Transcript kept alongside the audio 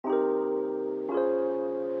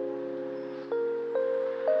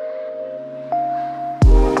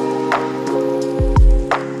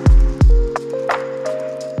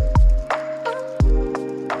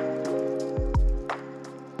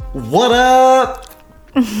What up?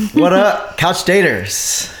 What up, couch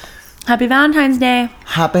daters? Happy Valentine's Day.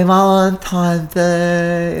 Happy Valentine's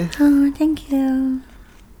Day. Oh, thank you.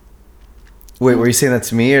 Wait, were you saying that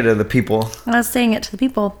to me or to the people? I was saying it to the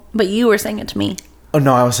people, but you were saying it to me. Oh,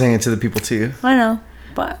 no, I was saying it to the people too. I know,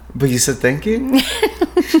 but you said thank you?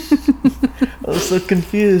 I was so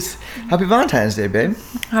confused. Happy Valentine's Day, babe.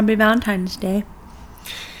 Happy Valentine's Day.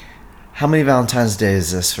 How many Valentine's Day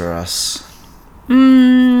is this for us?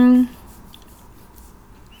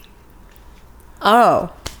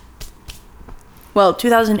 Oh. Well,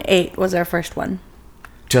 2008 was our first one.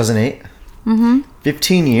 2008? Mm-hmm.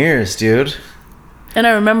 15 years, dude. And I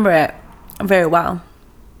remember it very well.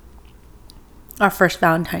 Our first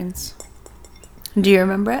Valentine's. Do you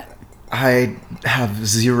remember it? I have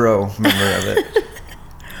zero memory of it.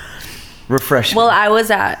 Refresh me. Well, I was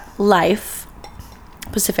at Life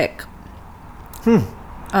Pacific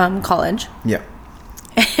College. Yeah.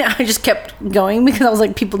 I just kept going because I was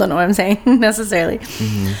like, people don't know what I'm saying necessarily.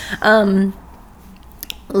 Mm-hmm.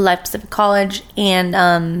 Life Pacific College, and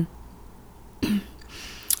on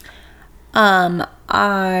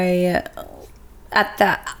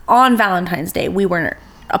Valentine's Day we weren't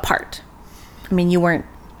apart. I mean, you weren't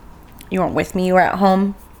with me. You were at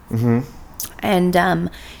home, and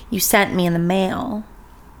you sent me in the mail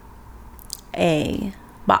a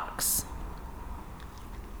box.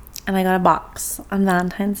 And I got a box on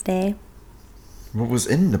Valentine's Day. What was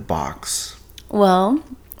in the box? Well,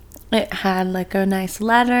 it had like a nice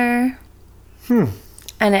letter. And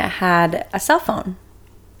it had a cell phone.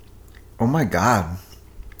 Oh my God.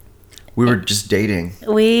 We were just dating.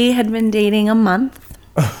 We had been dating a month.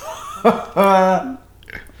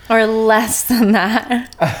 Or less than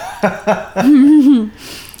that.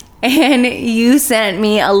 And you sent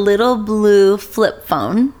me a little blue flip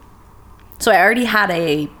phone. So I already had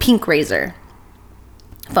a pink Razor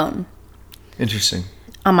phone. Interesting.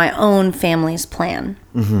 On my own family's plan.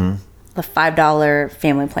 Mm-hmm. The $5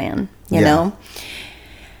 family plan, you know?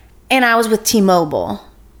 And I was with T-Mobile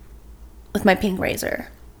with my pink Razor.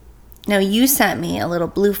 Now, you sent me a little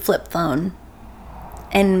blue flip phone.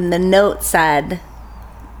 And the note said,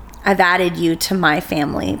 I've added you to my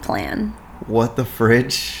family plan. What the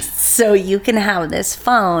fridge? So you can have this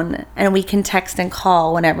phone and we can text and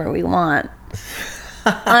call whenever we want.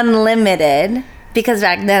 Unlimited. Because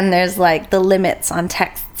back then there's like the limits on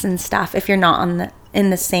texts and stuff if you're not in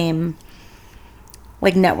the same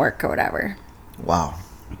like network or whatever. Wow.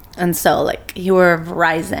 And so like you were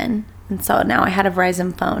Verizon. And so now I had a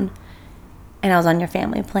Verizon phone and I was on your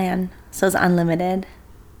family plan. So it was unlimited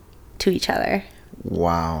to each other.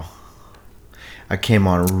 Wow. I came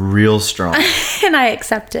on real strong. And I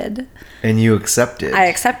accepted. And you accepted. I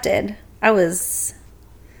accepted. I was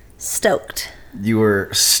stoked. You were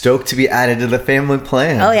stoked to be added to the family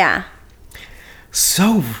plan. Oh, yeah.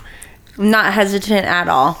 So. I'm not hesitant at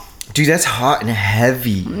all. Dude, that's hot and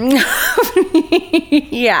heavy.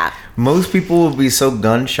 Yeah. Most people would be so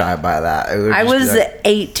gun shy by that. I was like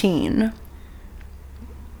 18.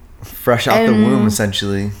 Fresh out the womb,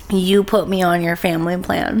 essentially. You put me on your family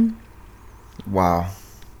plan. Wow.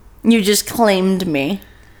 You just claimed me.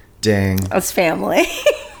 Dang. As family.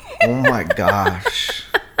 Oh my gosh.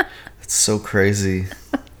 That's so crazy.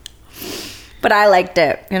 But I liked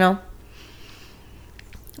it, you know.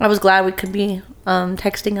 I was glad we could be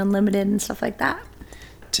texting unlimited and stuff like that.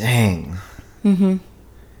 Dang. Mm-hmm.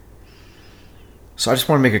 So I just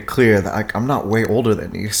want to make it clear that I'm not way older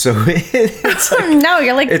than you. So it's like, no,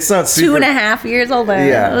 you're like it's not super, 2.5 years older.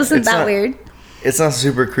 Yeah, wasn't that weird? It's not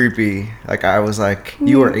super creepy. Like I was like,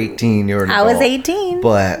 you were 18. You were an adult, I was 18.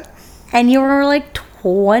 But. And you were like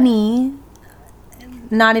 20.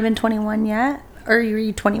 Not even 21 yet? Or were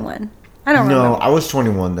you 21? I don't remember. No, I was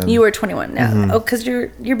 21 then. You were 21 now. Mm-hmm. Oh, because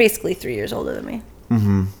you're basically 3 years older than me.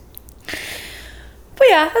 Mm-hmm. But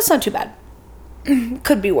yeah, that's not too bad.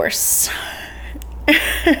 Could be worse.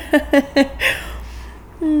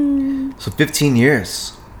 So 15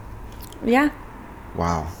 years. Yeah.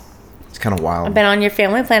 Wow. It's kind of wild. I've been on your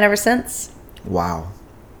family plan ever since. Wow.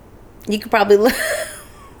 You could probably look.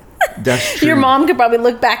 That's true. Your mom could probably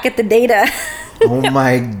look back at the data. Oh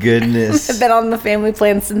my goodness. I've been on the family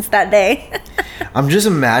plan since that day. I'm just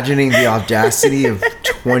imagining the audacity of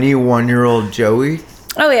 21-year-old Joey.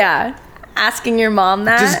 Oh, yeah. Asking your mom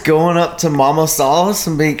that. Just going up to Mama Solace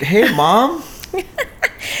and being, hey, Mom.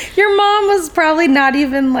 Your mom was probably not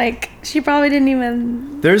even like, she probably didn't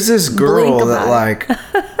even. There's this girl that like,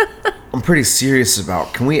 I'm pretty serious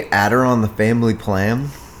about. Can we add her on the family plan?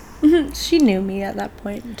 She knew me at that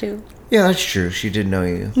point, too. Yeah, that's true. She did know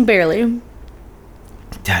you. Barely.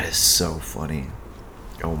 That is so funny.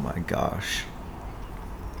 Oh my gosh.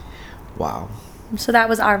 Wow. So that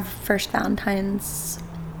was our first Valentine's.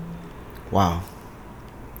 Wow.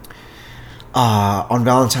 On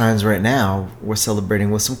Valentine's right now, we're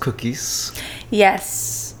celebrating with some cookies.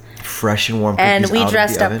 Yes. Fresh and warm cookies. And we out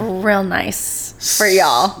dressed of the up oven. real nice for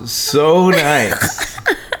y'all. So nice.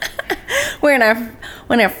 We're in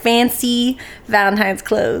our fancy Valentine's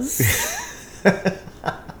clothes.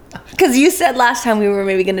 Because you said last time we were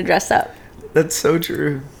maybe going to dress up. That's so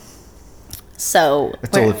true. So I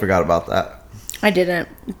totally forgot about that. I didn't,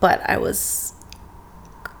 but I was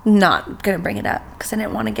not going to bring it up because I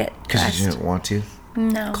didn't want to get dressed. Because you didn't want to?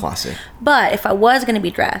 No. Classic. But if I was going to be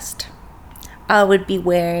dressed, I would be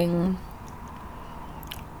wearing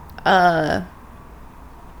a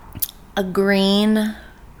green,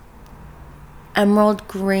 emerald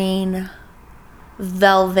green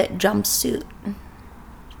velvet jumpsuit.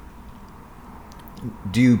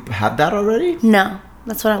 Do you have that already? No,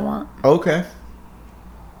 that's what I want. Okay.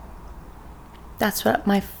 That's what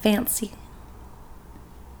my fancy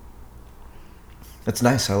That's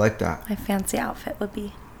nice. I like that. outfit would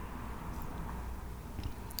be.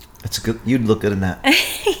 That's good. You'd look good in that.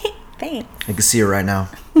 Thanks. I can see it right now.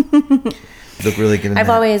 You look really good in that. I've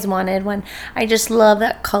always wanted one. I just love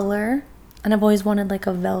that color. And I've always wanted like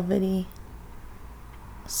a velvety,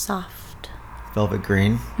 soft. Velvet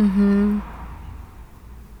green. Mm-hmm.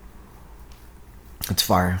 It's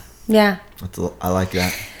fire. Yeah. I like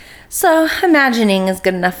that. So imagining is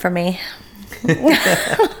good enough for me.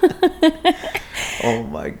 Oh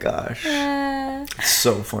my gosh. It's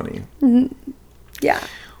so funny. Yeah.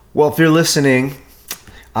 Well, if you're listening,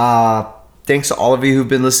 thanks to all of you who've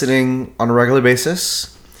been listening on a regular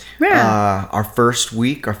basis. Yeah. Our first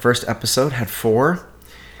episode had 4.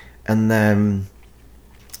 And then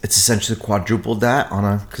it's essentially quadrupled that on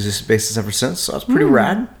a consistent basis ever since. So that's pretty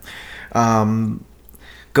rad.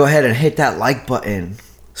 Go ahead and hit that like button.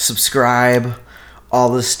 Subscribe.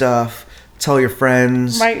 All this stuff. Tell your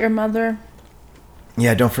friends. Write your mother.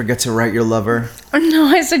 Yeah, don't forget to write your lover. Oh, no,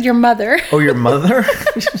 I said your mother. Oh, your mother?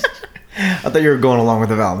 I thought you were going along with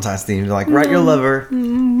the Valentine's theme. You're like, write your lover.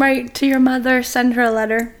 Write to your mother. Send her a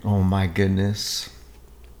letter. Oh my goodness.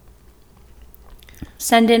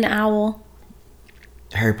 Send an owl.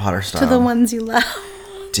 Harry Potter style. To the ones you love.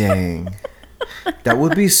 Dang. That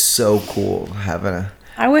would be so cool, having a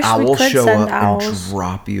I wish we owl could show send up owls. and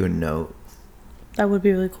drop you a note. That would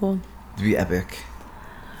be really cool. It'd be epic.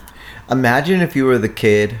 Imagine if you were the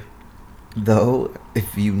kid, though,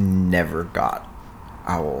 if you never got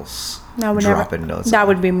owls dropping notes. That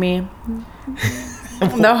would be me.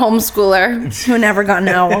 The homeschooler who never got an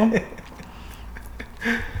owl.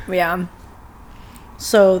 Yeah.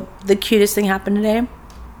 So the cutest thing happened today.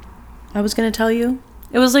 I was going to tell you.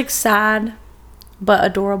 It was like sad, but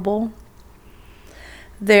adorable.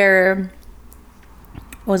 There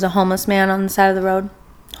was a homeless man on the side of the road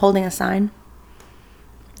holding a sign.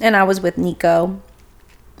 And I was with Nico.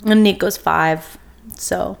 And Nico's 5.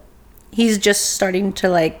 So he's just starting to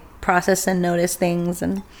like process and notice things.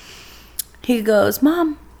 And he goes,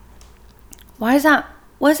 Mom, what does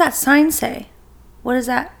that sign say? What does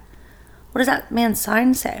that man's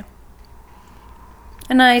sign say?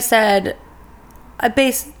 And I said, I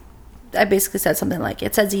basically said something like,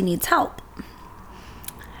 it says he needs help.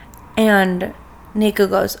 And Nico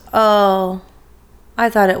goes, oh, I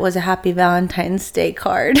thought it was a happy Valentine's Day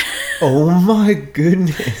card. Oh my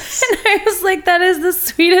goodness. And I was like, that is the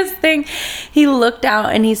sweetest thing. He looked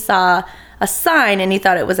out and he saw a sign and he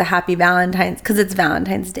thought it was a happy Valentine's because it's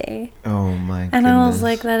Valentine's Day. Oh my goodness. And I was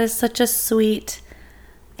like, that is such a sweet,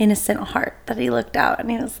 innocent heart that he looked out and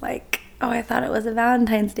he was like, oh, I thought it was a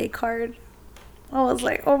Valentine's Day card. I was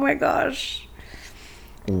like, oh my gosh.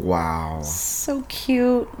 Wow. So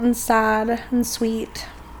cute and sad and sweet.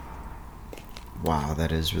 Wow,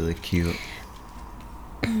 that is really cute.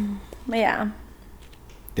 Yeah.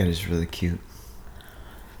 That is really cute.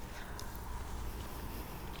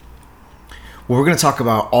 Well, we're going to talk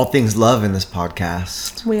about all things love in this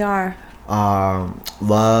podcast. We are.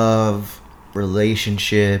 Love,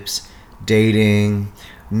 relationships, dating.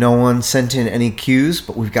 No one sent in any cues,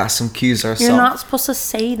 but we've got some cues ourselves. You're not supposed to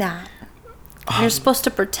say that. You're supposed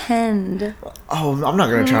to pretend. Oh, I'm not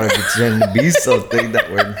going to try to pretend to be something that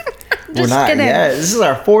we're not kidding. yet. This is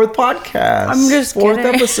our 4th podcast. I'm just fourth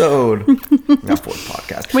kidding. Episode. Not 4th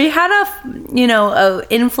podcast. We had a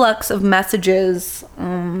influx of messages,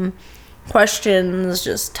 questions,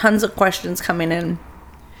 just tons of questions coming in.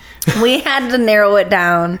 We had to narrow it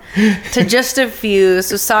down to just a few.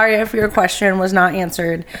 So sorry if your question was not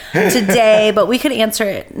answered today, but we could answer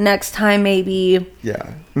it next time maybe.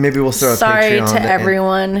 Yeah. Maybe we'll start a Sorry Patreon to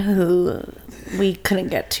everyone who we couldn't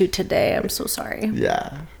get to today. I'm so sorry.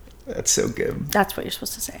 Yeah. That's so good. That's what you're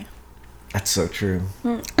supposed to say. That's so true.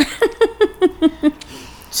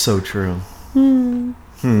 So true.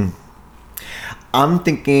 I'm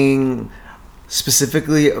thinking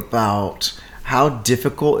specifically about how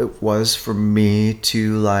difficult it was for me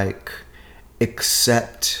to like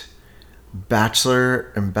accept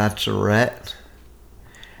Bachelor and Bachelorette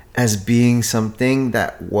as being something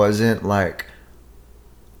that wasn't like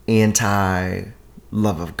anti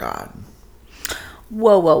love of God.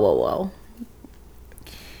 Whoa.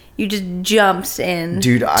 You just jumped in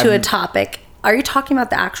to a topic. Are you talking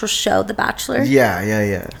about the actual show, The Bachelor?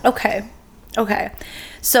 Yeah. Okay.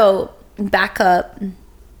 So, back up.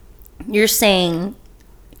 You're saying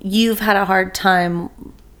you've had a hard time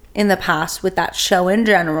in the past with that show in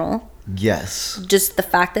general. Yes. Just the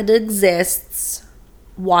fact that it exists,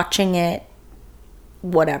 watching it,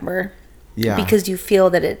 whatever. Yeah. Because you feel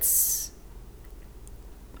that it's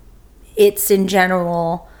in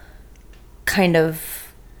general kind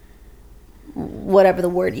of whatever the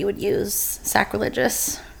word you would use,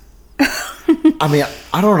 sacrilegious. I mean,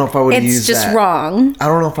 I don't know if I would have used that. It's just wrong. I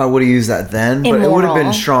don't know if I would have used that then, but it would have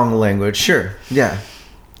been strong language. Sure. Yeah.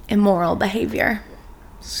 Immoral behavior.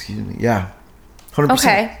 Excuse me. Yeah. 100%.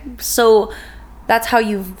 Okay. So that's how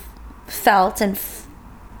you've felt and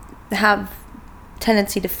have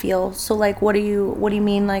tendency to feel. So like, what do you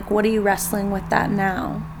mean? Like, what are you wrestling with that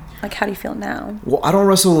now? Like, how do you feel now? Well, I don't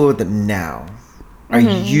wrestle with it now. I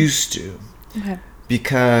used to. Okay.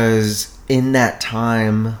 Because in that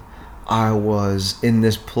time, I was in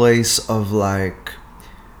this place of like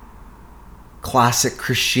classic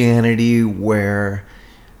Christianity where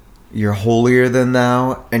you're holier than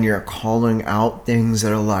thou and you're calling out things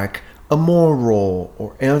that are like immoral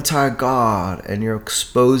or anti-God, and you're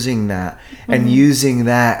exposing that and using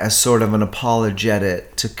that as sort of an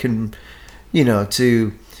apologetic to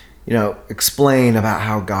explain about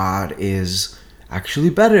how God is actually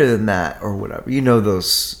better than that or whatever. You know,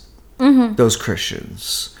 those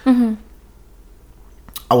Christians.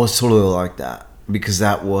 I was totally like that because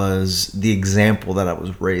that was the example that I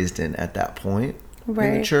was raised in at that point in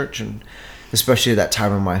the church, and especially at that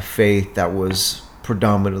time in my faith, that was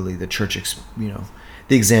predominantly the church,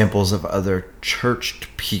 the examples of other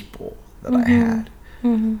churched people that I had.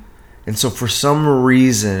 And so for some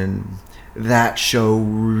reason, that show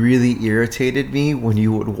really irritated me when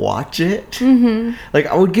you would watch it. Like,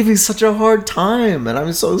 I would give you such a hard time, and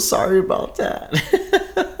I'm so sorry about that.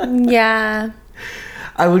 Yeah.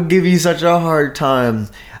 I would give you such a hard time.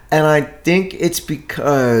 And I think it's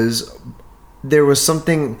because there was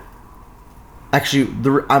something... Actually,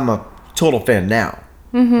 I'm a total fan now.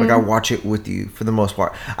 Like, I watch it with you for the most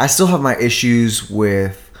part. I still have my issues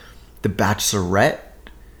with the Bachelorette.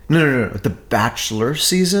 No. The Bachelor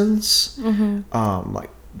seasons. Like,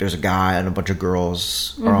 there's a guy and a bunch of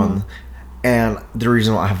girls are on. And the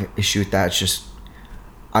reason why I have an issue with that is just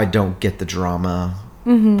I don't get the drama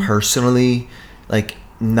personally. Like,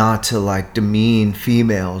 not to like demean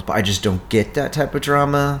females, but I just don't get that type of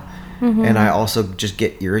drama. And I also just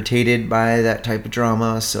get irritated by that type of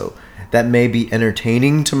drama. So that may be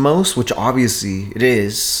entertaining to most, which obviously it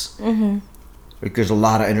is. Like, there's a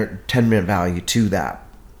lot of entertainment value to that.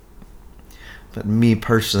 But me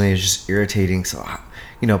personally, it's just irritating. So,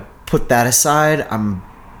 put that aside. I'm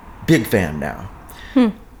a big fan now.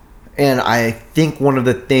 And I think one of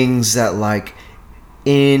the things that, like,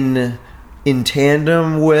 in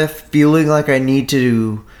tandem with feeling like I need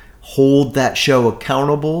to hold that show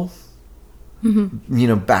accountable,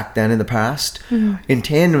 back then in the past, in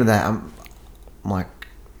tandem with that, I'm like,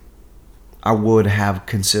 I would have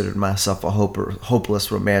considered myself a hopeless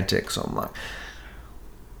romantic. So I'm like,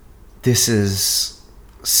 this is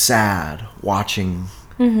sad watching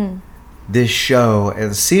this show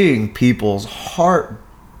and seeing people's heart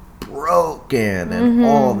broken and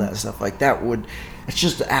all that stuff. Like, it's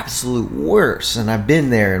just the absolute worst. And I've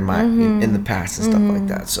been there in the past and stuff like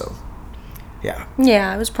that. So, yeah.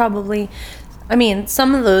 Yeah, it was probably,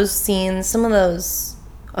 some of those scenes, some of those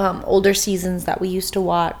older seasons that we used to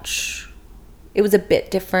watch, it was a bit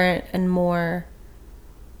different and more,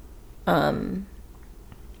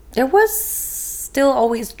 there was still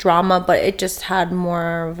always drama, but it just had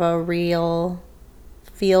more of a real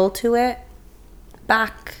feel to it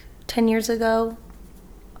back 10 years ago.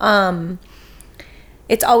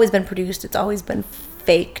 It's always been produced, it's always been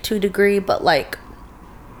fake to a degree, but like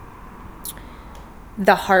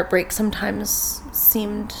the heartbreak sometimes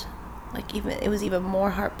seemed like it was even more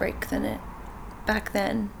heartbreak than it back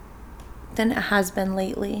then than it has been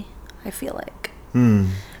lately, I feel like. I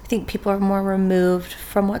think people are more removed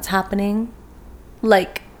from what's happening.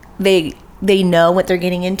 Like, they know what they're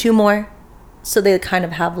getting into more. So they kind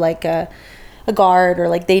of have like a guard, or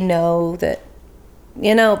like they know that,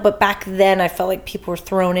 you know. But back then I felt like people were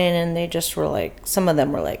thrown in and they just were like, some of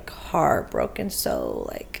them were like heartbroken so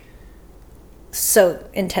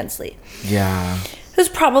intensely. Yeah. It was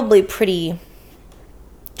probably pretty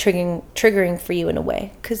triggering for you in a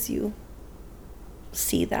way, because you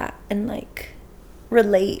see that and like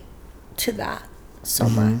relate to that so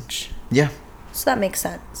much. Yeah. So that makes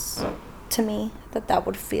sense to me, that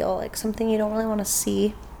would feel like something you don't really want to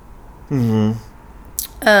see.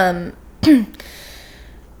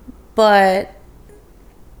 But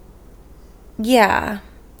yeah.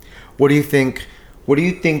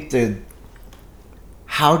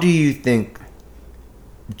 How do you think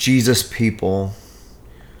Jesus people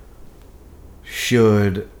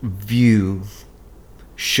should view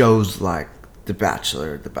shows like The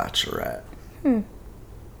Bachelor, The Bachelorette?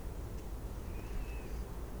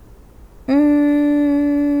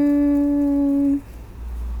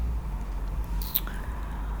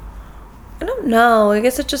 I don't know. I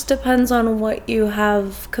guess it just depends on what you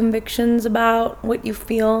have convictions about, what you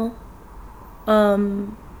feel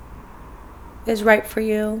is right for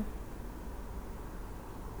you.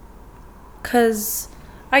 Because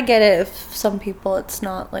I get it if some people, it's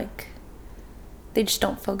not like, they just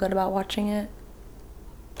don't feel good about watching it.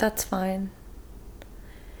 That's fine.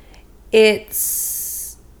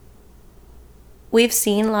 We've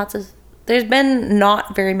seen there's been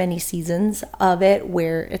not very many seasons of it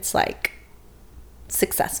where it's like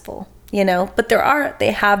successful, you know, but there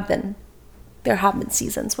have been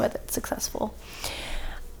seasons where it's successful.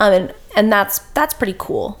 And that's pretty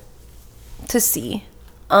cool to see.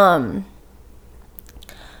 But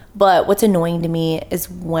what's annoying to me is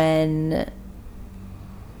when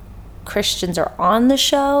Christians are on the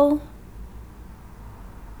show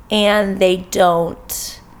and they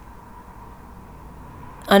don't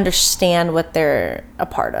understand what they're a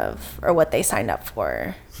part of or what they signed up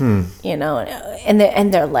for. You know, and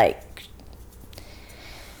they're like,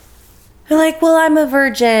 well, I'm a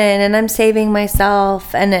virgin and I'm saving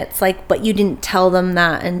myself, and it's like, but you didn't tell them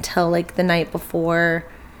that until like the night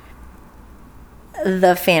before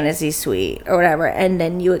the fantasy suite or whatever, and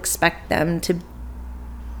then you expect them to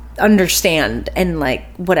understand and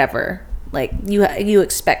like whatever, like you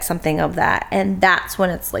expect something of that, and that's when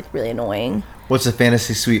it's like really annoying. What's a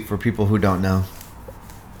fantasy suite for people who don't know?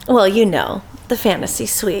 Well, you know, the fantasy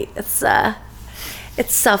suite, it's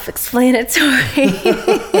self-explanatory.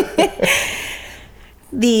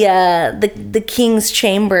 The king's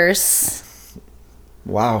chambers.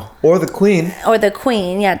 Wow. Or the queen,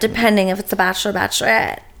 yeah, depending if it's a bachelor,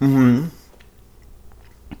 bachelorette.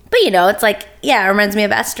 But you know, it's like, yeah, it reminds me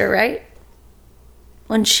of Esther, right?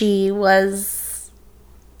 When she was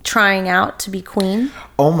trying out to be queen.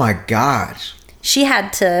 Oh my gosh. She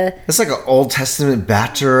had to... That's like an Old Testament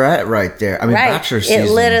Bachelorette right there. I mean, right. Bachelor season. It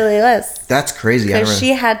literally was. That's crazy. Because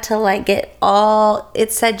she had to like get all...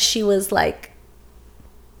 It said she was like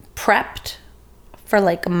prepped for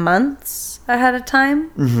like months ahead of time.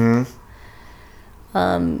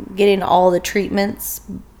 Getting all the treatments,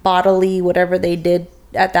 bodily, whatever they did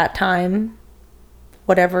at that time.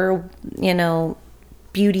 Whatever, you know,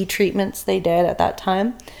 beauty treatments they did at that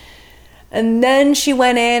time. And then she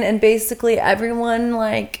went in and basically everyone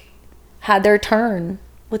like had their turn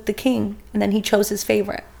with the king, and then he chose his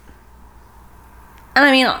favorite. And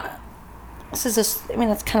I mean,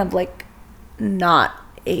 it's kind of like not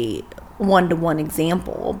a one-to-one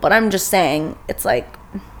example, but I'm just saying, it's like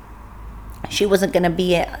she wasn't going to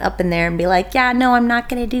be up in there and be like, yeah, no, I'm not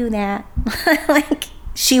going to do that. Like,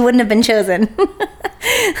 she wouldn't have been chosen.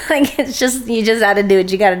 Like, it's just, you just had to do what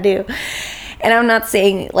you got to do. And I'm not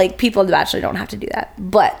saying, like, people in The Bachelor don't have to do that.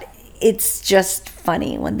 But it's just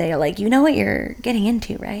funny when they're like, you know what you're getting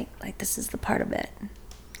into, right? Like, this is the part of it.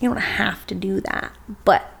 You don't have to do that.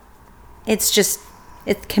 But it's just,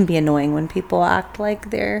 it can be annoying when people act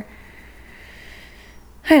like they're,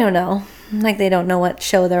 I don't know, like they don't know what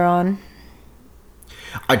show they're on.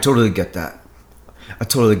 I totally get that.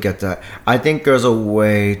 I think there's a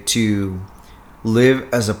way to live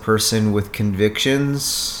as a person with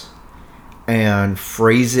convictions and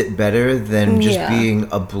phrase it better than just being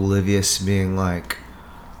oblivious, being like,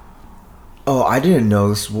 oh, I didn't know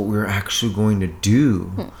this is what we were actually going to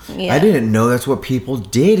do. I didn't know that's what people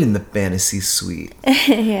did in the fantasy suite.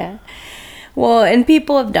 Yeah. Well, and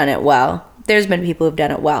people have done it well. There's been people who've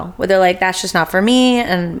done it well, where they're like, that's just not for me,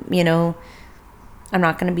 and, you know, I'm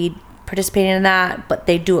not going to be participating in that, but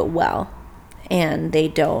they do it well. And they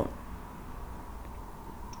don't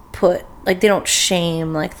they don't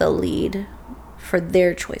shame, like, the lead for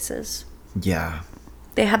their choices. Yeah.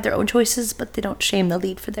 they have their own choices, but they don't shame the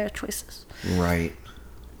lead for their choices. Right.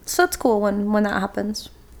 So it's cool when that happens.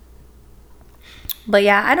 But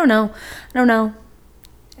yeah, I don't know.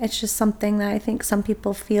 It's just something that I think some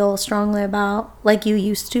people feel strongly about, like you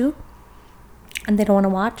used to, and they don't want to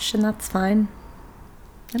watch, and that's fine.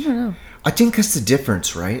 I don't know. I think that's the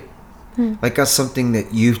difference, right? Like, that's something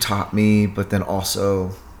that you've taught me, but then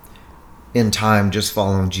also in time just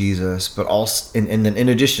following Jesus, but also and then in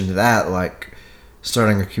addition to that, like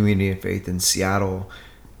starting a community of faith in Seattle,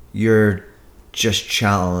 you're just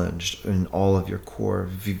challenged in all of your core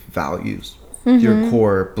values, your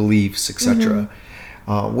core beliefs, etc.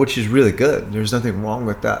 Which is really good. There's nothing wrong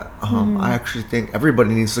with that. I actually think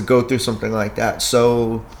everybody needs to go through something like that.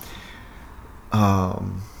 So,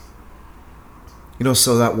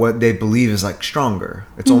 so that what they believe is like stronger.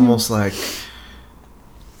 It's almost like,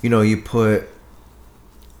 you put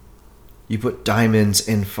diamonds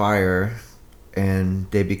in fire and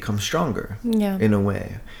they become stronger in a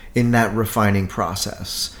way, in that refining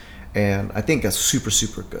process. And I think that's super,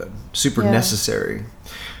 super good, super necessary.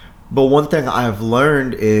 But one thing I've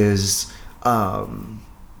learned is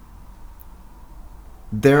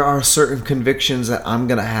there are certain convictions that I'm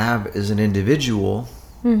going to have as an individual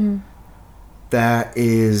that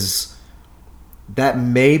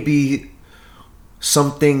may be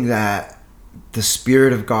something that the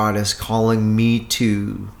Spirit of God is calling me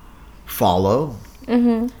to follow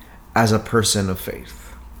as a person of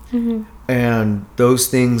faith. And those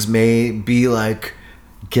things may be like,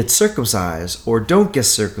 get circumcised or don't get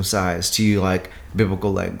circumcised, to you, like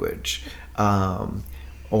biblical language. Well,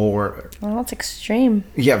 that's extreme.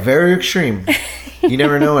 Yeah, very extreme. You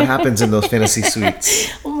never know what happens in those fantasy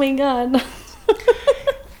suites. Oh my God.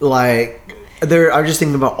 Like, I'm just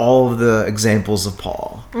thinking about all of the examples of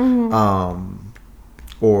Paul,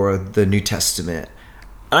 or the New Testament.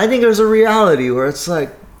 And I think there's a reality where it's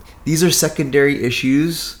like, these are secondary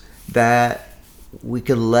issues that we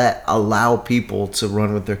could allow people to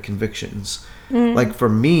run with their convictions. Like for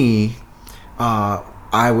me,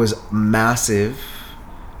 I was massive.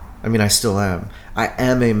 I mean, I still am. I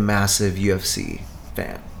am a massive UFC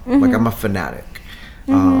fan. Like, I'm a fanatic.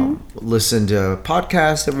 Listen to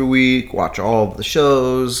podcasts every week, watch all of the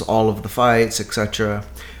shows, all of the fights, etc.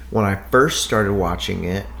 When I first started watching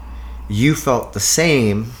it, you felt the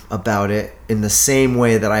same about it in the same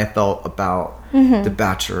way that I felt about The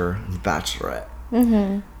Bachelor and Bachelorette.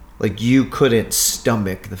 Like, you couldn't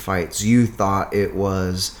stomach the fights. You thought it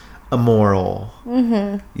was immoral.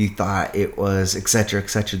 You thought it was etc.,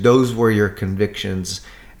 etc. Those were your convictions.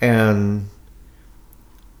 And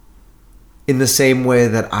in the same way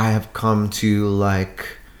that I have come to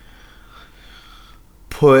like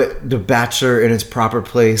put The Bachelor in its proper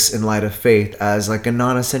place in light of faith as like a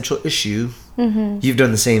non-essential issue, you've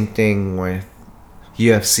done the same thing with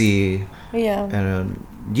UFC. And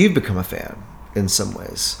you've become a fan in some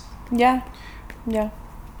ways. Yeah,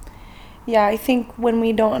 I think when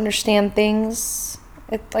we don't understand things,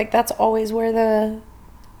 it's like that's always where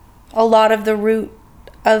a lot of the root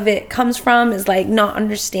of it comes from, is like not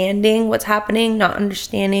understanding what's happening, not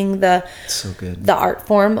understanding the art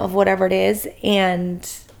form of whatever it is. And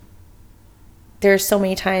there's so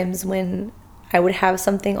many times when I would have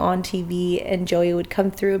something on TV and Joey would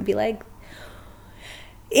come through and be like,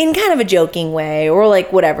 in kind of a joking way, or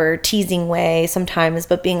like whatever, teasing way sometimes,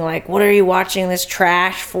 but being like, what are you watching this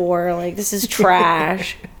trash for? Like, this is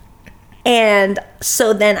trash. And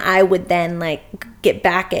so then I would then like get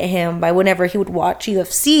back at him by whenever he would watch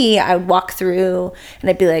UFC, I would walk through and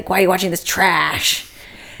I'd be like, why are you watching this trash?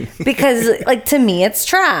 Because like, to me, it's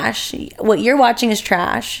trash. What you're watching is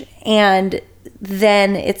trash. And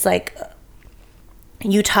then it's like,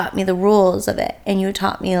 you taught me the rules of it, and you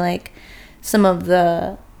taught me like some of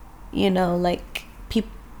the, like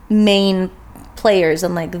main players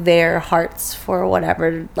and like their hearts for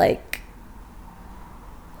whatever, like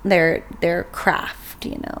their craft,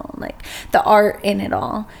 like the art in it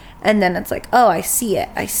all. And then it's like, oh, I see it.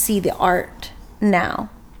 I see the art now.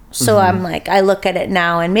 So I'm like, I look at it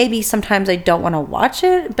now, and maybe sometimes I don't want to watch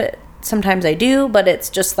it, but sometimes I do. But it's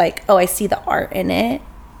just like, oh, I see the art in it,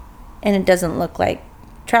 and it doesn't look like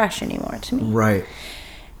trash anymore to me. Right.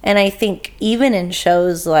 And I think even in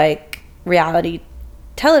shows like reality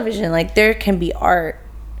television, like there can be art,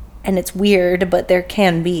 and it's weird, but there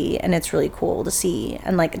can be, and it's really cool to see.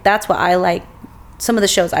 And like, that's what I like. Some of the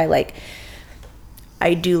shows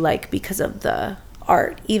I do like because of the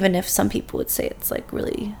art, even if some people would say it's like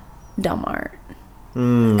really dumb art.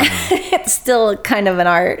 It's still kind of an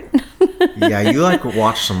art. Yeah, you like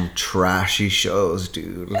watch some trashy shows,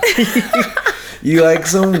 dude. You like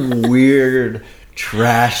some weird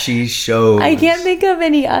trashy shows. I can't think of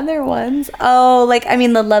any other ones. Oh, like, I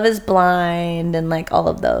mean, the Love is Blind and like all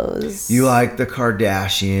of those. You like the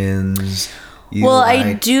Kardashians.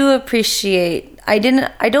 I do appreciate, I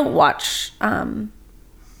don't watch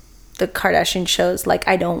the Kardashian shows. Like,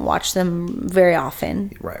 I don't watch them very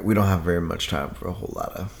often. Right. We don't have very much time for a whole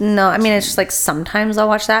lot of. No, I mean, it's just like sometimes I'll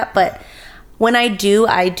watch that, but when I do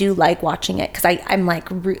like watching it because I'm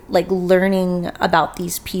like learning about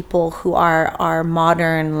these people who are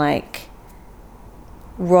modern like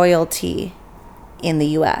royalty in the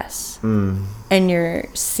U.S. And you're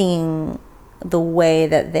seeing the way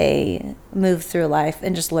that they move through life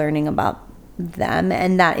and just learning about them,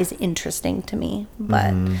 and that is interesting to me,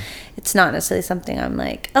 but it's not necessarily something I'm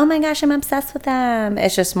like, oh my gosh, I'm obsessed with them.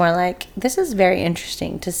 It's just more like, this is very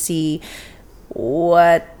interesting to see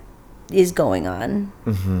what is going on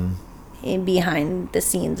in behind the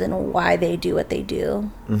scenes and why they do what they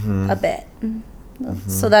do a bit.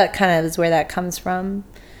 So that kind of is where that comes from.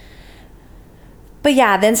 But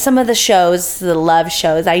yeah, then some of the shows, the love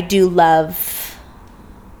shows, I do love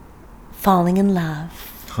falling in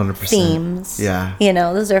love 100%. themes. Yeah. You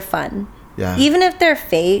know, those are fun. Yeah. Even if they're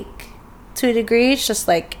fake to a degree, it's just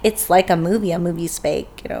like, it's like a movie. A movie's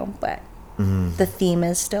fake, you know, but the theme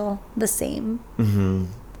is still the same.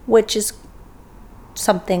 Which is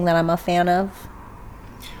something that I'm a fan of.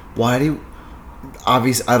 Why do you,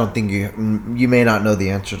 obviously, I don't think you may not know the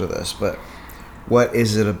answer to this, but what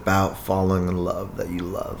is it about falling in love that you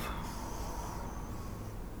love?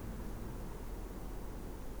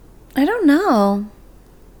 I don't know.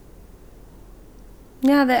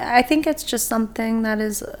 Yeah, I think it's just something that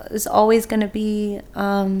is always going to be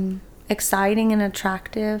exciting and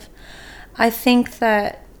attractive. I think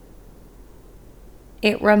that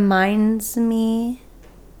it reminds me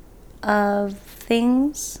of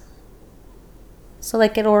things. So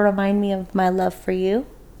like it'll remind me of my love for you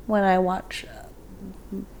when I watch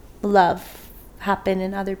love happen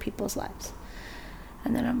in other people's lives.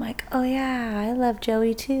 And then I'm like, oh yeah, I love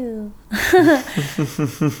Joey too.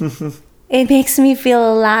 It makes me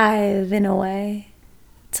feel alive in a way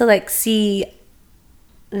to like see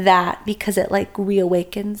that, because it like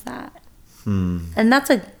reawakens that. And that's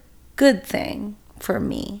a good thing for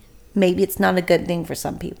me. Maybe it's not a good thing for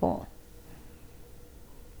some people,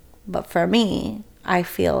 but for me, I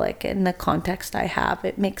feel like in the context I have,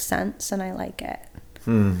 it makes sense and I like it.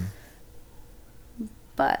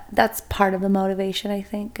 But that's part of the motivation, I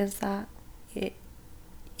think, is that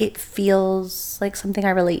it feels like something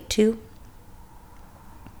I relate to.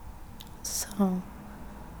 So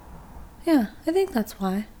yeah, I think that's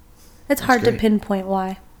why. It's hard to pinpoint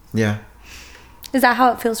why. Yeah. Is that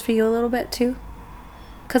how it feels for you a little bit too?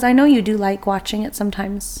 Because I know you do like watching it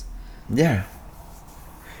sometimes. Yeah.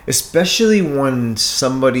 Especially when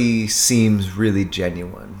somebody seems really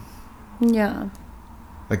genuine. Yeah.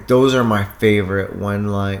 Like, those are my favorite, when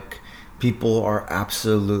like people are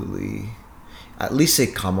absolutely, at least they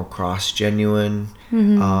come across genuine.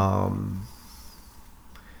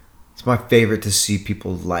 It's my favorite to see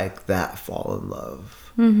people like that fall in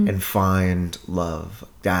love and find love.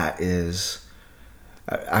 That is,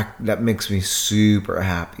 that makes me super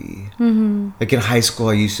happy. Like in high school,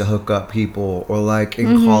 I used to hook up people, or like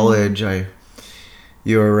in college,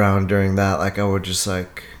 you were around during that. Like I would just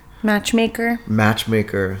like Matchmaker.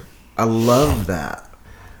 I love that.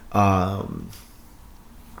 I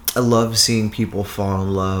love seeing people fall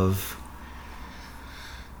in love.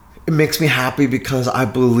 It makes me happy because I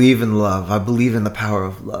believe in love. I believe in the power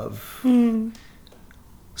of love.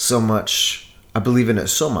 So much. I believe in it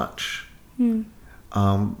so much.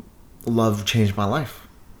 Love changed my life.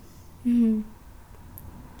 This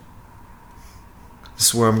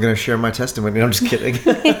is where I'm going to share my testimony. I'm just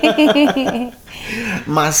kidding.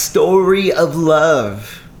 My story of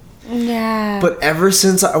love. Yeah. But ever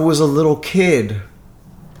since I was a little kid,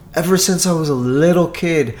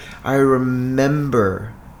 I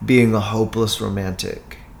remember being a hopeless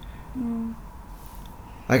romantic.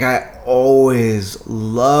 Like, I always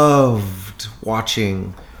loved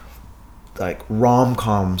watching like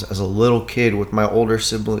rom-coms as a little kid with my older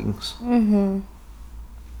siblings.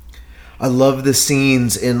 I love the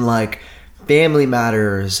scenes in like Family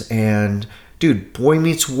Matters, and dude, Boy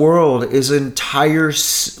Meets World is an entire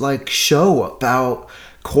like show about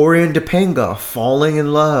Corey and Topanga falling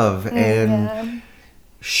in love, and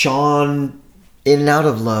Sean in and out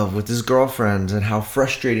of love with his girlfriends, and how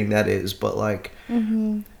frustrating that is. But like,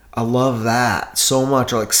 I love that so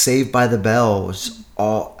much. Or like Saved by the Bell, which is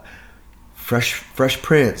all Fresh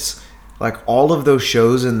Prince. Like all of those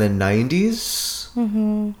shows in the 90s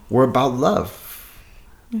were about love,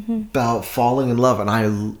 about falling in love,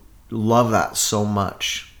 and love that so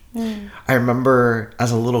much. I remember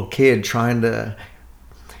as a little kid trying to,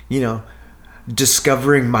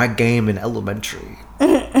 discovering my game in elementary.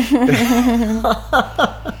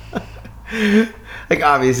 Like,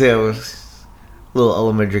 obviously I was a little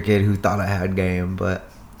elementary kid who thought I had game, but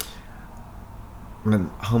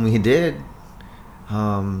homie did.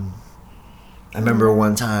 I remember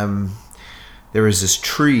one time there was this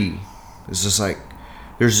tree. There's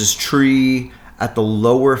this tree at the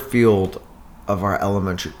lower field of our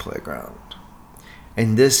elementary playground.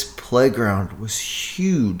 And this playground was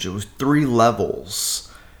huge. It was 3 levels.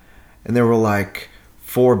 And there were like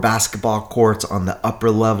 4 basketball courts on the upper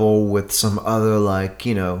level with some other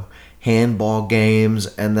handball games.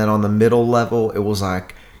 And then on the middle level, it was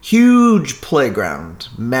like huge playground,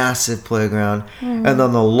 massive playground. And then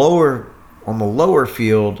on the lower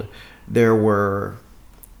field, there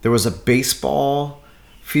was a baseball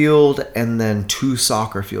field and then 2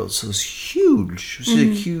 soccer fields. So it was huge. It was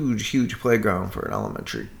a huge playground for an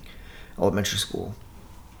elementary school.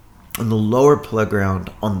 On the lower playground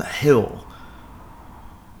on the hill,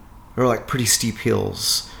 there were like pretty steep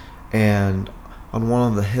hills, and on one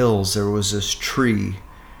of the hills there was this tree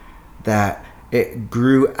that it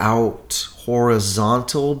grew out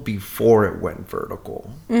horizontal before it went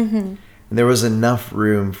vertical. And there was enough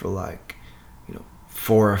room for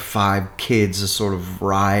 4 or 5 kids to sort of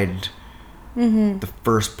ride the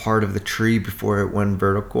first part of the tree before it went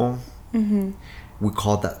vertical. We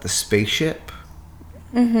called that the spaceship.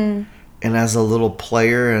 And as a little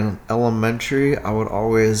player in elementary, I would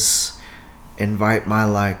always invite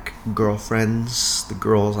my girlfriends, the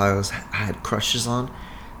girls I had crushes on,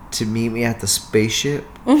 to meet me at the spaceship.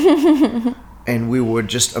 And we would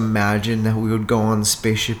just imagine that we would go on the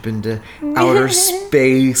spaceship into outer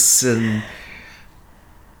space, and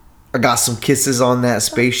I got some kisses on that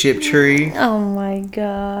spaceship tree. Oh my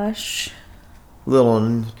gosh. Little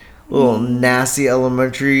nasty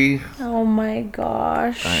elementary. Oh my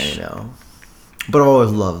gosh. I know. But I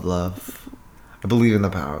always loved love. I believe in the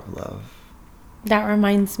power of love. That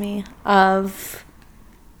reminds me of...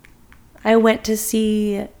 I went to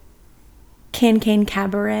see Can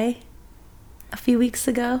Cabaret a few weeks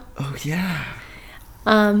ago. Oh, yeah.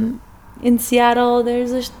 In Seattle,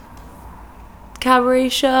 there's a cabaret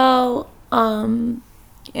show, and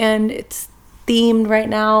it's themed right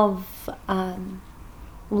now of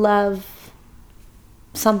love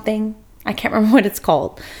something. I can't remember what it's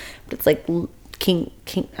called, but it's like King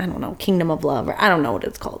I don't know, Kingdom of Love, or I don't know what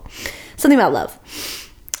it's called. Something about love.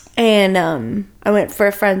 And I went for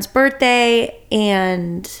a friend's birthday,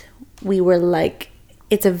 and we were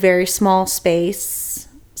it's a very small space,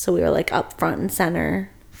 so we were up front and center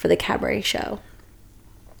for the cabaret show.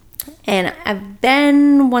 And I've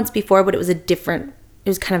been once before, but it was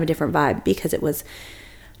kind of a different vibe, because it was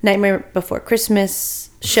Nightmare Before Christmas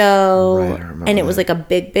show, right, and it was a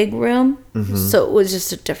big room. So it was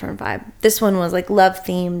just a different vibe. This one was love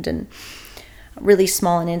themed and really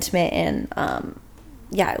small and intimate, and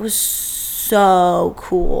yeah, it was so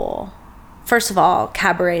cool. First of all,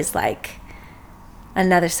 cabaret is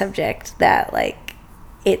another subject that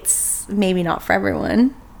it's maybe not for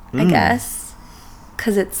everyone, I guess.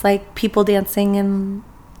 Because it's people dancing in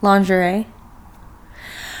lingerie.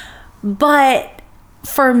 But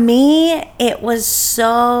for me, it was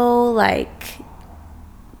so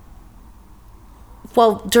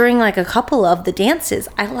during a couple of the dances,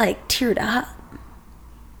 I teared up.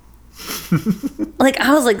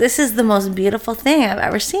 I was this is the most beautiful thing I've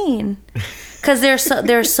ever seen. Because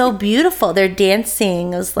they're so beautiful. Their dancing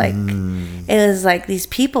was it was these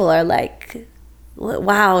people are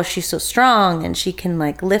wow, she's so strong, and she can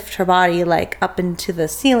lift her body up into the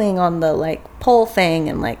ceiling on the pole thing,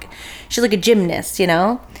 and she's a gymnast,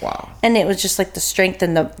 Wow. And it was just the strength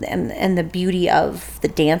and the beauty of the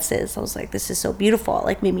dances. I was this is so beautiful.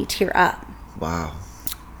 It made me tear up. Wow.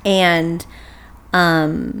 And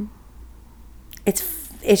it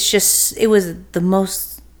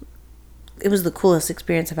was the coolest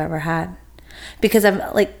experience I've ever had, because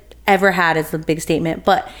I've ever had is the big statement,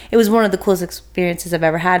 but it was one of the coolest experiences I've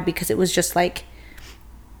ever had, because it was just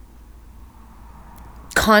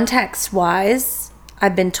context wise,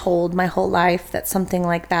 I've been told my whole life that something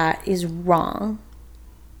like that is wrong,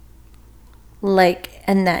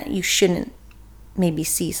 and that you shouldn't maybe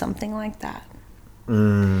see something like that.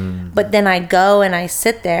 But then I go and I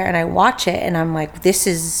sit there and I watch it, and I'm this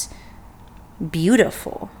is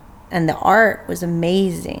beautiful, and the art was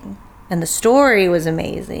amazing, and the story was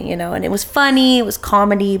amazing, and it was funny, it was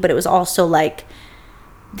comedy, but it was also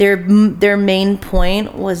their main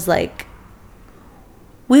point was it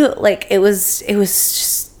was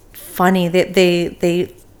just funny.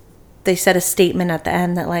 They they said a statement at the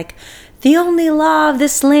end that like, the only law of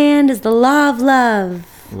this land is the law of love.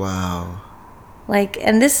 Wow. Like,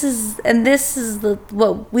 and this is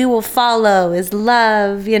what we will follow is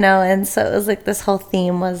love, you know. And so it was like this whole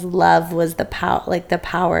theme was love was the power, like the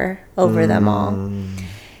power over them all.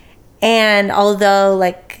 And although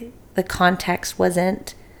like the context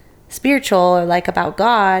wasn't spiritual or like about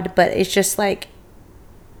God, but it's just like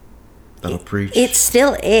That'll preach. It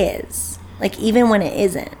still is. Like even when it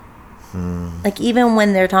isn't. Like even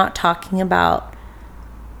when they're not talking about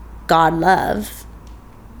God love,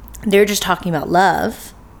 they're just talking about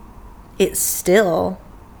love. It's still,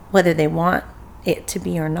 whether they want it to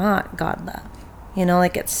be or not, God love. You know,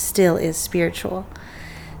 like it still is spiritual.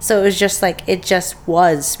 So it was just like, it just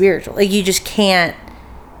was spiritual. Like you can't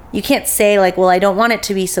say like, well, I don't want it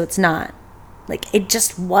to be, so it's not. Like it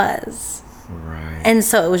just was. Right. And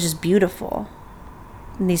so it was just beautiful.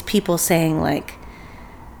 And these people saying like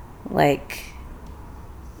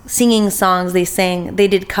singing songs, they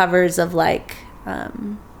did covers of like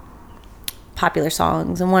popular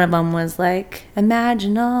songs, and one of them was like,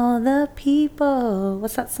 imagine all the people,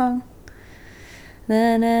 what's that song?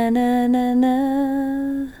 Na na na na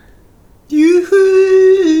na.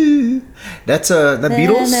 Yoo-hoo. That's the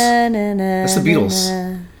Beatles. That's the Beatles.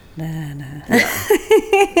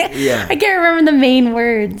 Yeah. I can't remember the main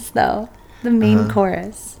words though. The main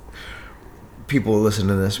chorus. People listen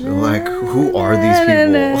to this and be like, who are these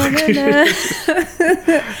people?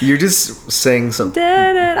 You're just saying something.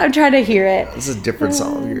 I'm trying to hear it. It's a different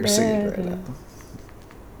song you're singing right now.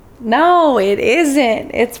 No, it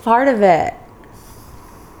isn't. It's part of it.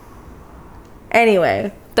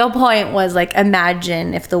 Anyway, the point was like,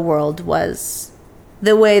 imagine if the world was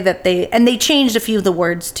the way that they changed a few of the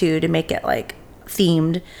words too to make it like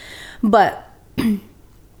themed, but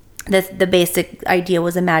the basic idea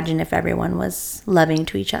was imagine if everyone was loving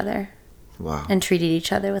to each other. Wow. And treated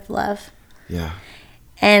each other with love. Yeah.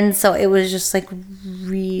 And so it was just like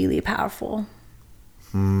really powerful.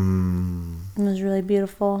 It was really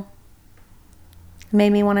beautiful. It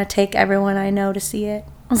made me want to take everyone I know to see it.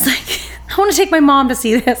 I was like, I want to take my mom to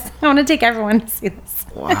see this. I want to take everyone to see this.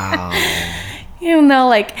 Wow. You know,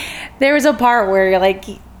 like there was a part where like,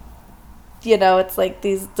 you know, it's like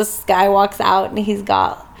this guy walks out and he's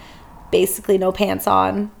got basically no pants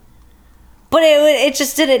on, but it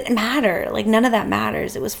just didn't matter. Like none of that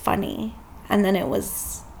matters. It was funny, and then it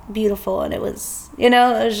was beautiful, and it was, you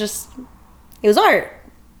know, it was art.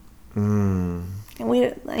 And we,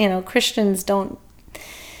 you know, Christians don't,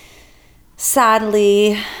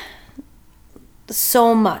 sadly,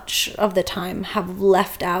 so much of the time have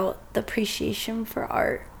left out the appreciation for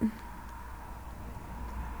art.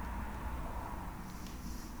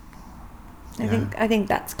 I think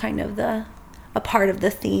that's kind of a part of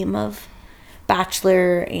the theme of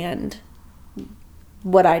Bachelor and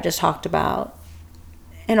what I just talked about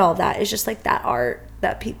and all that is just like that art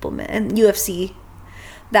that people miss, and UFC,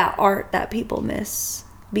 that art that people miss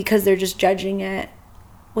because they're just judging it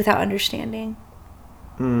without understanding.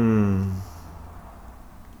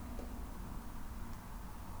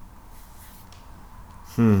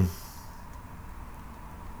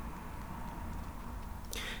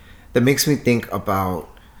 That makes me think about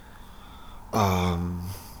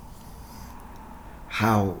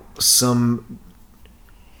how some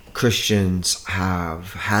Christians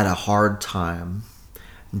have had a hard time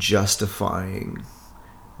justifying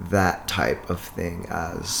that type of thing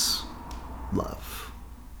as love.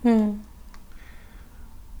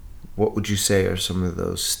 What would you say are some of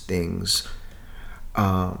those things?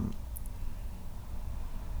 You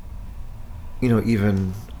know,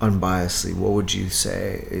 even unbiasedly, what would you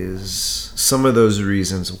say is some of those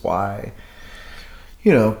reasons why,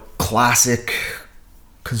 you know, classic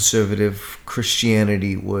conservative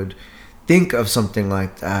Christianity would think of something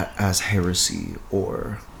like that as heresy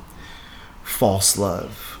or false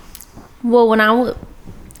love? Well, when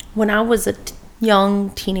I was a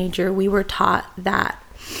young teenager, we were taught that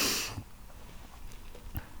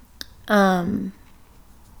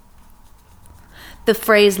the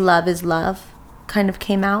phrase "love is love" kind of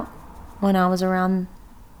came out when I was around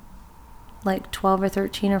like 12 or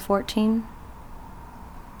 13 or 14.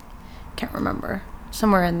 Can't remember.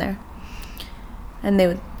 Somewhere in there. And they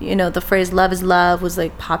would, you know, the phrase "love is love" was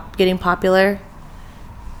like getting popular.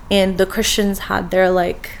 And the Christians had their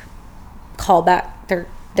like callback,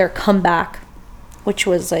 their comeback, which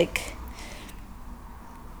was like,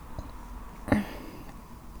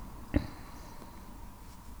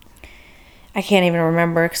 I can't even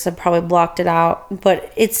remember because I probably blocked it out,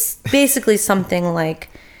 but it's basically something like,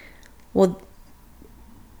 well,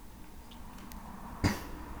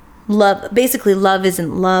 love, basically love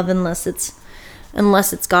isn't love unless it's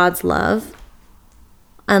God's love.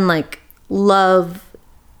 And like love,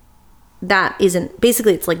 that isn't,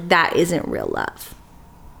 basically it's like that isn't real love.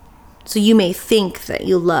 So you may think that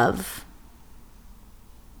you love,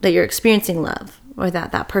 that you're experiencing love, or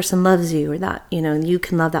that that person loves you, or that, you know, you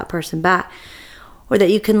can love that person back, or that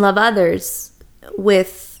you can love others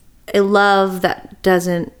with a love that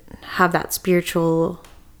doesn't have that spiritual,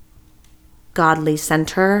 godly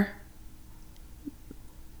center.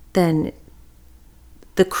 Then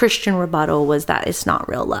the Christian rebuttal was that it's not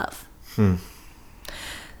real love.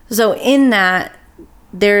 So in that,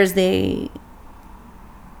 there's an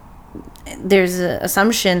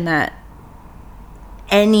assumption that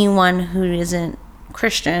anyone who isn't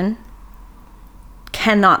Christian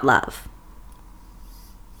cannot love.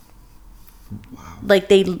 Wow. Like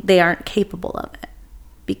they aren't capable of it,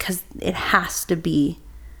 because it has to be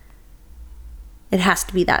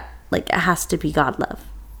that, like it has to be God love.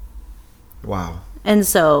 Wow. And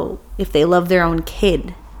so if they love their own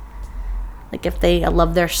kid, like if they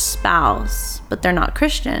love their spouse, but they're not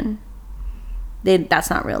Christian, that's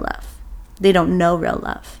not real love. They don't know real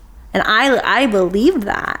love. And I believed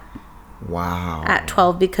that. Wow. At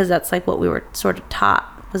 12, because that's like what we were sort of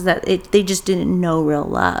taught, was that they just didn't know real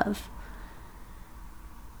love.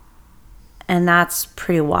 And that's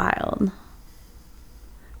pretty wild.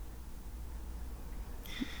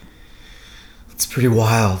 It's pretty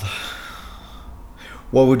wild.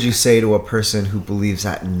 What would you say to a person who believes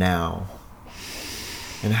that now?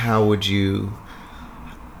 And how would you...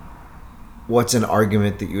 What's an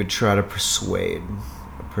argument that you would try to persuade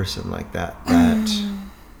a person like that? That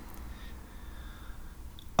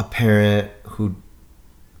a parent who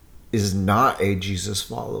is not a Jesus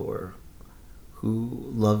follower,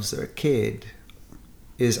 who loves their kid,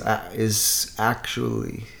 is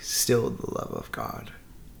actually still the love of God.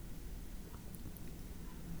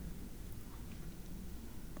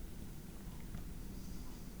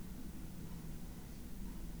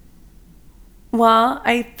 Well,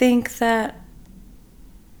 I think that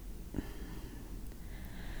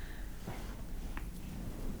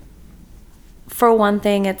for one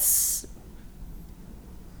thing, there's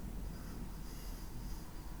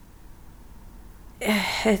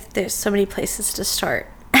so many places to start.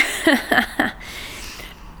 I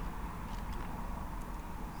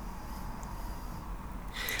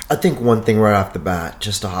think one thing right off the bat,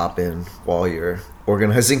 just to hop in while you're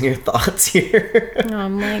organizing your thoughts here.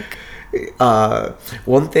 I'm like...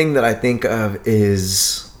 one thing that I think of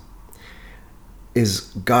is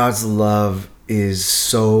God's love is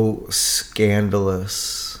so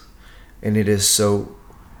scandalous, and it is so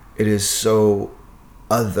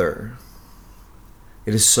other.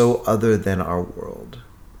 It is so other than our world.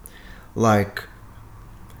 Like,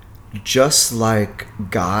 just like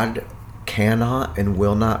God cannot and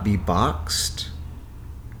will not be boxed,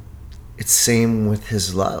 it's same with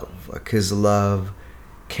his love. Like, his love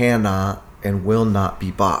cannot and will not be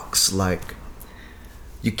boxed. Like,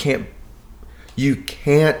 you can't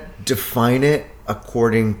define it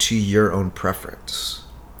according to your own preference.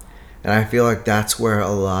 And I feel like that's where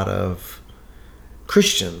a lot of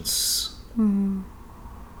Christians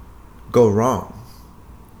go wrong.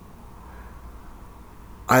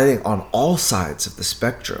 I think on all sides of the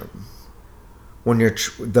spectrum, when you're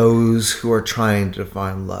those who are trying to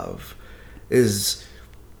define love, is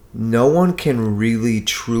no one can really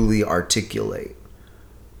truly articulate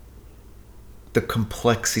the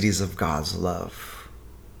complexities of God's love.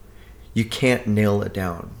 You can't nail it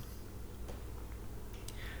down.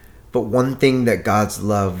 But one thing that God's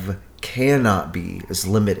love cannot be is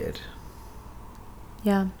limited.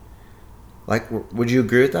 Yeah. Like, would you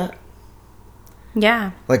agree with that?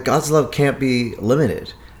 Yeah. Like, God's love can't be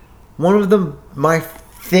limited. One of my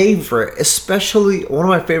favorite, especially one of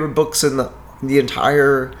my favorite books in the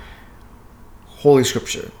entire Holy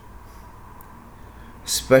Scripture,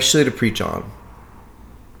 especially to preach on,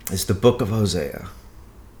 is the book of Hosea.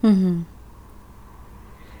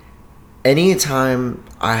 Anytime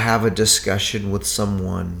I have a discussion with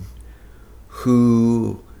someone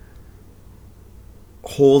who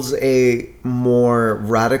holds a more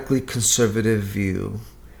radically conservative view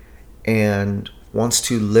and wants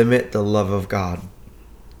to limit the love of God,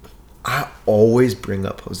 I always bring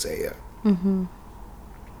up Hosea.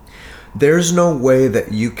 There's no way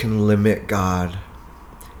that you can limit God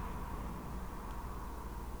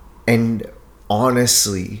and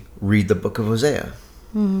honestly read the book of Hosea.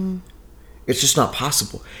 It's just not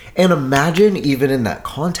possible. And imagine, even in that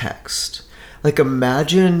context, like,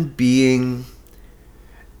 imagine being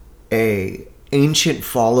a ancient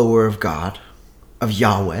follower of God, of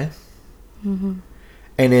Yahweh,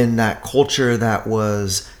 And in that culture that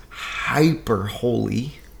was hyper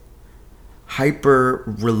holy, hyper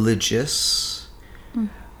religious,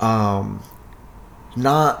 not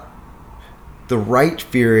the right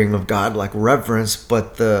fearing of God like reverence,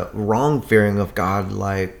 but the wrong fearing of God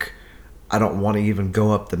like, I don't want to even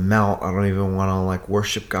go up the mount. I don't even want to like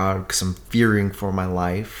worship God because I'm fearing for my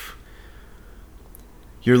life.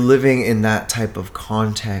 You're living in that type of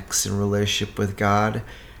context and relationship with God,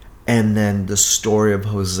 and then the story of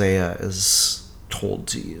Hosea is told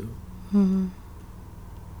to you. Mm-hmm.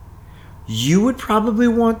 You would probably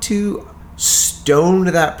want to stone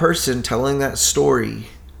that person telling that story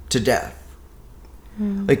to death.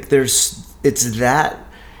 Mm-hmm. Like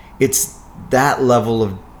it's that level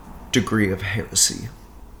of degree of heresy.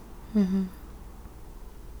 Mm-hmm.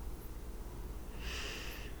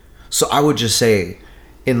 So I would just say,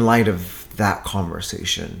 in light of that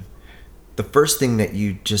conversation, the first thing that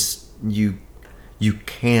you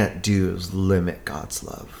can't do is limit God's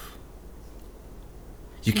love.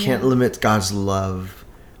 You can't limit God's love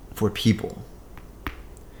for people.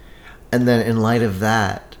 And then in light of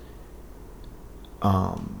that,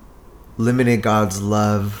 limiting God's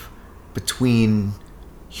love between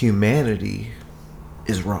humanity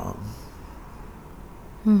is wrong.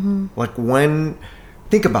 Mm-hmm. Like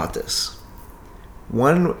think about this.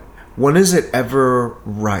 When is it ever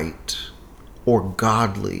right or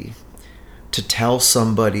godly to tell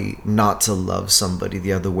somebody not to love somebody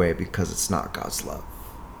the other way because it's not God's love?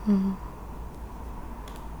 Mm-hmm.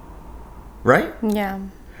 Right? Yeah.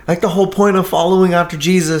 Like the whole point of following after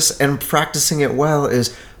Jesus and practicing it well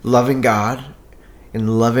is loving God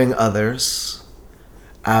and loving others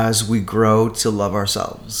as we grow to love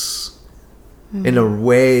ourselves, mm-hmm. in a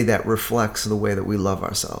way that reflects the way that we love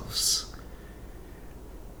ourselves.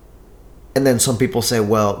 And then some people say,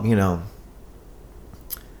 well,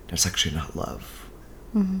 that's actually not love.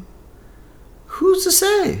 Mm-hmm. Who's to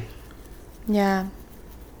say? Yeah.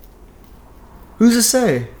 Who's to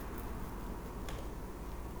say?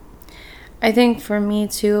 I think for me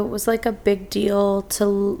too, it was like a big deal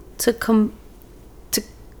to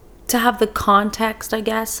have the context, I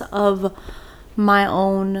guess, of my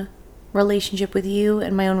own relationship with you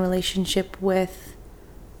and my own relationship with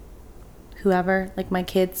whoever, like my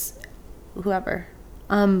kids, whoever.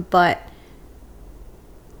 But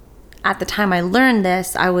at the time I learned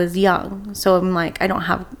this, I was young. So I'm like, I don't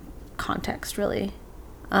have context really.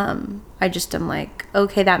 I just am like,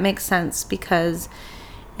 okay, that makes sense, because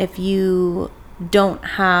if you don't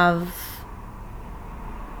have,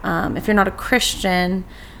 if you're not a Christian,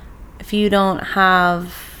 if you don't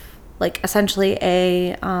have like essentially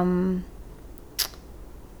a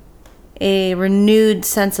renewed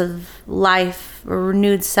sense of life or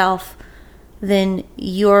renewed self, then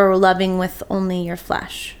you're loving with only your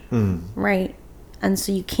flesh, right? And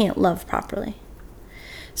so you can't love properly.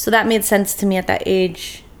 So that made sense to me at that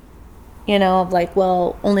age, of like,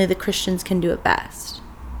 well, only the Christians can do it best.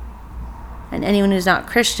 And anyone who's not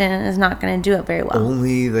Christian is not going to do it very well.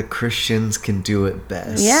 Only the Christians can do it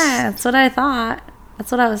best. Yeah, that's what I thought.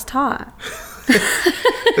 That's what I was taught.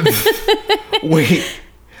 Wait,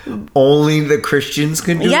 only the Christians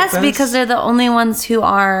can do it best? Yes, because they're the only ones who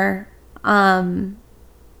are,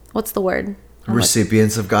 what's the word?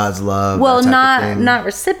 Recipients of God's love. Well, not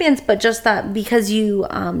recipients, but just that because you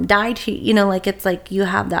died, like it's like you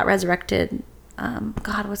have that resurrected,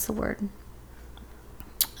 God, what's the word?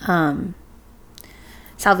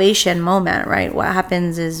 Salvation moment, right? What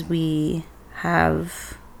happens is we're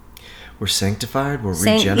sanctified, we're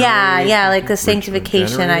regenerated. Yeah, like the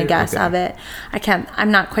sanctification, I guess, of it.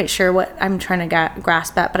 I'm not quite sure what I'm trying to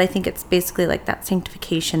grasp at, but I think it's basically like that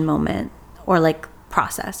sanctification moment or like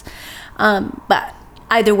process. But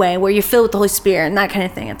either way, where you're filled with the Holy Spirit and that kind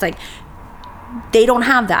of thing, it's like they don't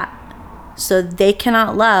have that. So they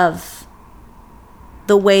cannot love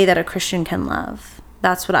the way that a Christian can love.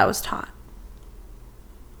 That's what I was taught.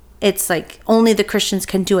 It's like only the Christians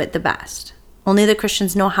can do it the best. Only the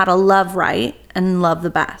Christians know how to love right and love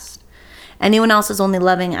the best. Anyone else is only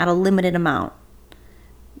loving at a limited amount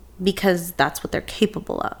because that's what they're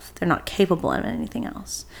capable of. They're not capable of anything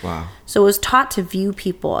else. Wow. So it was taught to view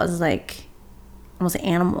people as like almost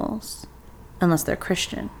animals unless they're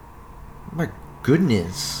Christian. My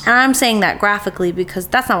goodness. And I'm saying that graphically because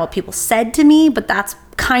that's not what people said to me, but that's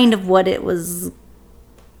kind of what it was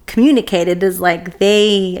communicated, is like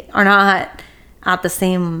they are not at the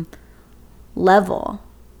same level.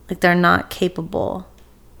 Like they're not capable.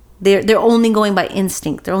 They're only going by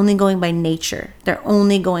instinct. They're only going by nature. They're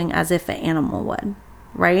only going as if an animal would,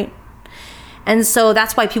 right? And so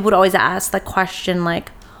that's why people would always ask the question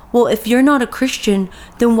like, well, if you're not a Christian,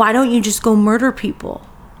 then why don't you just go murder people?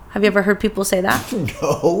 Have you ever heard people say that?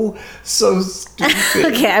 No, so stupid.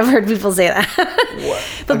 Okay, I've heard people say that. What?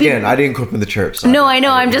 But again, I didn't grow up in the church. So no, I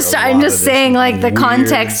know. I'm just saying, like, the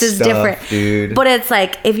context is stuff, different, dude. But it's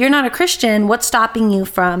like, if you're not a Christian, what's stopping you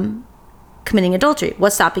from committing adultery?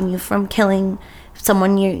 What's stopping you from killing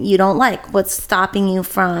someone you don't like? What's stopping you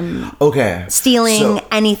from stealing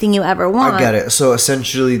anything you ever want? I get it. So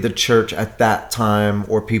essentially, the church at that time,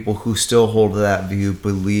 or people who still hold that view,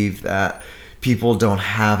 believe that people don't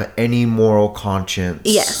have any moral conscience.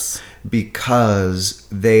 Yes. Because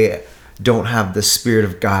they don't have the Spirit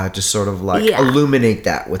of God to sort of like illuminate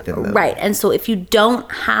that within them. Right. And so if you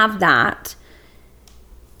don't have that,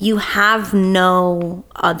 you have no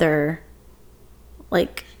other,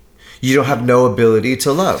 like... You don't have no ability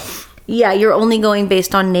to love. Yeah, you're only going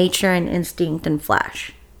based on nature and instinct and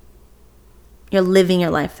flesh. You're living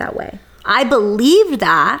your life that way. I believed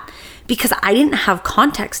that because I didn't have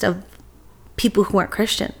context of people who weren't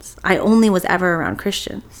Christians. I only was ever around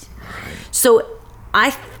Christians. So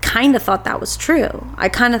I kind of thought that was true. I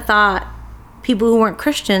kind of thought people who weren't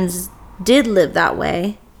Christians did live that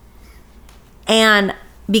way. And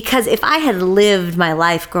because if I had lived my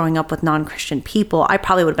life growing up with non-Christian people, I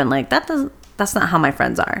probably would have been like, that's not how my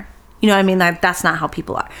friends are. You know what I mean? That's not how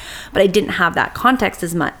people are. But I didn't have that context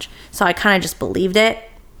as much. So I kind of just believed it.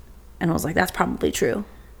 And I was like, that's probably true.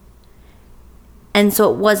 And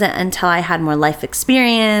so it wasn't until I had more life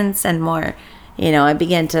experience and more, I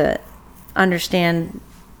began to understand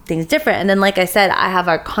things different. And then, like I said, I have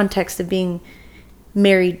our context of being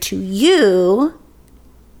married to you.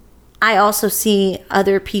 I also see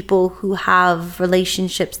other people who have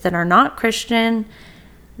relationships that are not Christian,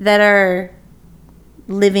 that are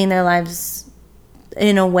living their lives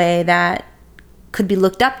in a way that could be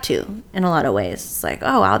looked up to in a lot of ways. It's like,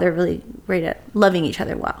 oh, wow, they're really great at loving each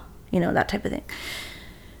other well. That type of thing.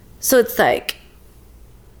 So it's like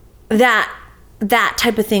that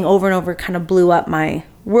type of thing over and over kind of blew up my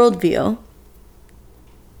worldview.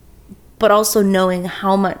 But also knowing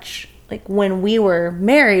how much, like when we were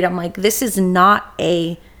married, I'm like, this is not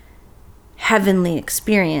a heavenly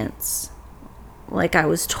experience like I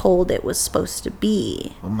was told it was supposed to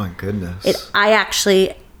be. Oh my goodness. I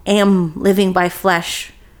actually am living by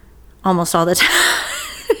flesh almost all the time.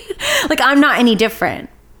 Like I'm not any different.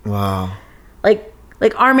 Wow. Like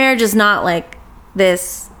our marriage is not like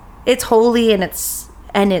this. It's holy and it's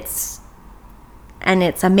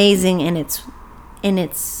amazing in its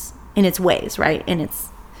ways, right? In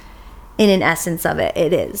an essence of it,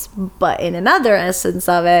 it is. But in another essence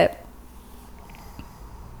of it,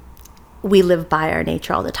 we live by our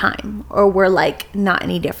nature all the time, or we're like not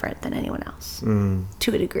any different than anyone else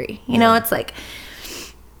to a degree. It's like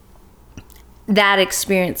that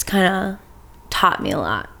experience kind of taught me a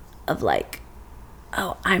lot of like,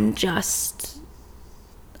 oh, I'm just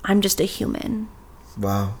a human.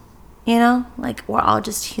 Wow. Like we're all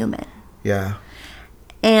just human. Yeah.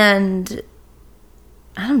 And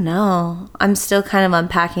I don't know. I'm still kind of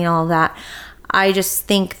unpacking all of that. I just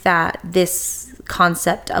think that this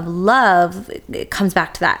concept of love, it comes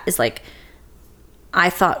back to that, is like, I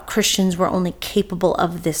thought Christians were only capable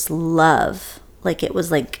of this love. Like it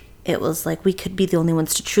was like we could be the only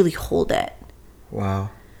ones to truly hold it.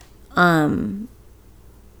 Wow.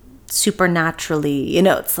 Supernaturally,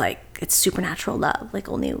 it's like it's supernatural love. Like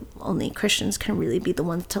only Christians can really be the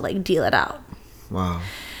ones to like deal it out. Wow.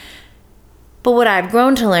 But what I've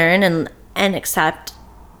grown to learn and accept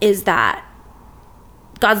is that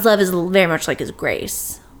God's love is very much like his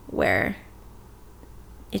grace, where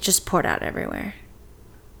it just poured out everywhere.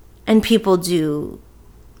 And people do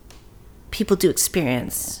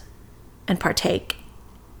experience and partake,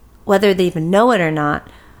 whether they even know it or not,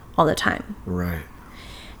 all the time. Right.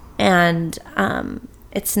 And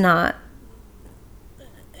it's not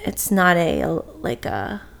a like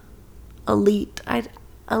a elite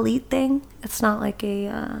thing. It's not like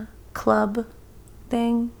a club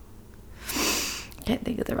thing. Can't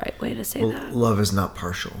think of the right way to say that. Love is not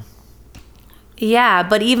partial. Yeah,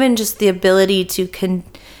 but even just the ability to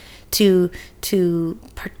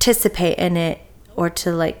participate in it, or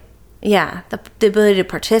to like, yeah, the ability to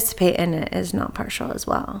participate in it is not partial as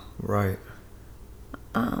well. Right.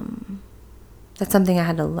 That's something I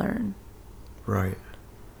had to learn. Right.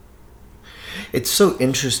 It's so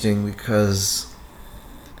interesting because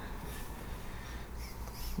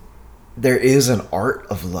there is an art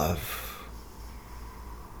of love.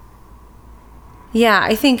 Yeah,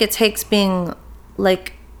 I think it takes being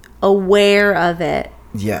like aware of it.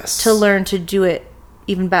 Yes. To learn to do it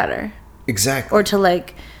even better. Exactly. Or to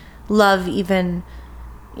like love even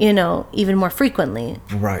even more frequently.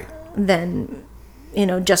 Right. Than,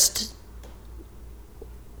 just.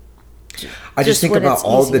 I just think about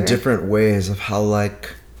all the different ways of how,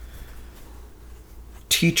 like,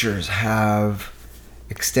 teachers have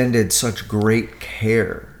extended such great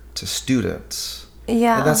care to students.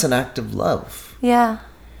 Yeah. And that's an act of love. Yeah.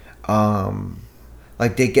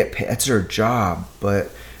 Like, they get paid, it's their job,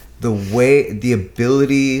 but the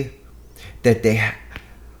ability that they have,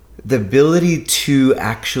 the ability to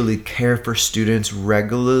actually care for students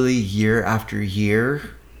regularly year after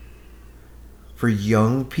year, for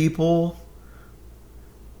young people,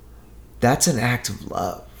 that's an act of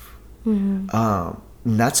love. Mm-hmm.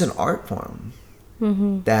 And that's an art form.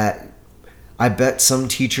 Mm-hmm. That I bet some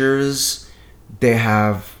teachers, they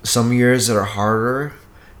have some years that are harder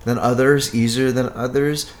than others, easier than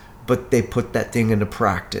others, but they put that thing into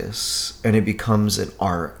practice and it becomes an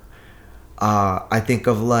art. I think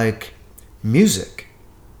of, like, music.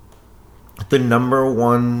 The number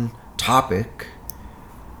one topic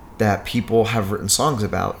that people have written songs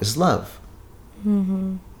about is love.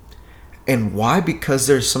 Mm-hmm. And why? Because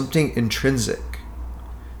there's something intrinsic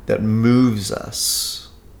that moves us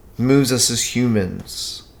as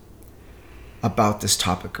humans about this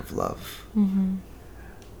topic of love. Mm-hmm.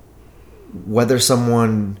 Whether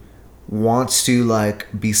someone wants to,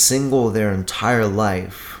 like, be single their entire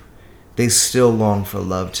life, they still long for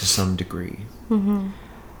love to some degree. Mm-hmm.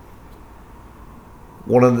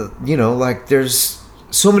 One of the, like, there's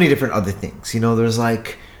so many different other things.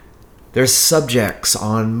 There's subjects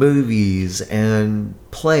on movies and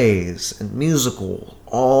plays and musicals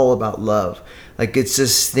all about love. Like, it's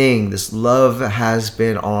this thing, this love has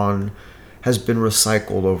been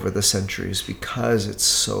recycled over the centuries because it's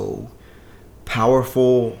so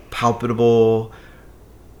powerful, palpable,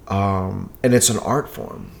 and it's an art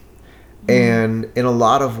form. And in a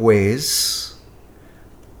lot of ways,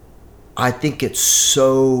 I think it's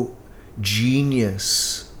so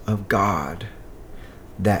genius of God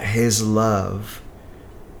that his love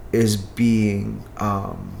is being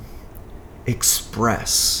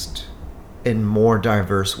expressed in more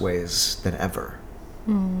diverse ways than ever.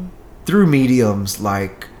 Mm. Through mediums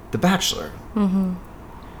like The Bachelor. Mm-hmm.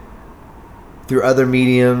 Through other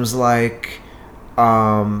mediums like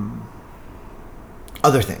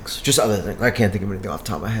other things. I can't think of anything off the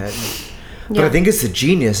top of my head. But I think it's the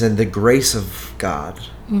genius and the grace of God.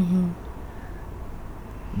 Mm-hmm.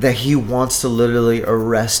 That he wants to literally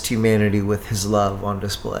arrest humanity with his love on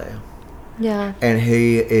display. Yeah. And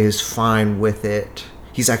he is fine with it.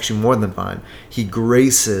 He's actually more than fine. He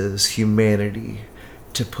graces humanity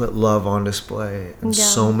to put love on display in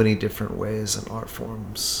so many different ways and art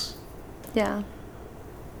forms. Yeah.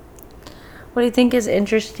 What do you think is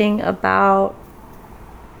interesting about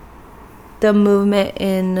the movement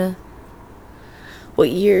in, what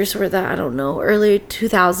years were that? I don't know. Early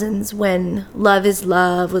 2000s, when Love is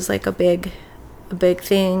Love was like a big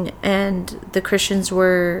thing, and the Christians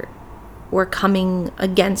were coming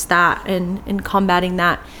against that and combating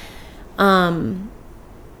that.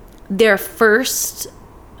 Their first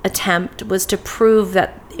attempt was to prove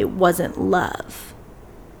that it wasn't love.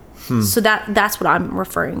 So that's what I'm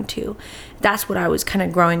referring to. That's what I was kind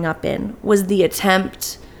of growing up in, was the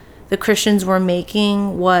attempt the Christians were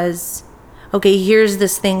making was, okay, here's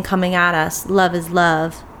this thing coming at us. Love is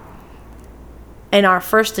love. And our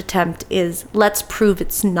first attempt is, let's prove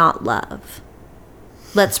it's not love.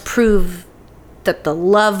 Let's prove that the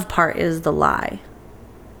love part is the lie.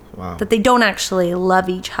 Wow. That they don't actually love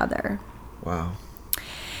each other. Wow.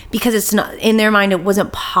 Because it's not, in their mind, it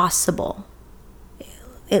wasn't possible.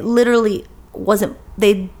 It literally wasn't.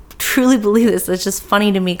 They truly believe this. It's just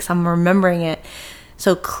funny to me because I'm remembering it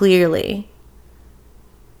so clearly.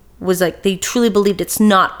 Was like, they truly believed it's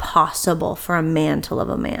not possible for a man to love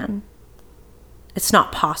a man. It's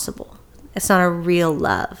not possible. It's not a real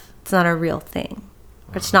love. It's not a real thing.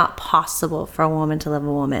 Wow. It's not possible for a woman to love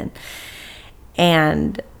a woman.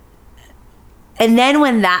 And then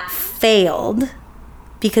when that failed,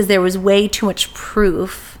 because there was way too much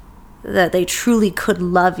proof that they truly could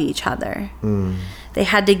love each other, they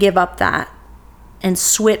had to give up that and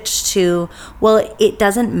switch to, well, it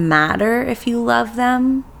doesn't matter if you love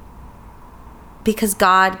them, because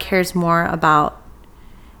God cares more about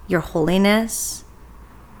your holiness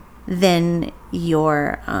than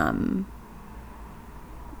your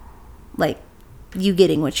like you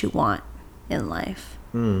getting what you want in life.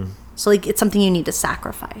 So like, it's something you need to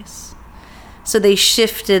sacrifice. So they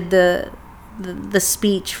shifted the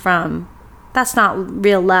speech from, that's not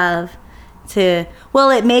real love, to, well,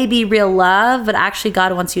 it may be real love, but actually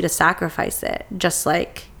God wants you to sacrifice it. Just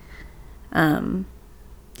like,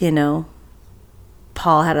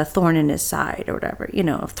 Paul had a thorn in his side or whatever, you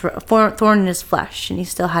know, a thorn in his flesh, and he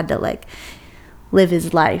still had to like live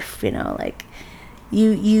his life, you know, like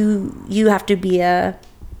you have to be a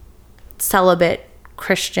celibate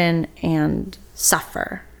Christian and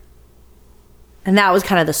suffer. And that was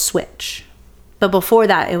kind of the switch. But before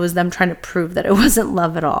that, it was them trying to prove that it wasn't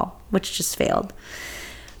love at all, which just failed.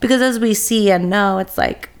 Because as we see and know, it's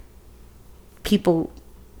like people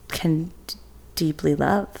can deeply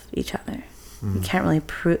love each other. You can't really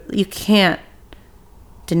you can't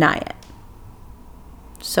deny it.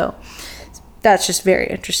 So that's just very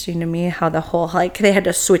interesting to me, how the whole, like, they had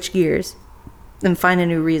to switch gears and find a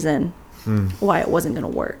new reason why it wasn't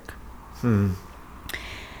going to work.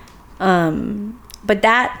 But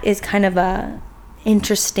that is kind of a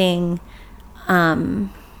interesting, I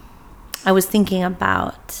was thinking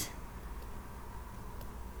about,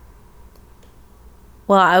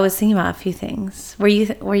 well, I was thinking about a few things. Were you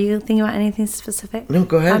thinking about anything specific? No,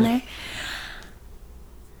 go ahead. On there?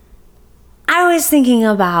 I was thinking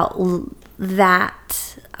about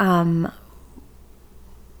that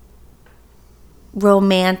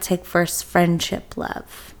romantic versus friendship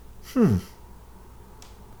love.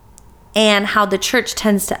 And how the church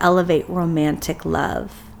tends to elevate romantic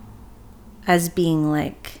love as being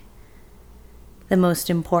like the most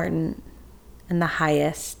important and the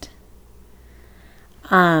highest.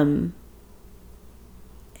 And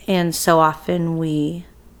so often we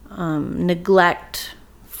neglect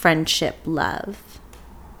friendship love.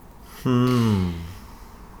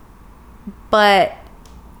 But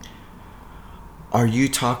are you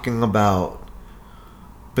talking about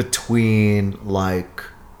between like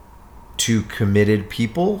two committed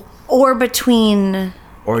people, or between,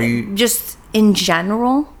 or you just in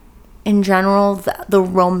general? In general, the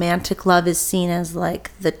romantic love is seen as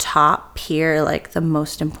like the top peer, like the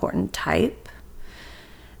most important type.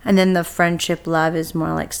 And then the friendship love is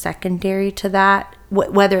more like secondary to that,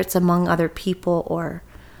 whether it's among other people or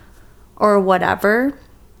whatever.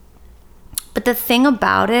 But the thing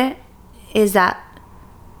about it is that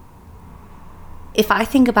if I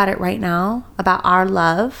think about it right now, about our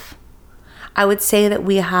love, I would say that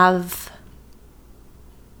we have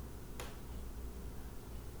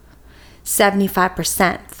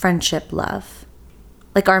 75% friendship love.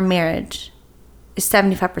 Like our marriage is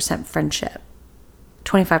 75% friendship,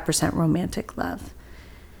 25% romantic love.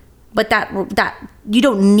 But that you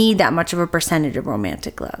don't need that much of a percentage of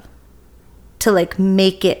romantic love to like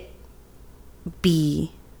make it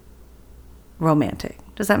be romantic.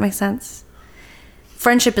 Does that make sense?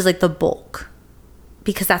 Friendship is like the bulk,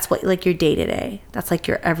 because that's what, like, your day to day. That's like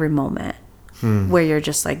your every moment where you're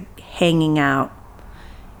just like hanging out,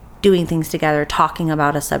 doing things together, talking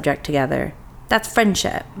about a subject together. That's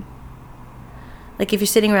friendship. Like if you're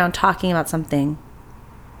sitting around talking about something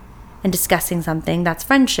and discussing something, that's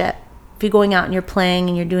friendship. If you're going out and you're playing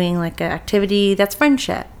and you're doing like an activity, that's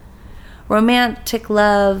friendship. Romantic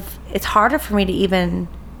love, it's harder for me to even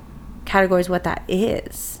categorize what that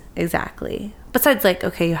is exactly. Besides, like,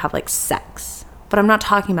 okay, you have like sex, but I'm not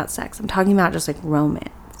talking about sex. I'm talking about just like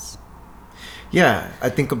romance. Yeah, I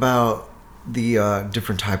think about the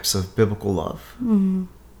different types of biblical love.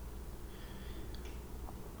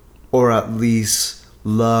 Or at least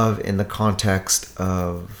love in the context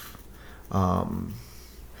of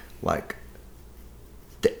like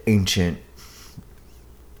the ancient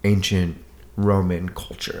Roman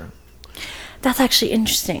culture. That's actually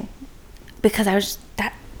interesting, because I was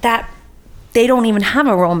that they don't even have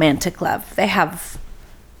a romantic love. They have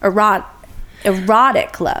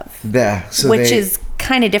erotic love. Yeah, so which is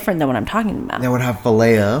kind of different than what I'm talking about. They would have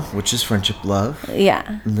philia, which is friendship love.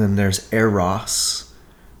 Yeah. And then there's eros,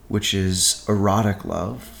 which is erotic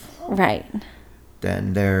love. Right.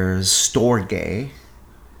 Then there's storge,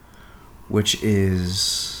 which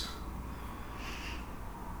is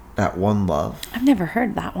that one love. I've never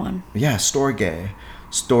heard that one. Yeah, storge.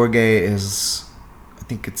 Storge is, I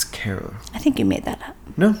think it's Carol. I think you made that up.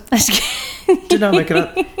 No. Did not make it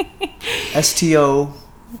up.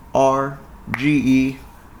 STORGE,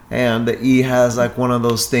 and the E has like one of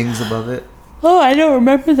those things above it. Oh, I don't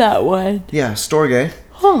remember that one. Yeah, storge.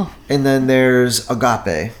 Huh. And then there's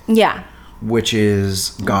agape. Yeah. Which is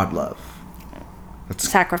God love. That's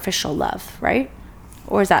sacrificial love, right?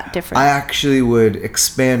 Or is that different? I actually would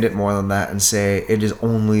expand it more than that and say it is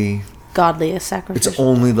only godly as sacrificial. It's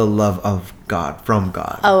only the love of God, from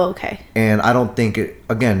God. Oh, okay. And I don't think it,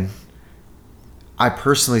 again, I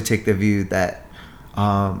personally take the view that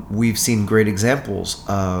we've seen great examples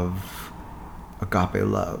of agape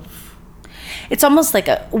love. It's almost like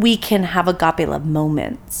we can have agape love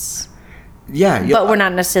moments. Yeah. But we're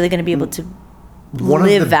not necessarily going to be able to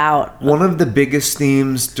live out. One of the biggest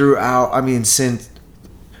themes throughout, I mean, since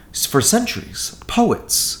for centuries,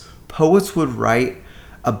 poets would write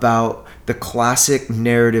about the classic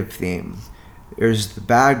narrative theme. There's the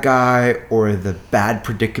bad guy or the bad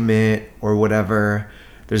predicament or whatever.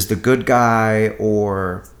 There's the good guy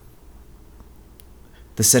or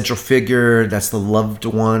the central figure, that's the loved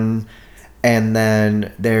one. And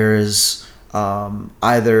then there's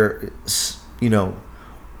either, you know,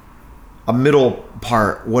 a middle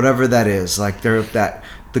part, whatever that is. Like the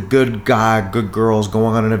good guy, good girls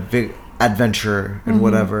going on an adventure and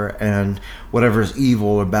whatever, and whatever's evil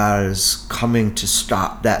or bad is coming to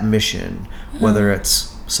stop that mission, whether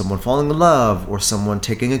it's someone falling in love or someone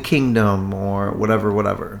taking a kingdom or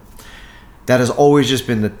whatever. That has always just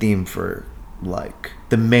been the theme for, like,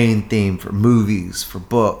 the main theme for movies, for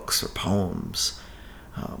books, or poems,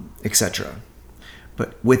 etc.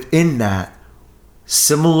 But within that,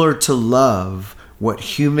 similar to love, what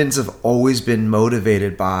humans have always been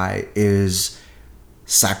motivated by is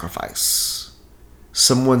sacrifice.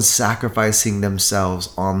 Someone sacrificing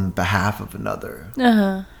themselves on behalf of another.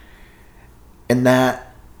 Uh-huh. And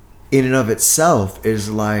that, in and of itself, is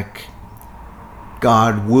like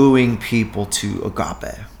God wooing people to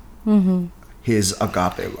agape. Mm-hmm. His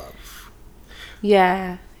agape love.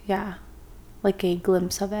 Yeah. Like a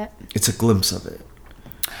glimpse of it. It's a glimpse of it.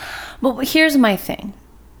 But here's my thing.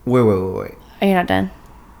 Wait. Are you not done?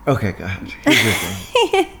 Okay, go ahead. Here's your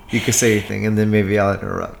thing. You can say your thing, and then maybe I'll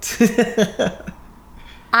interrupt.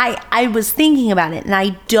 I was thinking about it, and I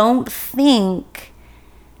don't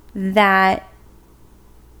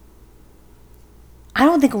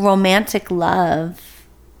think romantic love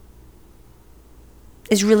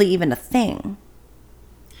is really even a thing.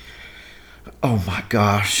 Oh my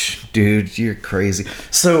gosh, dude, you're crazy.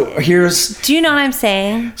 So here's... Do you know what I'm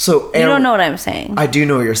saying? So you don't know what I'm saying. I do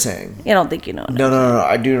know what you're saying. I don't think you know what No,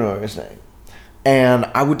 I do know what you're saying. And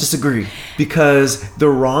I would disagree, because the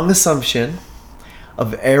wrong assumption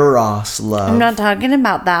of eros love... I'm not talking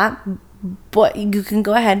about that, but you can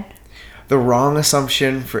go ahead. The wrong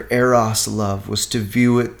assumption for eros love was to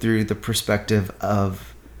view it through the perspective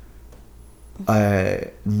of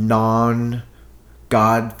a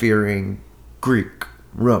non-God-fearing Greek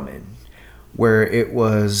Roman, where it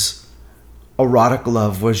was erotic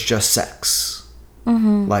love was just sex.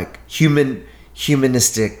 Mm-hmm. Like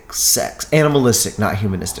humanistic sex. Animalistic, not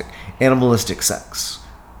humanistic. Animalistic sex.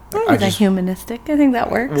 I think humanistic. I think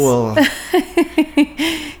that works. Well,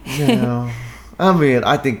 I mean,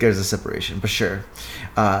 I think there's a separation, but sure.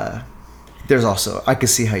 There's also, I can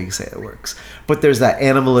see how you say it works. But there's that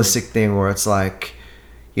animalistic thing where it's like,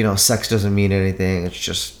 you know, sex doesn't mean anything. It's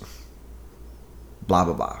just blah,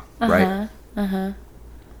 blah, blah. Right? Uh-huh.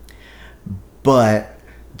 But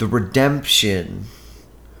the redemption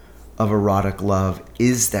of erotic love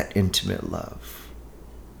is that intimate love.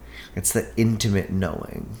 It's that intimate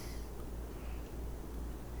knowing.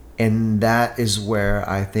 And that is where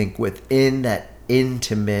I think within that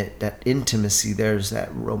intimacy, there's that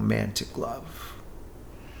romantic love.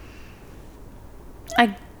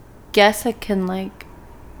 I guess I can, like,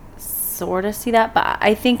 sort of see that, but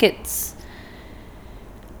I think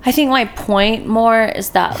my point more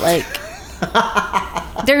is that, like,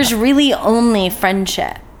 there's really only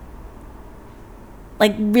friendship.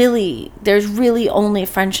 Like, really, there's really only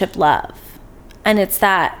friendship love. And it's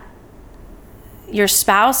that your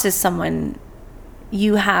spouse is someone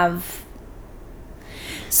you have.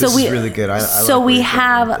 So this is really good. I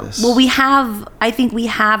think we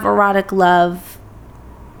have erotic love,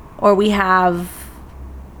 or we have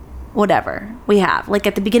whatever we have. Like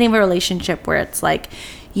at the beginning of a relationship where it's like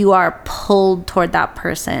you are pulled toward that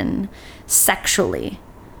person sexually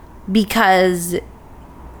because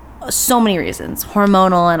so many reasons,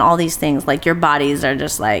 hormonal and all these things, like your bodies are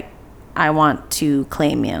just like, I want to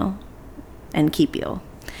claim you and keep you.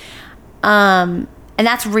 And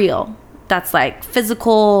that's real. That's like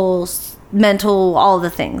physical, mental, all the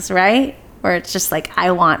things, right? Where it's just like,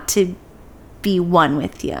 I want to be one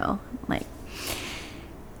with you. Like,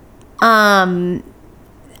 I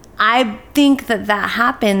think that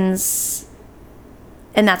happens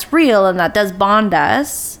and that's real and that does bond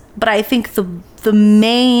us. But I think the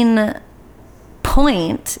main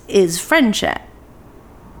point is friendship.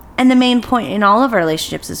 And the main point in all of our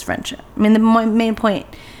relationships is friendship. I mean, the main point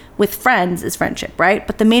with friends is friendship, right?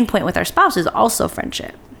 But the main point with our spouse is also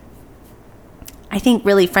friendship. I think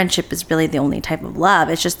really friendship is really the only type of love.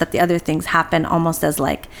 It's just that the other things happen almost as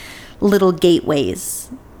like little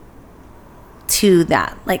gateways to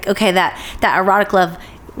that. Like, okay, that erotic love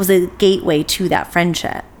was a gateway to that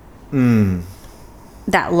friendship.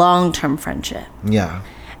 That long-term friendship. Yeah.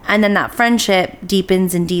 And then that friendship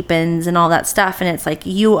deepens and deepens and all that stuff. And it's like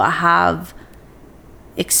you have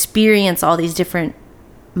experienced all these different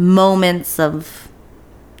moments of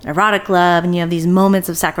erotic love, and you have these moments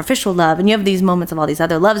of sacrificial love, and you have these moments of all these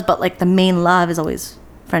other loves, but like the main love is always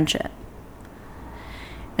friendship.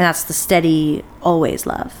 And that's the steady, always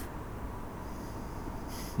love.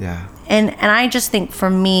 Yeah. And I just think for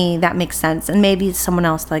me that makes sense, and maybe someone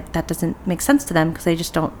else like that doesn't make sense to them because they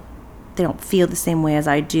don't feel the same way as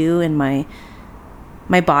I do in my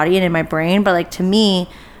body and in my brain. But like to me,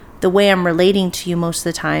 the way I'm relating to you most of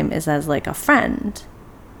the time is as like a friend,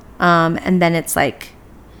 and then it's like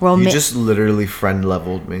You just literally friend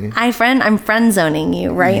leveled me. I'm friend zoning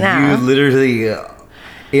you right now. You literally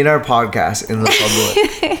in our podcast in the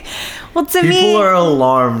public. Well, to People me, are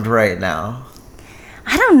alarmed right now.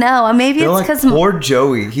 I don't know. Maybe They're it's like, because poor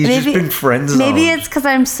Joey. He's just been friend zoned. Maybe it's because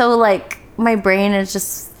I'm so like my brain is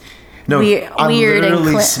just I'm weird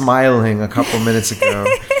literally and smiling a couple minutes ago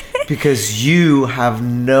because you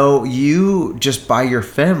just by your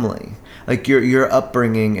family, like your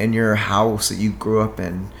upbringing and your house that you grew up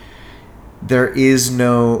in, there was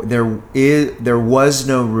no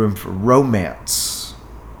room for romance.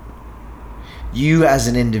 You as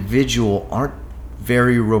an individual aren't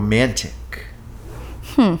very romantic.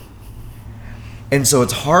 And so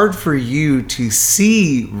it's hard for you to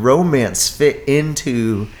see romance fit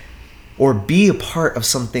into or be a part of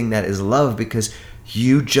something that is love because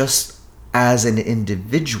you just as an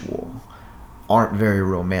individual aren't very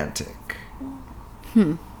romantic.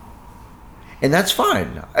 And that's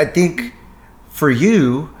fine. I think for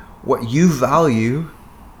you, what you value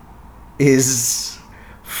is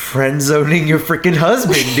friend zoning your freaking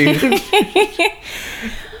husband, dude.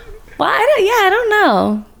 Well, I don't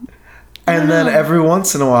know. And then every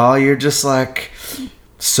once in a while, you're just like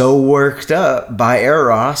so worked up by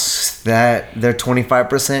Eros that their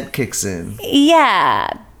 25% kicks in. Yeah,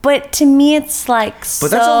 but to me, it's like But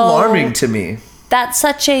that's alarming to me. That's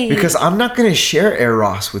such a... Because I'm not going to share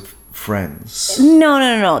Eros with friends.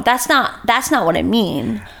 No. That's not what I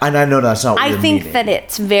mean. And I know that's not what I you're think meaning. that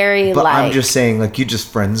it's very But like... I'm just saying, like, you just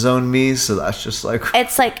friend zoned me, so that's just like...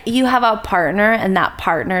 It's like you have a partner, and that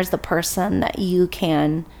partner is the person that you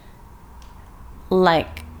can,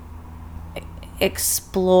 like,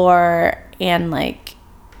 explore and, like,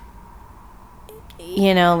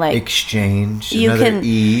 you know, like... Exchange, you another can,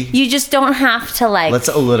 E. You just don't have to, like... Let's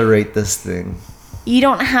alliterate this thing. You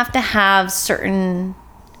don't have to have certain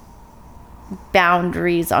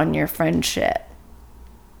boundaries on your friendship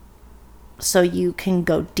so you can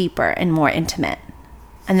go deeper and more intimate,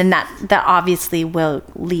 and then that obviously will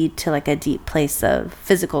lead to like a deep place of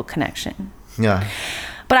physical connection. Yeah,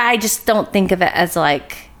 but I just don't think of it as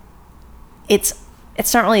like it's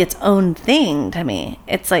not really its own thing to me.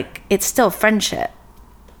 It's like it's still friendship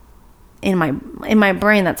in my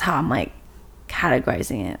brain. That's how I'm like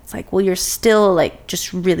categorizing it. It's like, well, you're still like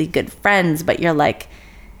just really good friends, but you're like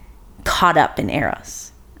caught up in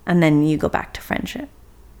Eros, and then you go back to friendship.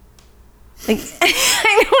 Like,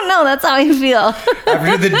 I don't know, that's how I feel.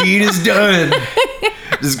 After the deed is done,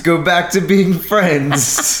 just go back to being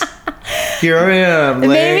friends. Here I am.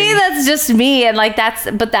 Maybe that's just me, and like that's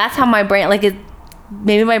how my brain, like,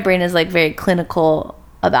 maybe my brain is like very clinical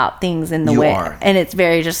about things in the way, and it's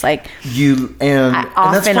very just like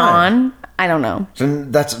off and on. I don't know.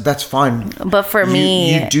 And that's fine. But for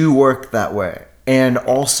me, you do work that way. And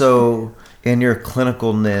also, in your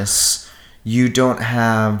clinicalness, you don't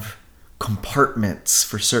have compartments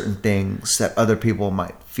for certain things that other people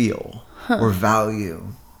might feel or value.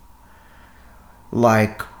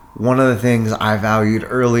 Like, one of the things I valued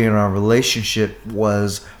early in our relationship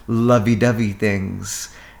was lovey-dovey things.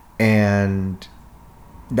 And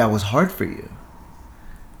that was hard for you.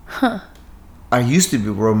 I used to be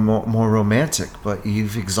more romantic, but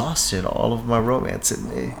you've exhausted all of my romance in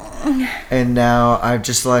me. And now I've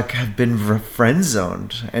just like have been friend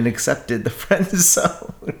zoned and accepted the friend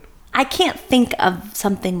zone. I can't think of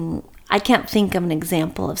an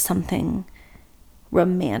example of something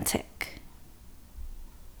romantic.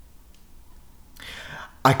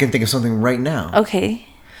 I can think of something right now. Okay.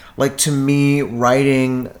 Like, to me,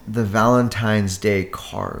 writing the Valentine's Day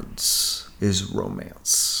cards is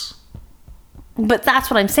romance. But that's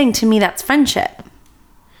what I'm saying. To me, that's friendship.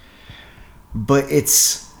 But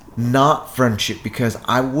it's not friendship because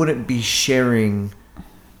I wouldn't be sharing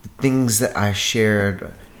the things that I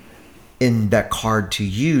shared in that card to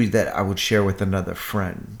you that I would share with another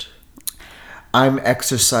friend. I'm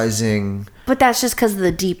exercising... But that's just because of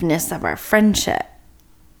the deepness of our friendship.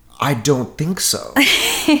 I don't think so.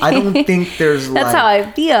 I don't think there's That's how I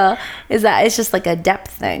feel, is that it's just like a depth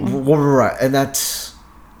thing. Well, right. And that's...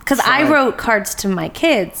 Because I wrote cards to my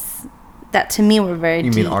kids that to me were very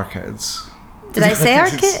deep. You mean our kids? Did I say our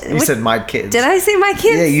kids? You said my kids. Did I say my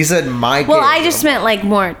kids? Yeah, you said my kids. Well, I just meant like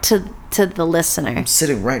more to the listener. I'm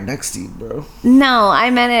sitting right next to you, bro. No, I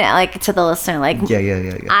meant it like to the listener. Like,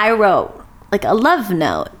 yeah. I wrote like a love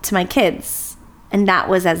note to my kids, and that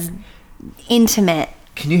was as intimate.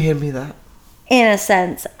 Can you hand me that? In a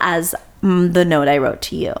sense, as the note I wrote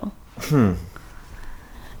to you.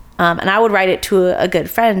 And I would write it to a good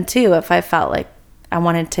friend too if I felt like I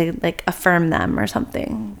wanted to like affirm them or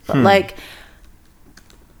something. But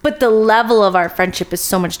but the level of our friendship is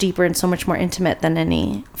so much deeper and so much more intimate than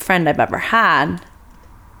any friend I've ever had.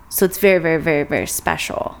 So it's very, very, very, very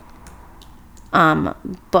special.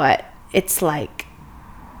 But it's like,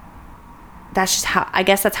 that's just how, I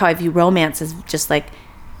guess that's how I view romance, is just like,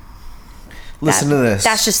 listen to this.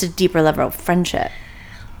 That's just a deeper level of friendship.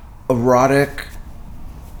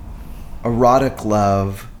 Erotic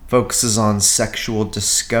love focuses on sexual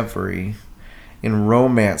discovery, and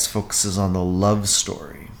romance focuses on the love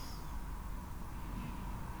story.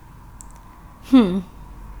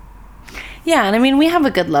 Yeah, and I mean, we have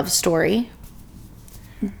a good love story,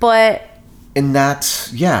 but... And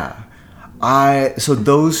that's, so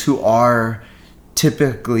those who are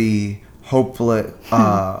typically hopeless,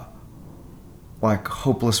 like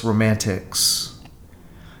hopeless romantics,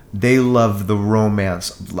 they love the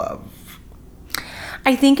romance of love.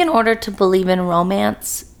 I think in order to believe in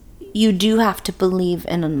romance, you do have to believe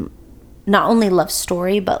in not only love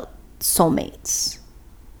story, but soulmates.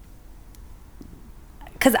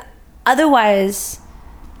 Because otherwise,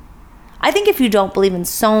 I think if you don't believe in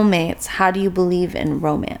soulmates, how do you believe in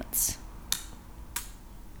romance?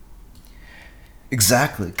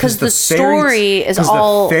 Exactly. Because the story is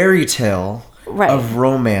all... the fairy tale of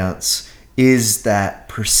romance is that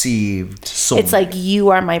perceived soulmate. It's like, you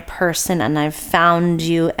are my person and I've found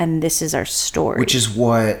you and this is our story. Which is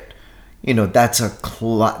what, that's a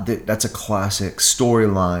classic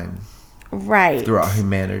storyline. Right. Throughout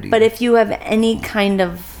humanity. But if you have any kind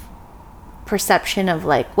of perception of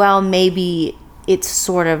like, well, maybe it's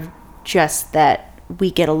sort of just that we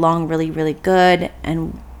get along really, really good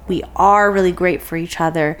and we are really great for each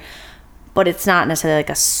other, but it's not necessarily like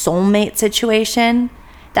a soulmate situation,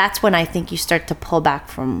 that's when I think you start to pull back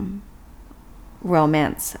from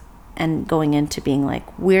romance and going into being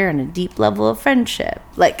like, we're in a deep level of friendship.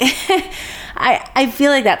 Like, I feel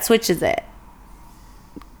like that switches it.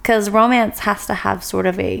 Because romance has to have sort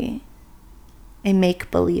of a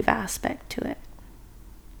make-believe aspect to it.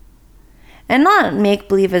 And not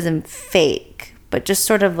make-believe as in fake, but just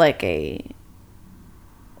sort of like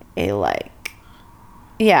like,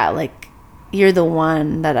 you're the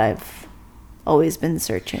one that I've always been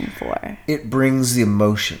searching for. It brings the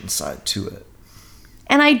emotion side to it.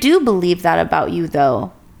 And I do believe that about you,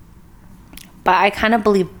 though. But I kind of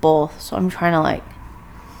believe both, so I'm trying to like...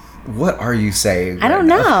 What are you saying? I don't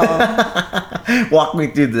know. Walk me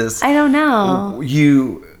through this. I don't know.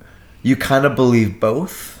 You kind of believe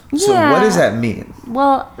both? So what does that mean?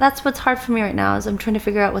 Well, that's what's hard for me right now, is I'm trying to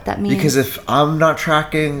figure out what that means. Because if I'm not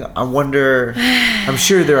tracking, I wonder... I'm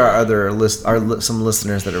sure there are some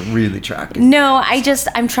listeners that are really tracking. No,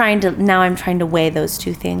 I'm trying to weigh those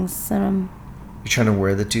two things. You're trying to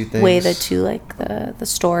weigh the two things? Weigh the two, like the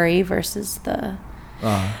story versus the...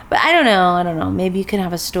 But I don't know. Maybe you can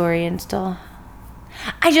have a story and still...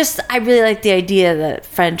 I really like the idea that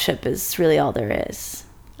friendship is really all there is.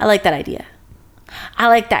 I like that idea. I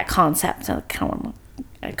like that concept. I kind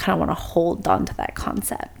of want to hold on to that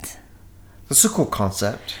concept. That's a cool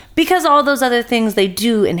concept. Because all those other things, they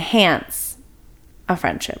do enhance a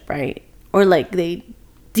friendship, right? Or like they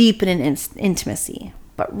deepen an intimacy.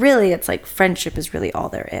 But really, it's like friendship is really all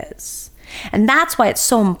there is. And that's why it's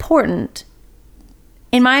so important,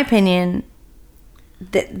 in my opinion,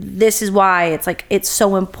 that this is why it's like, it's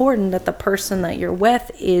so important that the person that you're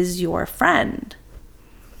with is your friend.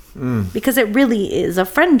 Because it really is a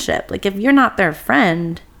friendship. Like, if you're not their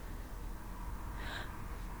friend,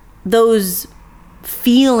 those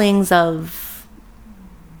feelings of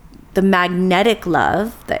the magnetic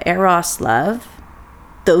love, the eros love,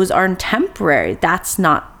 those are temporary. That's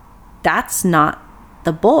not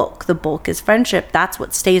the bulk. The bulk is friendship. That's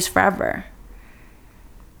what stays forever.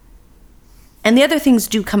 And the other things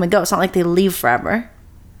do come and go. It's not like they leave forever,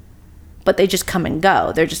 but they just come and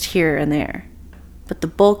go. They're just here and there. But the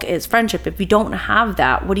bulk is friendship. If you don't have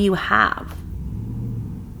that, what do you have?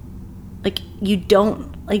 Like, you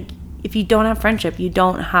don't, like, if you don't have friendship, you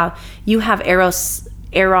have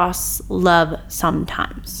eros love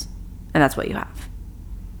sometimes. And that's what you have.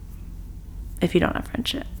 If you don't have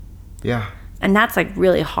friendship. Yeah. And that's like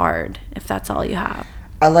really hard if that's all you have.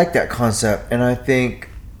 I like that concept, and I think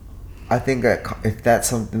that if that's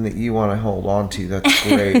something that you want to hold on to, that's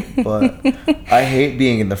great. But I hate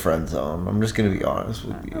being in the friend zone. I'm just gonna be honest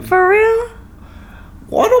with you. For real?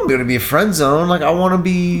 Well, I don't want to be a friend zone. Like, I want to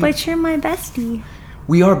be. But you're my bestie.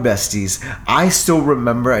 We are besties. I still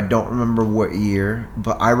remember. I don't remember what year,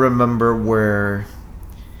 but I remember where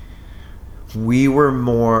we were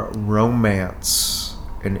more romance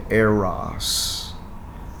and eros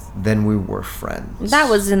than we were friends. That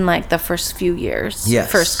was in like the first few years.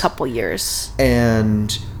 Yes. First couple years.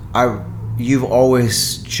 And you've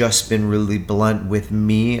always just been really blunt with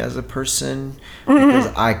me as a person because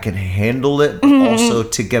I can handle it, but also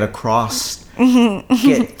to get across,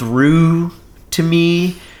 get through to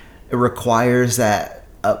me, it requires that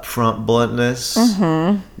upfront bluntness.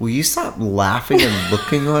 Will you stop laughing and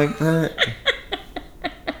looking like that?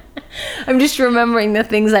 I'm just remembering the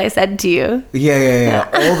things I said to you. Yeah.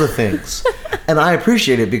 All the things. And I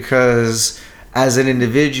appreciate it because as an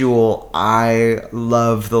individual, I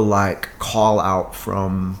love the call out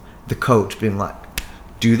from the coach being like,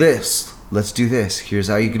 do this. Let's do this. Here's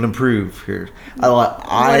how you can improve. Here,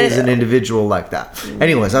 I as an individual like that.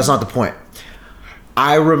 Anyways, that's not the point.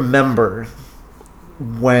 I remember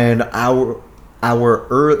when in our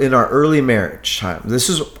early marriage time. This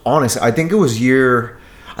is honestly, I think it was year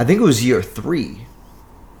 3.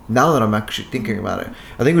 Now that I'm actually thinking about it,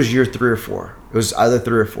 I think it was year 3 or 4. It was either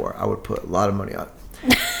 3 or 4. I would put a lot of money on it.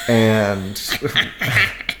 And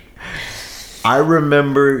I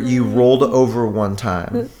remember you rolled over one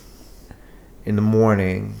time in the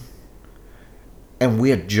morning, and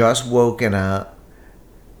we had just woken up,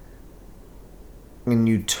 and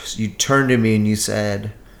you turned to me and you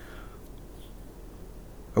said,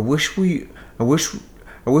 I wish you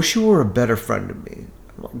were a better friend to me.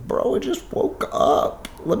 I'm like, bro, I just woke up.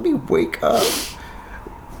 Let me wake up.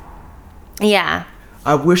 Yeah.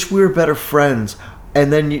 I wish we were better friends.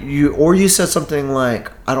 And then you said something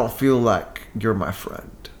like, I don't feel like you're my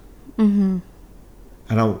friend. Mm-hmm.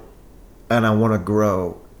 And I want to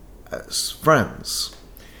grow as friends.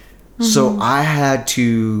 Mm-hmm. So I had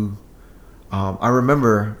to, I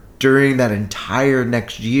remember during that entire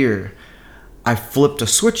next year, I flipped a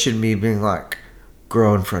switch in me being like,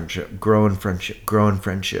 grow in friendship, grow in friendship, grow in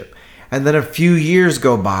friendship. And then a few years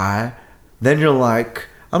go by, then you're like,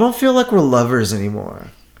 I don't feel like we're lovers anymore.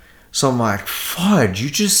 So I'm like, fudge, you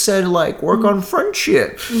just said work on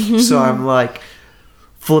friendship. Mm-hmm. So I'm like,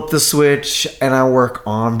 flip the switch and I work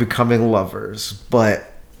on becoming lovers.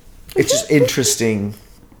 But it's just interesting.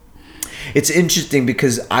 It's interesting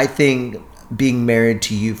because I think being married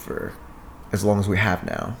to you for as long as we have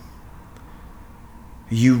now,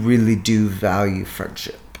 you really do value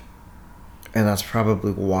friendship. And that's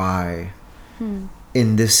probably why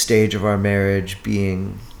in this stage of our marriage,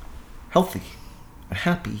 being healthy and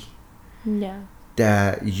happy,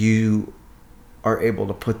 that you are able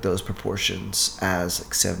to put those proportions as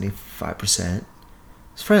 75%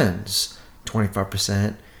 is friends,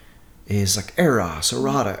 25% is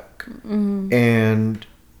erotic, and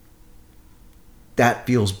that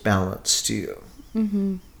feels balanced to you.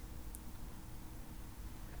 Mm-hmm.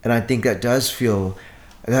 And I think that does feel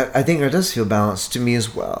balanced to me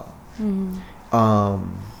as well. Mm-hmm.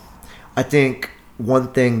 I think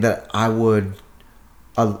one thing that I would,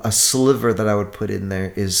 a sliver that I would put in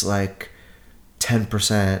there is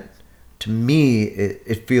 10%. To me,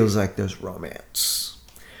 it feels like there's romance.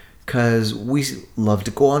 Because we love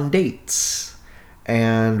to go on dates.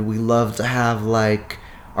 And we love to have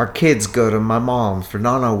our kids go to my mom for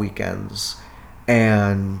Nana weekends.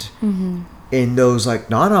 And in those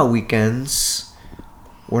Nana weekends,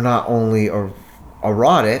 we're not only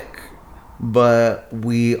erotic, but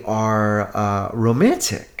we are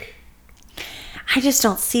romantic. I just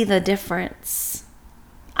don't see the difference.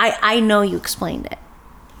 I know you explained it,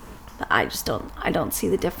 but I don't see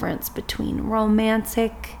the difference between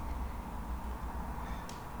romantic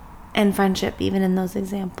and friendship, even in those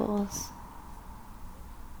examples.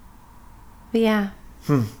 But yeah.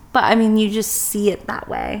 But I mean, you just see it that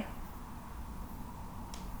way.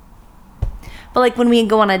 But when we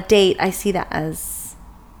go on a date, I see that as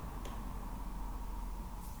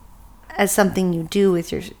something you do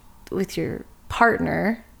with your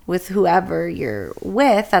partner, with whoever you're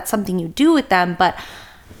with. That's something you do with them. But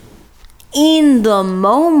in the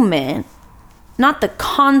moment, not the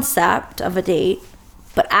concept of a date,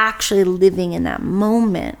 but actually living in that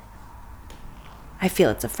moment, I feel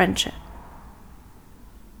it's a friendship.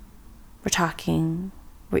 We're talking,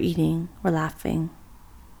 we're eating, we're laughing.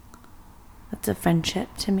 That's a friendship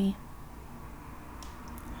to me.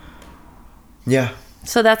 Yeah.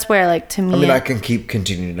 So that's where, like, to me... I mean, I can keep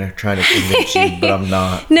continuing to try to convince you, but I'm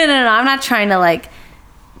not. No. I'm not trying to, like,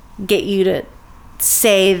 get you to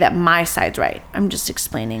say that my side's right. I'm just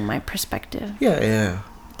explaining my perspective. Yeah.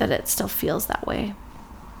 That it still feels that way.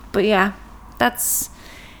 But yeah, that's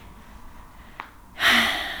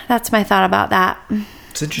my thought about that.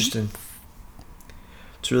 It's interesting.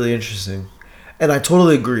 It's really interesting. And I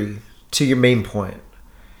totally agree to your main point.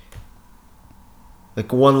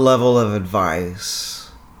 Like, one level of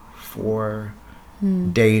advice for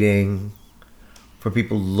dating, for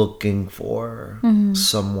people looking for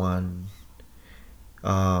someone,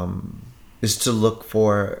 is to look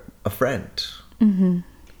for a friend.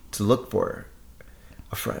 To look for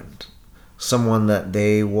a friend. Someone that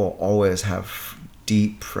they will always have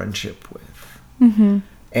deep friendship with.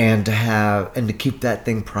 And to keep that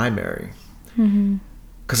thing primary.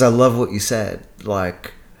 Because I love what you said.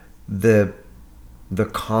 Like, the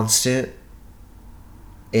constant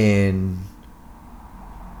in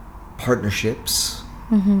partnerships,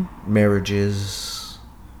 marriages,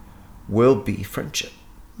 will be friendship.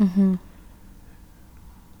 And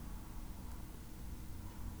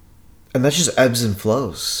that's just ebbs and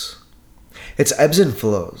flows. It's ebbs and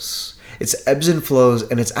flows. It's ebbs and flows,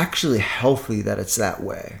 and it's actually healthy that it's that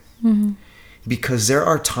way. Because there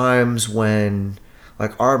are times when,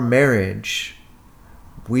 like, our marriage,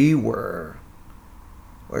 we were,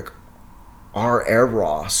 like, our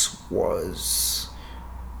eros was,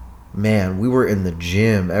 man, we were in the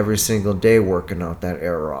gym every single day working out that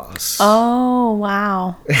eros. Oh,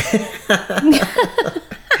 wow.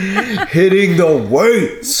 Hitting the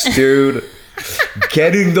weights, dude.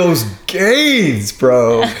 Getting those gains,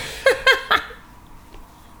 bro.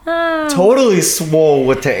 Totally swole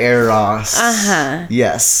with the eros.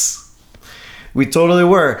 Yes. We totally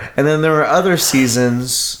were. And then there were other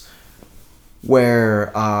seasons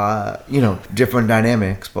where, different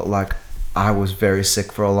dynamics, but, like, I was very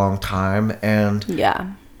sick for a long time, and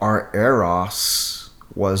our eros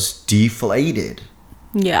was deflated.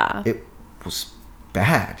 Yeah. It was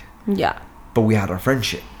bad. Yeah. But we had our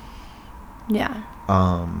friendship. Yeah.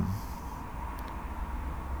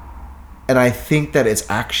 And I think that it's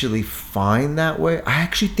actually fine that way. I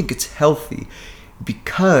actually think it's healthy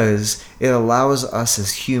because it allows us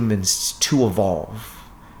as humans to evolve,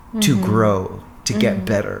 to grow, to get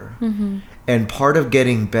better. And part of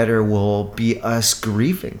getting better will be us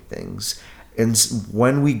grieving things. And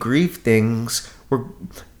when we grieve things,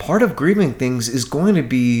 part of grieving things is going to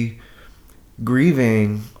be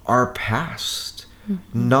grieving our past.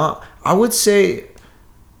 I would say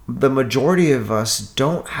the majority of us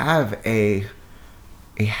don't have a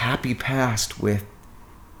happy past with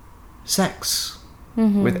sex,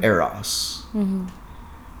 with eros.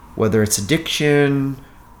 Whether it's addiction,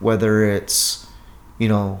 whether it's,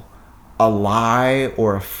 a lie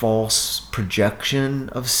or a false projection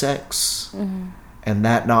of sex, and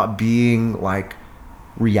that not being, like,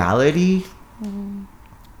 reality,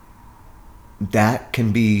 that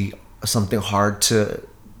can be something hard to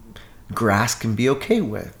grasp and be okay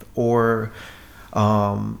with, or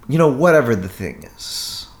whatever the thing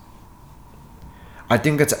is. I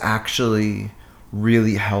think that's actually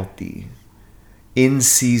really healthy in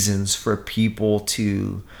seasons for people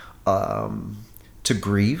to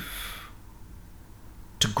grieve,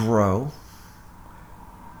 to grow,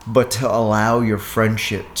 but to allow your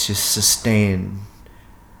friendship to sustain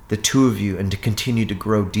the two of you and to continue to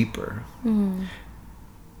grow deeper.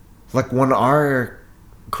 Like,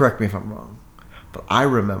 correct me if I'm wrong, but I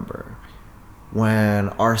remember when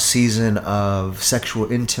our season of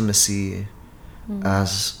sexual intimacy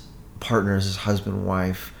as partners, as husband and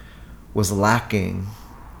wife, was lacking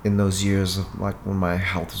in those years of, like, when my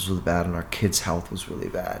health was really bad and our kids' health was really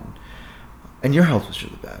bad and your health was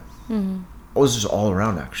really bad. It was just all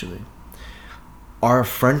around, actually. Our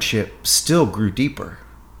friendship still grew deeper.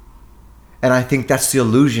 And I think that's the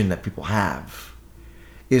illusion that people have,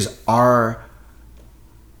 is our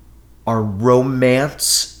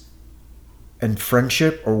romance and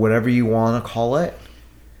friendship, or whatever you want to call it,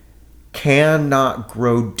 cannot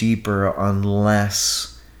grow deeper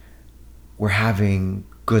unless we're having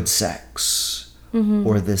good sex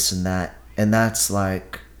or this and that. And that's a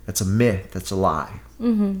myth. That's a lie.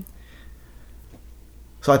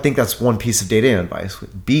 So I think that's one piece of dating advice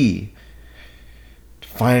would be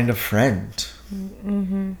find a friend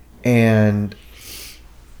and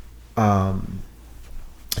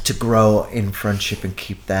to grow in friendship and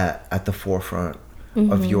keep that at the forefront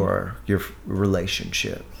of your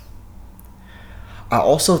relationship. I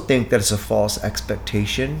also think that it's a false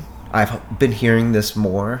expectation. I've been hearing this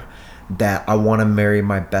more, that I want to marry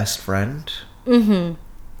my best friend.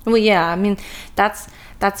 Well, yeah, I mean, that's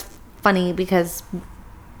funny because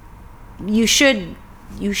you should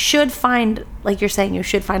find, like you're saying, you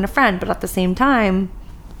should find a friend, but at the same time,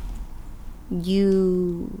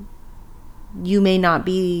 you may not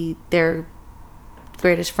be their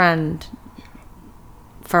greatest friend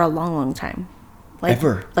for a long, long time. Like,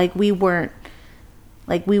 ever. Like we weren't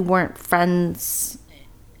friends.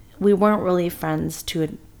 We weren't really friends to a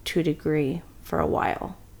degree for a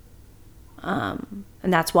while.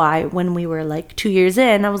 And that's why when we were like 2 years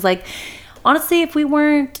in, I was like, honestly, if we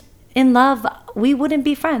weren't in love, we wouldn't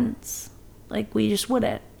be friends. Like, we just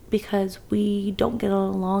wouldn't, because we don't get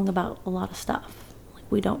along about a lot of stuff. Like,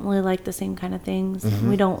 we don't really like the same kind of things. Mm-hmm.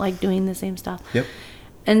 We don't like doing the same stuff. Yep.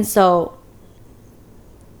 And so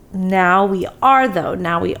now we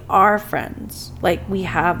are friends. Like, we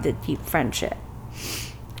have the deep friendship.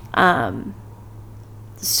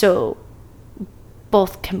 So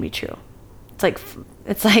both can be true.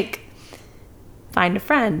 It's like find a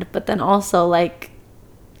friend, but then also like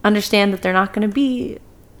understand that they're not going to be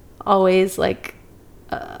always like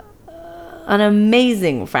an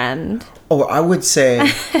amazing friend. Oh, I would say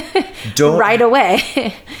don't right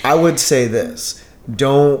away. I would say this.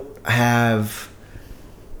 Don't have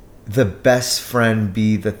the best friend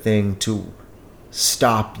be the thing to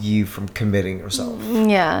stop you from committing yourself.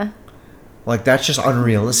 Yeah. Like, that's just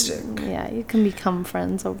unrealistic. Yeah, you can become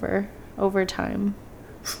friends over time.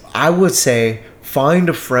 I would say find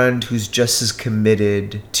a friend who's just as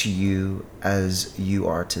committed to you as you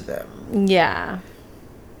are to them. Yeah.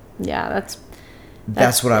 Yeah,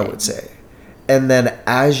 that's what I would say. And then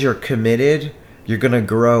as you're committed, you're going to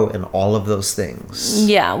grow in all of those things.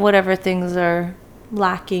 Yeah, whatever things are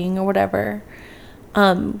lacking or whatever.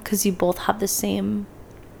 Because you both have the same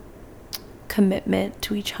commitment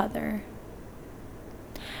to each other.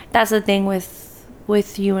 That's the thing with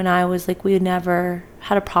you and I, was like we never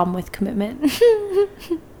had a problem with commitment.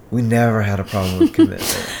 We never had a problem with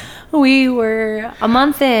commitment. We were a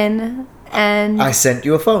month in, and I sent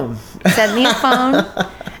you a phone. Sent me a phone.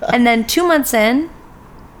 And then 2 months in,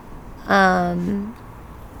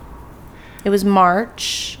 it was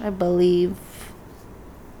March, I believe.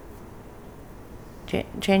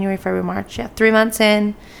 January, February, March. Yeah, 3 months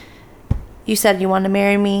in, you said you wanted to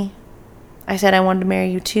marry me. I said I wanted to marry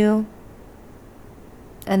you too.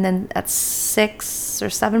 And then at 6 or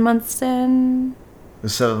 7 months in...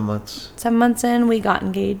 7 months. 7 months in, we got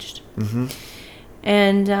engaged. Mm-hmm.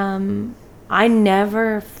 And I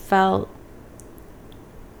never felt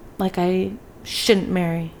like I shouldn't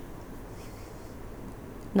marry.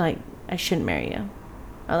 Like, I shouldn't marry you.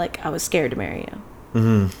 Or like, I was scared to marry you.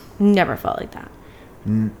 Mm-hmm. Never felt like that.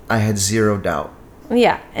 I had zero doubt.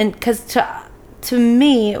 Yeah, and because to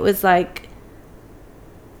me, it was like...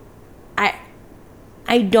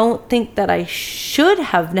 I don't think that I should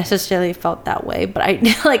have necessarily felt that way, but I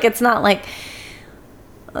like it's not like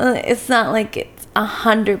it's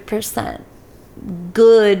 100%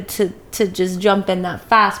 good to just jump in that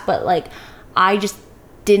fast, but like I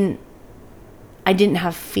didn't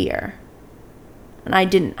have fear, and I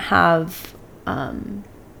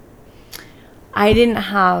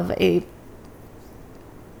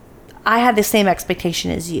had the same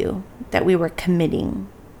expectation as you, that we were committing.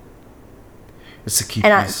 It's a key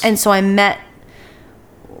piece. And so I met,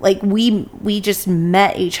 like, we just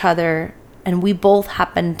met each other, and we both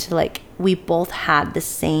happened to, like, we both had the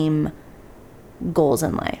same goals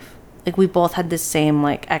in life. Like, we both had the same,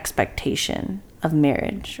 like, expectation of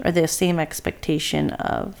marriage, or the same expectation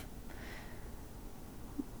of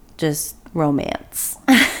just romance.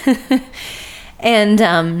 And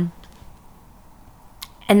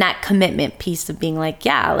that commitment piece of being like,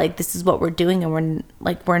 yeah, like, this is what we're doing, and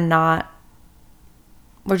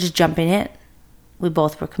we're just jumping in. We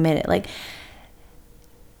both were committed. Like,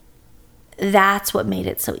 that's what made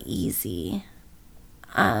it so easy.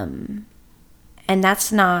 And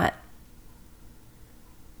that's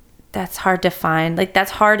hard to find. Like,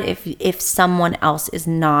 that's hard if someone else is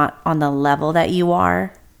not on the level that you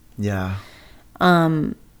are. Yeah.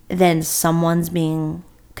 Then someone's being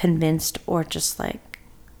convinced, or just like,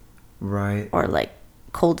 right. Or like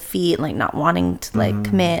cold feet, like not wanting to like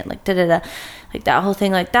commit, like like that whole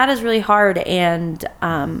thing, like that is really hard. And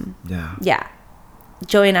yeah,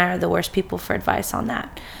 Joey and I are the worst people for advice on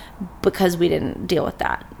that, because we didn't deal with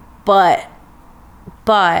that. But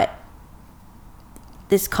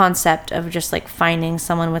this concept of just like finding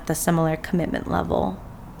someone with a similar commitment level,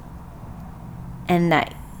 and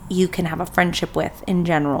that you can have a friendship with in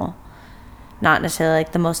general, not necessarily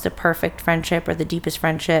like the most perfect friendship or the deepest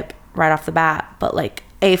friendship right off the bat, but like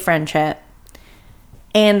a friendship,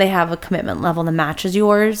 and they have a commitment level that matches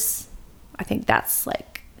yours. I think that's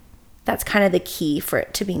like that's kind of the key for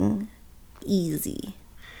it to being easy.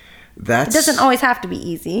 It That's doesn't always have to be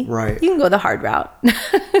easy. Right. You can go the hard route.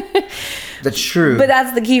 That's true. But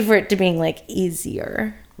that's the key for it to being like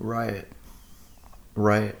easier. Right.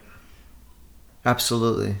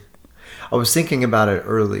 Absolutely. I was thinking about it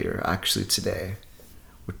earlier, actually, today.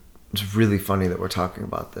 It's really funny that we're talking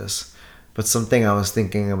about this. But something I was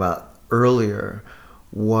thinking about earlier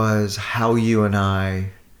was how you and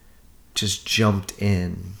I just jumped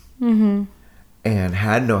in and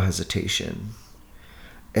had no hesitation.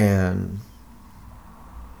 And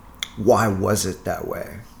why was it that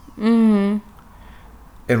way? And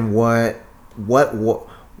what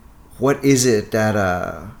is it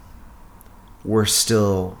that we're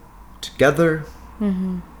still together?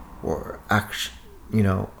 Or actually,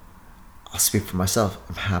 I'll speak for myself.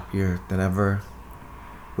 I'm happier than ever.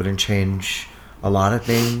 Wouldn't change a lot of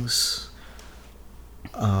things.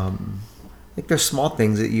 I think there's small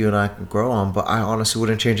things that you and I can grow on, but I honestly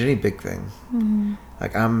wouldn't change any big thing.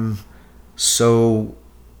 Like, I'm so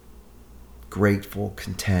grateful,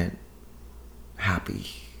 content, happy.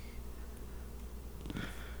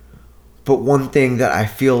 But one thing that I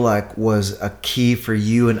feel like was a key for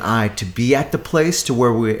you and I to be at the place to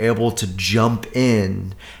where we were able to jump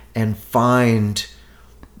in and find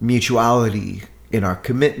mutuality in our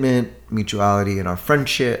commitment, mutuality in our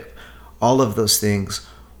friendship, all of those things,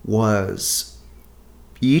 was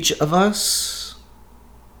each of us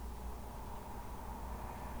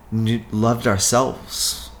loved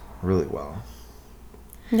ourselves really well.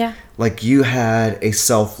 Yeah. Like, you had a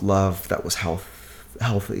self-love that was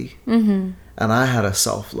healthy. And I had a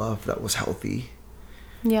self-love that was healthy.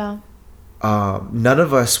 Yeah. None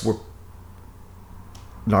of us were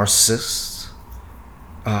narcissists.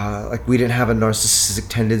 Like, we didn't have a narcissistic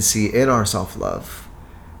tendency in our self-love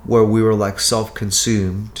where we were like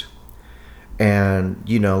self-consumed and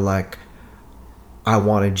like, I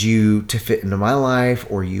wanted you to fit into my life,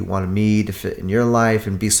 or you wanted me to fit in your life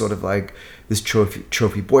and be sort of like this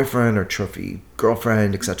trophy boyfriend or trophy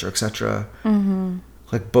girlfriend, etc., etc.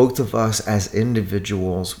 Like, both of us as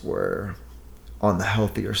individuals were on the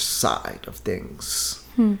healthier side of things.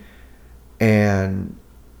 And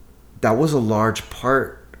that was a large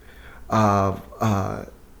part of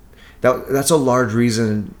that's a large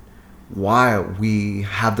reason why we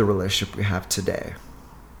have the relationship we have today.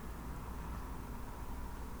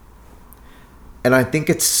 And I think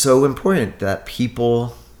it's so important that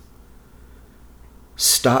people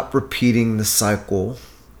stop repeating the cycle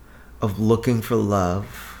of looking for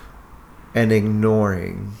love and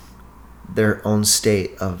ignoring their own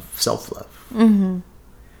state of self-love.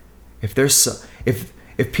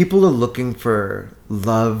 If people are looking for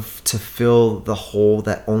love to fill the hole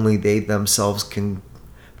that only they themselves can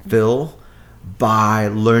fill by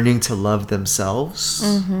learning to love themselves,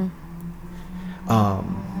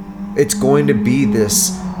 it's going to be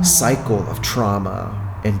this cycle of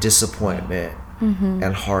trauma and disappointment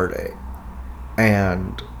and heartache.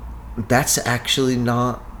 And that's actually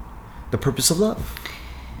not the purpose of love.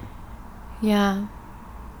 Yeah.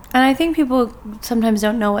 And I think people sometimes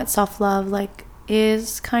don't know what self-love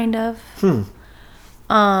is, kind of. And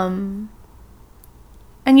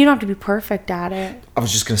you don't have to be perfect at it. I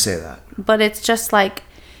was just going to say that. But it's just like,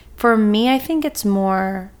 for me, I think it's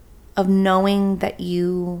more of knowing that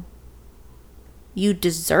you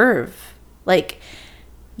deserve,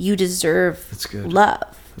 you deserve That's good.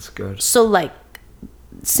 love. That's good. So,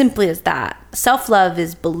 simply as that, self-love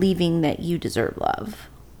is believing that you deserve love.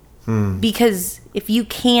 Because if you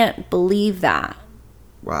can't believe that,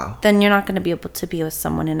 Wow. then you're not going to be able to be with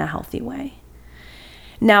someone in a healthy way.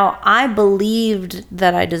 Now, I believed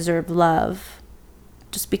that I deserved love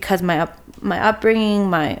just because my upbringing,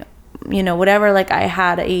 my whatever, I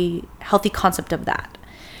had a healthy concept of that.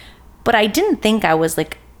 But I didn't think I was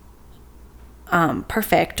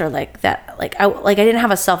perfect or that. I didn't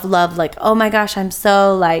have a self-love oh my gosh, I'm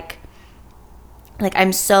so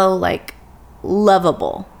I'm so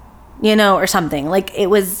lovable, or something.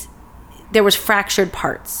 There was fractured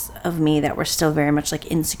parts of me that were still very much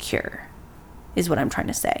insecure, is what I'm trying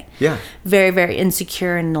to say. Yeah. Very, very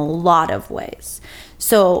insecure in a lot of ways.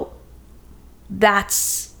 So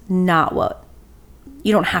that's not what,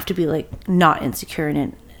 you don't have to be not insecure in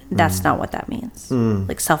it. That's not what that means.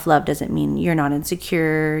 Self-love doesn't mean you're not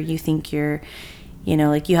insecure. You think you're, you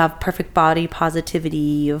have perfect body positivity.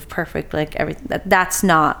 You have perfect, everything. That's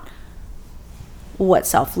not what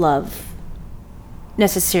self-love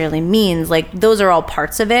necessarily means. Those are all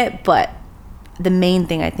parts of it, but the main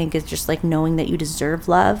thing I think is just knowing that you deserve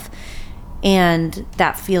love. And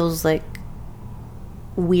that feels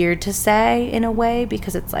weird to say in a way,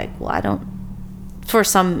 because it's well, I don't for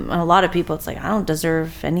a lot of people, it's like, I don't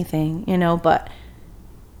deserve anything, you know, but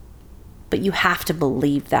you have to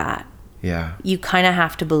believe that. Yeah. You kind of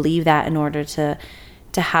have to believe that in order to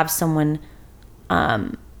have someone,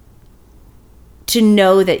 to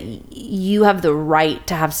know that you have the right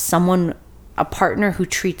to have someone, a partner who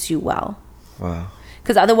treats you well. Wow.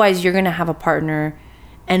 Because otherwise you're going to have a partner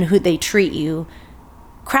and who they treat you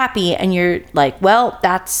crappy, and you're like, well,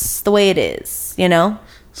 that's the way it is, you know?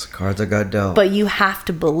 It's the cards I got dealt. But you have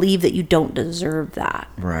to believe that you don't deserve that.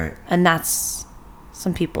 Right. And that's,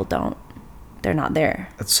 some people don't. They're not there.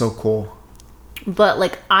 That's so cool. But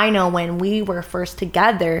like, I know when we were first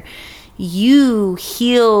together, you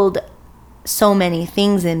healed so many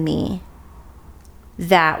things in me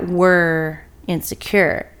that were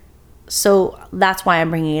insecure. So that's why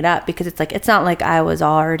I'm bringing it up, because it's like, it's not like I was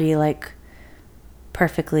already like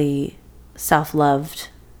perfectly self-loved.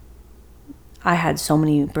 I had so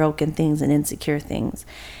many broken things and insecure things.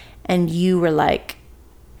 And you were like,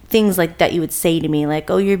 things like that you would say to me, like,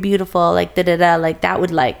 oh, you're beautiful, like da-da-da, like that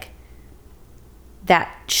would like,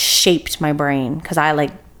 that shaped my brain. Because I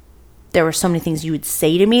like, there were so many things you would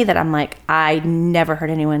say to me that I'm like, I never heard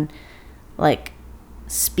anyone like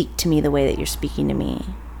speak to me the way that you're speaking to me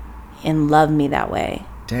and love me that way.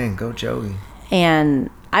 Dang, go Joey. And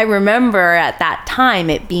I remember at that time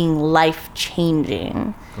it being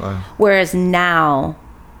life-changing. Wow. Whereas now,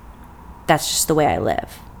 that's just the way I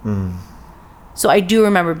live. Mm. So I do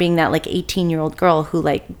remember being that like 18-year-old girl who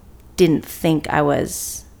like didn't think I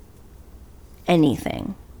was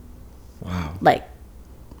anything. Wow. Like,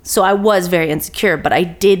 so I was very insecure, but I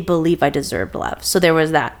did believe I deserved love. So there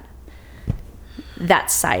was that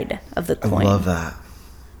side of the coin. I love that.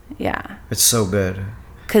 Yeah. It's so good.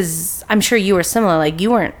 Because I'm sure you were similar. Like,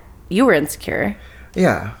 you were insecure.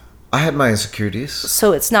 Yeah. I had my insecurities.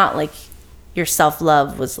 So it's not like your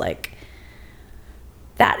self-love was like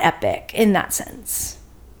that epic in that sense.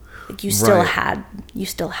 Like, you still had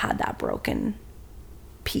that broken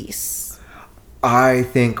piece. I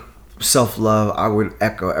think self-love, I would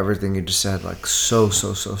echo everything you just said, like so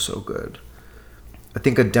good. I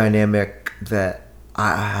think a dynamic that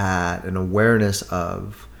I had an awareness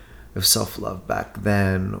of self-love back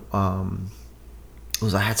then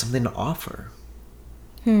was I had something to offer.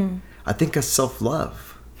 I think it's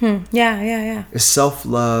self-love. Yeah.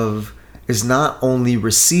 Self-love is not only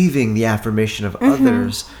receiving the affirmation of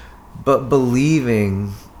others, but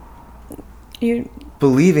believing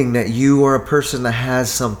that you are a person that has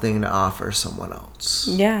something to offer someone else.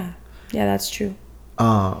 Yeah, that's true.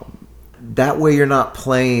 That way you're not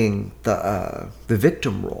playing the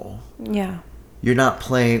victim role. Yeah. You're not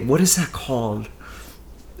playing, what is that called?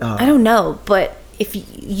 I don't know, but if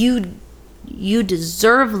you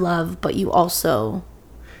deserve love, but you also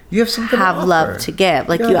You have something have to offer. love to give.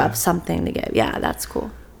 Like, you Yeah. have something to give. Yeah, that's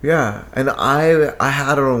cool. Yeah, and I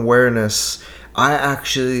had an awareness. I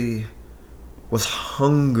actually was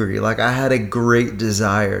hungry. Like, I had a great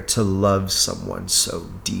desire to love someone so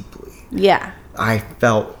deeply. Yeah. I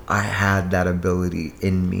felt I had that ability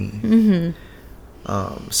in me.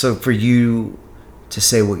 So for you to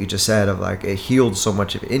say what you just said of like it healed so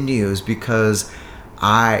much of in you is because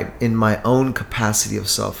I, in my own capacity of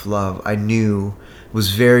self-love, I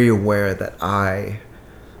was very aware that I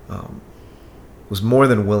was more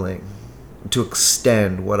than willing to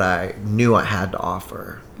extend what I knew I had to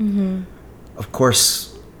offer. Of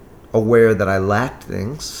course, aware that I lacked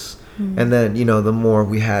things. And then, the more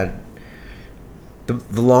we had,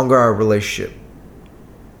 the longer our relationship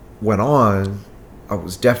went on, I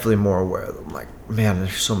was definitely more aware of them. Like, man,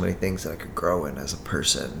 there's so many things that I could grow in as a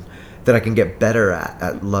person, that I can get better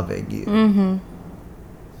at loving you.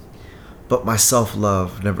 But my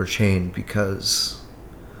self-love never changed because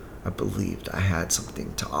I believed I had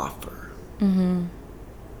something to offer. And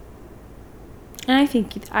I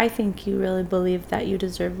think you really believe that you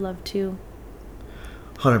deserve love too.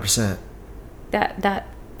 100%. That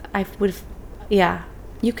I would, yeah.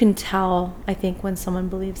 You can tell, I think, when someone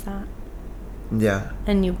believes that. Yeah.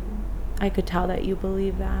 And I could tell that you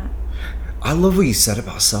believe that. I love what you said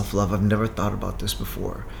about self-love. I've never thought about this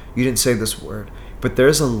before. You didn't say this word, but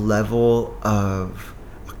there's a level of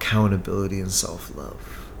accountability in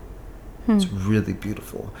self-love. It's really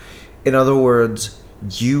beautiful. In other words,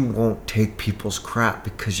 you won't take people's crap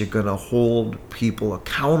because you're going to hold people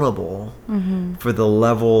accountable for the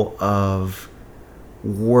level of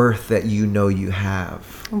worth that you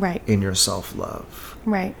have in your self-love.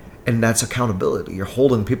 Right. And that's accountability. You're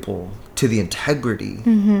holding people to the integrity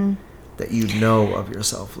that you know of your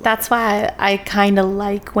self-love. That's why I kind of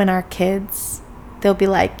like when our kids, they'll be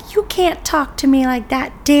like, you can't talk to me like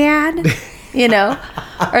that, Dad.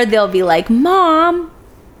 Or they'll be like, Mom,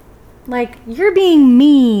 like, you're being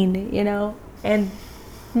mean, you know? And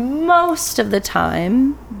most of the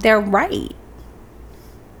time, they're right.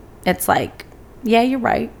 It's like, yeah, you're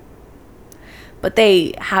right. But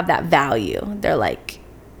they have that value. They're like,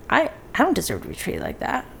 I don't deserve to be treated like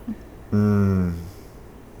that.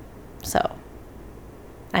 So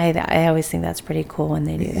I always think that's pretty cool when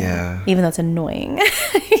they do that. Yeah. Even though it's annoying.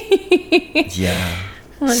 Yeah.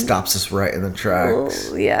 Stops us right in the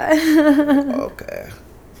tracks. Oh, yeah. Okay.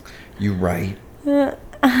 You right.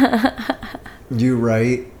 You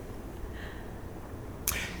right.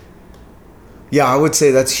 Yeah, I would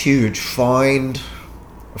say that's huge. Find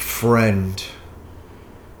a friend.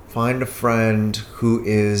 Find a friend who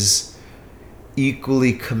is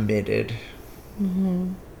equally committed.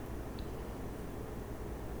 Mm-hmm.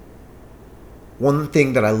 One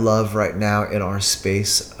thing that I love right now in our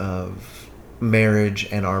space of marriage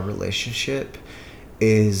and our relationship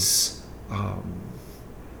is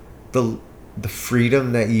the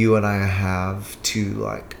freedom that you and I have to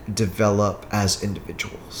like develop as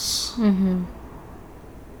individuals. Mm-hmm.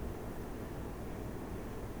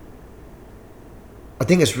 I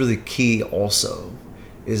think it's really key also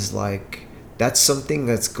is like that's something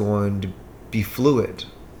that's going to be fluid.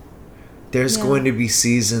 There's going to be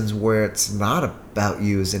seasons where it's not about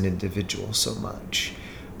you as an individual so much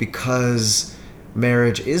because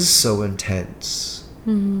marriage is so intense.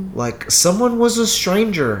 Mm-hmm. Like someone was a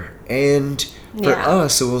stranger and for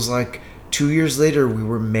us it was like 2 years later we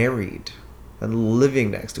were married and living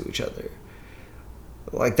next to each other.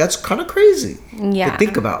 Like that's kind of crazy to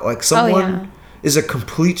think about. Like someone is a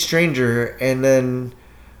complete stranger and then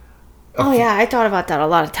I thought about that a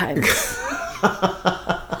lot of times.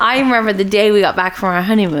 I remember the day we got back from our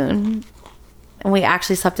honeymoon and we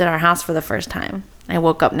actually slept in our house for the first time. I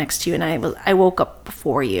woke up next to you and I woke up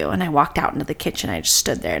before you and I walked out into the kitchen. I just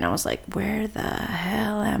stood there and I was like, where the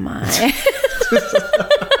hell am I?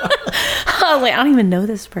 I was like, I don't even know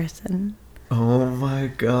this person. Oh my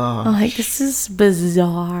god. I'm like, this is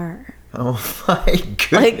bizarre. Oh my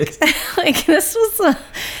goodness. Like this was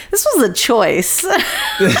a choice.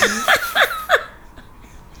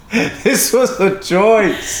 This was a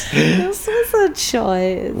choice. This was a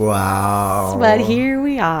choice. Wow. But here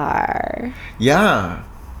we are. Yeah.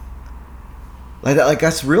 Like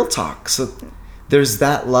that's real talk. So there's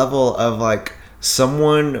that level of like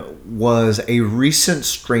someone was a recent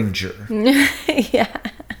stranger. Yeah.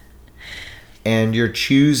 And you're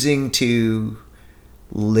choosing to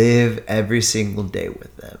live every single day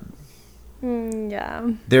with them.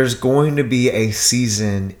 Yeah. There's going to be a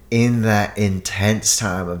season in that intense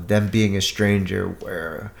time of them being a stranger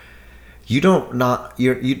where you don't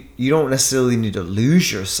necessarily need to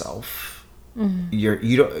lose yourself. Mm-hmm.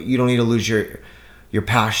 You don't need to lose your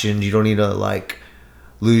passion. You don't need to like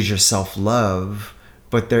lose your self-love.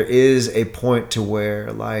 But there is a point to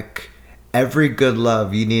where like every good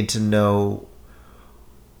love you need to know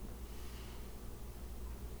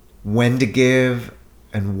when to give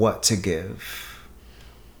and what to give,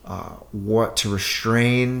 what to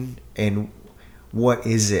restrain, and what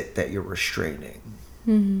is it that you're restraining.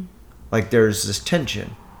 Mm-hmm. Like there's this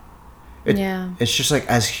tension. It's just like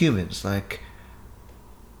as humans, like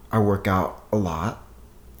I work out a lot,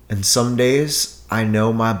 and some days I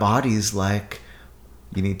know my body's like,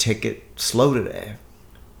 you need to take it slow today.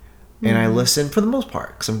 And I listen for the most part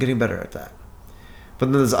because I'm getting better at that. But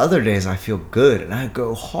then there's other days I feel good and I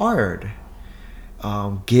go hard.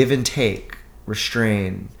 Give and take,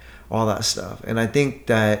 restrain, all that stuff. And I think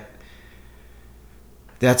that's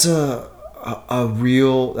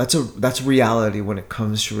reality when it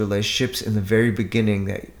comes to relationships in the very beginning,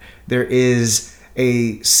 that there is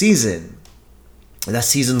a season. And that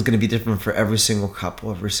season's going to be different for every single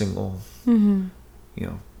couple, every single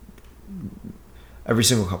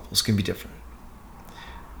couple is going to be different.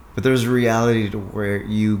 But there's a reality to where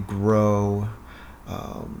you grow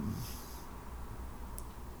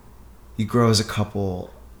as a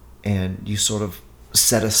couple and you sort of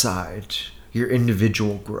set aside your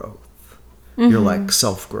individual growth, your like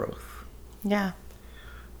self-growth. Yeah.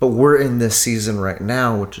 But we're in this season right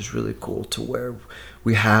now, which is really cool, to where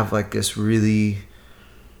we have like this really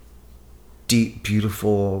deep,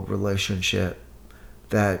 beautiful relationship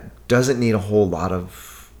that doesn't need a whole lot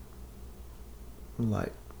of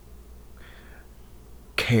like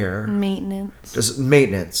care. Maintenance.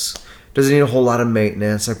 Doesn't need a whole lot of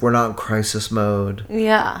maintenance. Like we're not in crisis mode.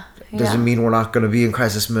 Yeah. Doesn't mean we're not going to be in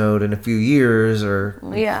crisis mode in a few years or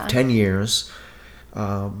 10 years.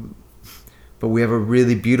 But we have a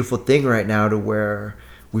really beautiful thing right now to where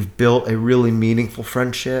we've built a really meaningful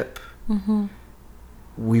friendship. Mm-hmm.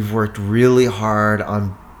 we've worked really hard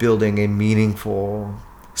on building a meaningful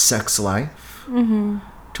sex life to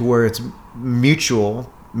where it's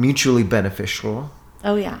mutually beneficial.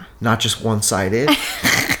 Oh, yeah. Not just one-sided.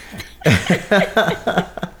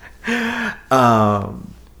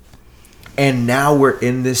 And now we're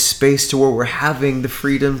in this space to where we're having the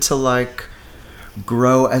freedom to like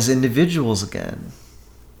grow as individuals again.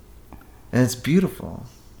 And it's beautiful.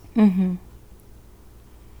 I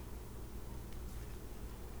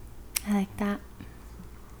like that.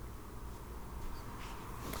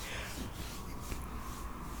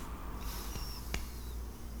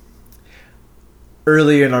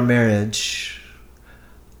 Early in our marriage,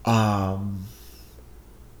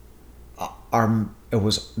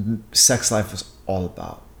 sex life was all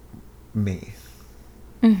about me.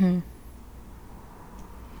 Well,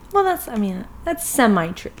 that's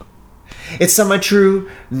semi-true. It's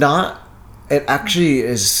semi-true. It actually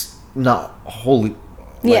is not wholly.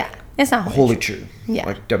 It's not wholly true. Yeah.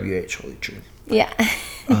 Like WH wholly true. Yeah.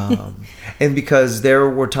 And because there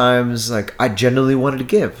were times like I genuinely wanted to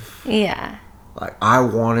give. Yeah. Like I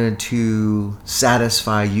wanted to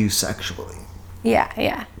satisfy you sexually. Yeah,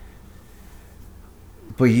 yeah.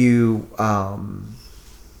 But you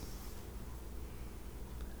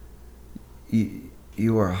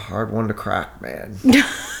were a hard one to crack, man.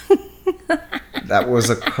 That was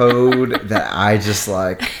a code that I just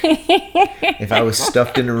like. If I was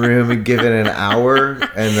stuffed in a room and given an hour,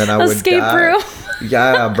 and then I would escape die. room.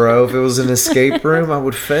 Yeah, bro. If it was an escape room, I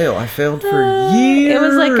would fail. I failed for years. It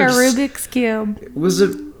was like a Rubik's Cube. Was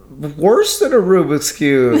it worse than a Rubik's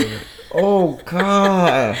Cube? Oh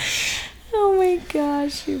gosh. Oh my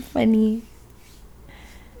gosh, you're funny.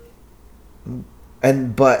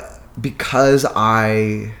 But because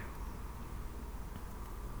it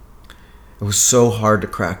was so hard to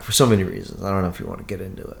crack for so many reasons. I don't know if you want to get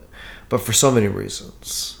into it, but for so many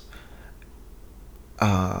reasons,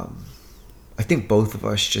 I think both of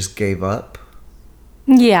us just gave up.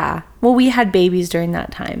 Yeah. Well, we had babies during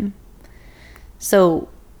that time, so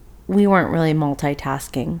we weren't really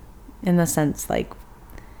multitasking in the sense like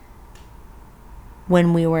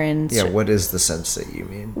when we were in. Yeah. What is the sense that you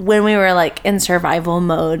mean? When we were like in survival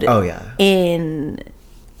mode. Oh yeah. In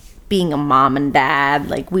being a mom and dad,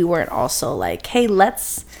 like we weren't also like, hey,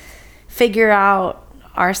 let's figure out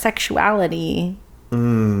our sexuality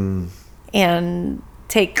and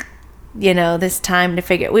take, this time to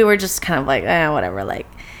figure. We were just kind of like, whatever. Like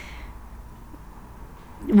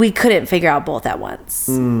we couldn't figure out both at once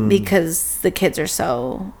because the kids are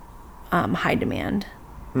so high demand.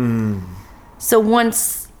 So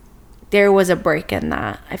once there was a break in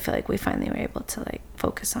that, I feel like we finally were able to like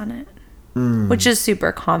focus on it. Which is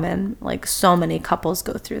super common. Like so many couples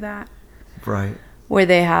go through that. Right. Where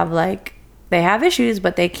they have issues,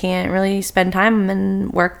 but they can't really spend time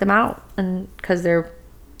and work them out, and because they're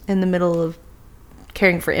in the middle of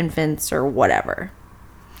caring for infants or whatever.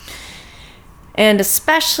 And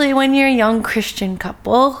especially when you're a young Christian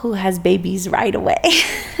couple who has babies right away.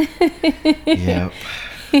 Yep.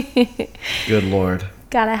 Good Lord.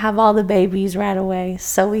 Gotta have all the babies right away.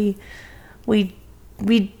 So we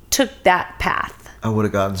took that path. I would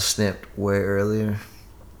have gotten snipped way earlier.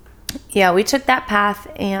 Yeah, we took that path,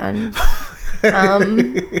 and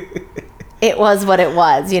it was what it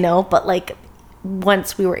was, but like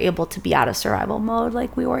once we were able to be out of survival mode,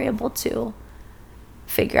 like we were able to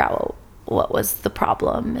figure out what was the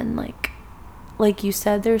problem. And like you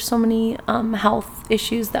said, there's so many health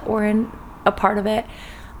issues that were in a part of it.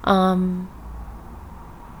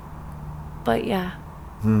 But yeah.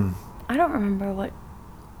 I don't remember what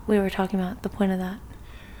we were talking about, the point of that.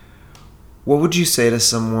 What would you say to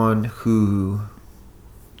someone who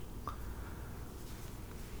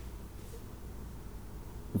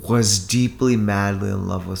was deeply, madly in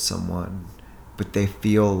love with someone, but they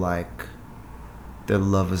feel like their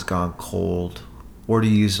love has gone cold? Or to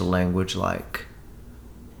use a language like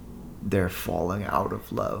they're falling out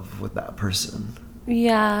of love with that person?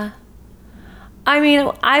 Yeah. I mean,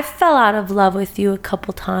 I fell out of love with you a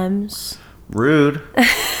couple times. Rude.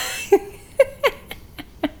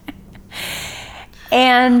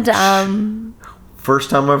 And first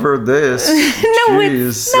time I've heard this.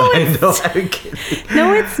 Jeez. I know, I'm kidding.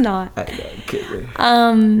 No, it's not. I know, I'm kidding.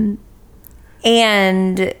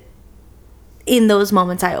 And in those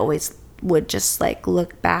moments, I always would just like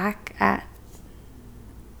look back at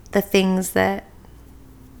the things that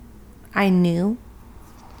I knew.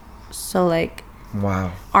 So like,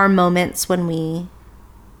 wow, our moments when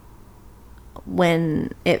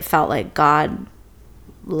it felt like God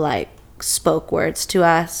like spoke words to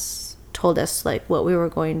us, told us like what we were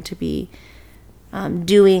going to be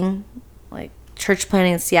doing, like church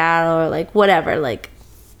planting in Seattle or like whatever, like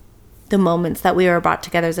the moments that we were brought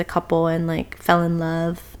together as a couple and like fell in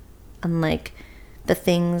love, and like the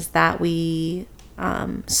things that we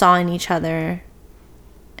saw in each other.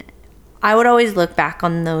 I would always look back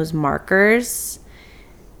on those markers,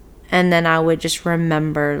 and then I would just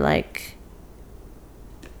remember, like,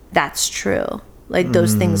 that's true. Like,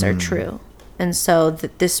 those things are true. And so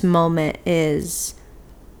this moment is,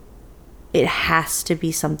 it has to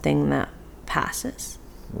be something that passes.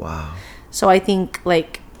 Wow. So I think,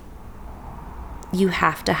 like, you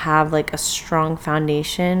have to have, like, a strong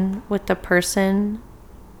foundation with the person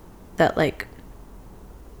that, like,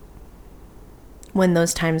 when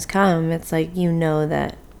those times come, it's like, you know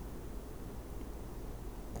that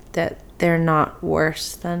they're not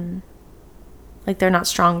worse than, like, they're not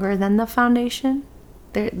stronger than the foundation.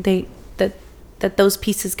 That those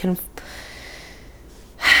pieces can,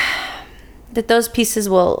 that those pieces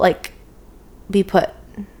will, like, be put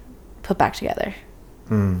back together.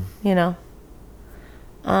 You know?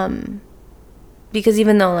 Because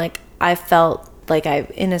even though, like, I felt like I,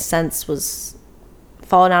 in a sense, was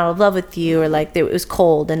falling out of love with you, or like it was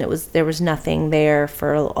cold and there was nothing there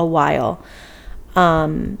for a while,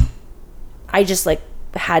 I just, like,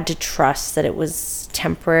 had to trust that it was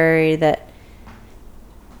temporary, that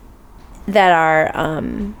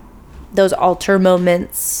our those altar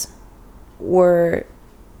moments were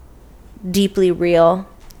deeply real,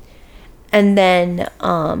 and then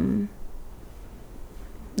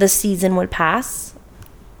the season would pass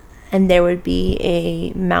and there would be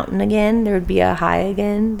a mountain again, there would be a high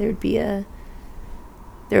again, there would be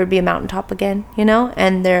a mountaintop again, you know,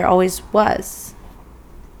 and there always was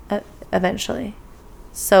eventually.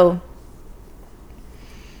 So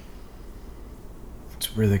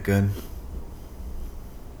it's really good.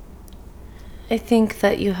 I think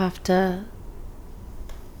that you have to,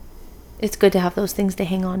 it's good to have those things to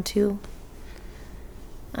hang on to.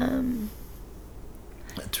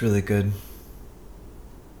 It's really good.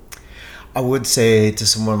 I would say to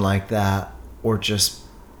someone like that, or just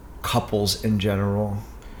couples in general,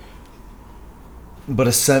 but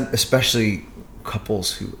especially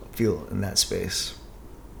couples who feel in that space,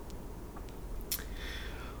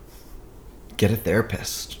 get a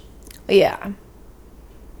therapist. Yeah,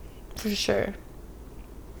 for sure.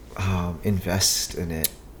 Invest in it.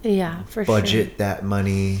 Yeah, for sure. Budget that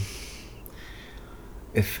money.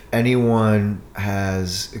 If anyone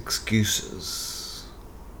has excuses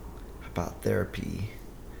about therapy,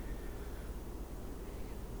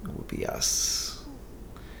 it would be us.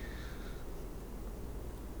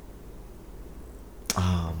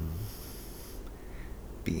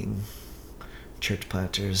 Being church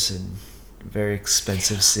planters in a very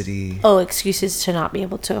expensive city. Oh, excuses to not be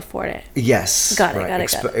able to afford it. Yes. Got it,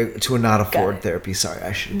 right. got it. To not afford therapy. Sorry,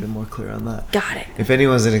 I should have been more clear on that. Got it. If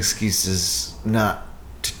anyone's an excuse is not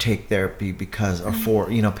to take therapy because, or for,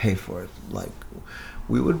 pay for it, like,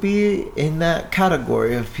 we would be in that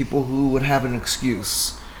category of people who would have an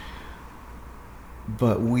excuse.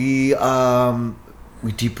 But we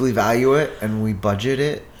deeply value it, and we budget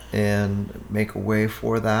it and make a way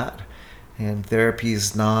for that. And therapy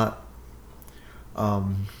is not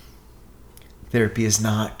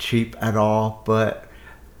cheap at all, but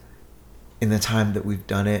in the time that we've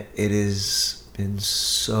done it, it has been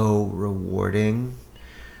so rewarding.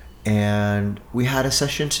 And we had a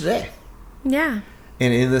session today. Yeah.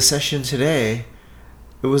 And in the session today,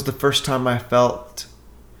 it was the first time I felt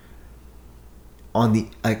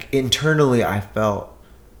internally, I felt,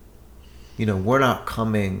 we're not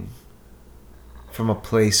coming from a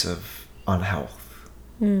place of unhealth.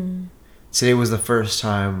 Today was the first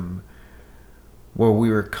time where we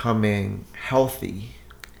were coming healthy.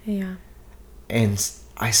 Yeah. And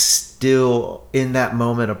I still, in that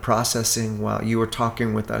moment of processing, while you were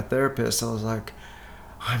talking with our therapist, I was like,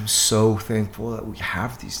 I'm so thankful that we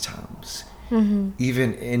have these times.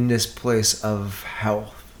 Even in this place of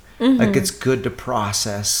health. Like, it's good to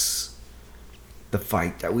process the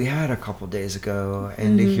fight that we had a couple days ago,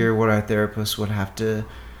 and to hear what our therapist would have to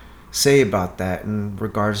say about that in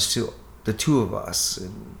regards to the two of us.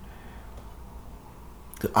 And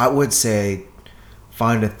I would say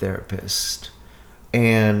find a therapist.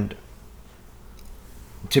 And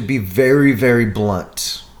to be very, very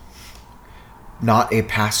blunt, not a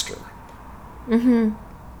pastor.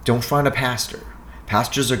 Don't find a pastor.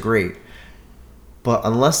 Pastors are great. But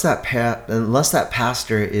unless that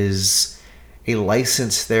pastor is a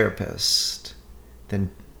licensed therapist,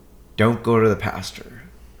 then don't go to the pastor.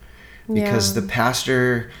 Because the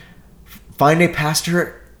pastor, find a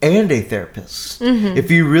pastor and a therapist.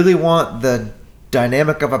 If you really want the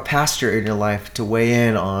dynamic of a pastor in your life to weigh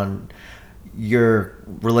in on your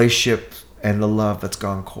relationship and the love that's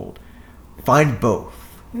gone cold. Find both.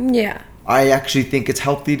 Yeah. I actually think it's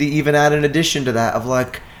healthy to even add an addition to that of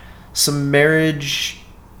like some marriage,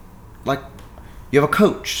 like you have a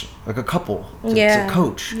coach, like a couple. It's a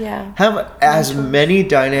coach. Yeah. Have as many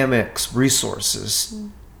dynamics, resources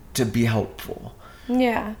to be helpful.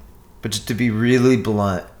 Yeah. But just to be really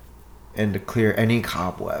blunt and to clear any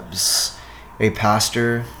cobwebs, a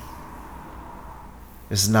pastor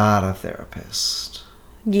is not a therapist.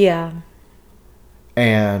 Yeah.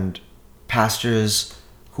 And pastors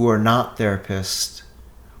who are not therapists,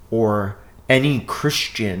 or any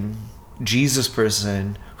Christian Jesus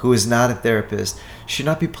person who is not a therapist, should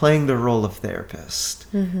not be playing the role of therapist.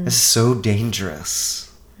 It's so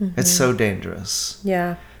dangerous. It's so dangerous.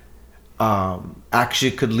 Yeah.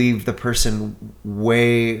 Actually could leave the person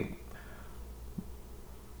way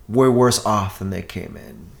worse off than they came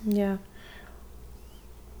in. Yeah.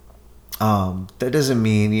 That doesn't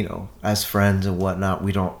mean, you know, as friends and whatnot,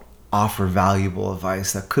 we don't offer valuable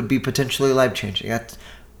advice that could be potentially life-changing. That's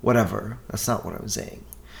whatever. That's not what I'm saying.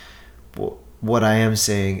 What I am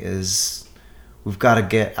saying is we've got to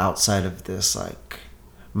get outside of this, like,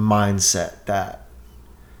 mindset that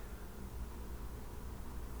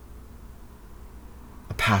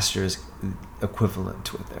a pastor is equivalent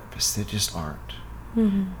to a therapist. They just aren't.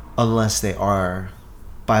 Unless they are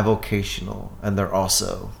bivocational and they're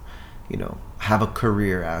also, you know, have a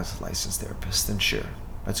career as a licensed therapist, then sure,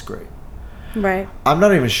 that's great. Right. I'm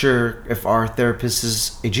not even sure if our therapist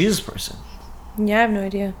is a Jesus person. Yeah, I have no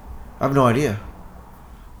idea. I have no idea.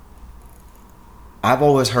 I've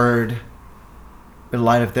always heard, in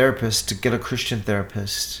light of therapists, to get a Christian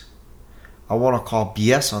therapist. I want to call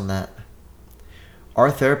BS on that.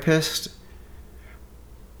 Our therapist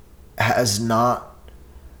has not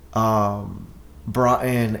brought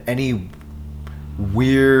in any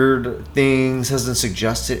weird things, hasn't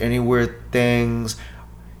suggested any weird things.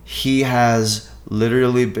 He has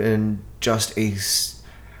literally been just a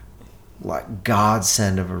like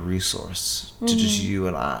godsend of a resource to just you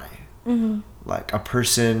and I. Like a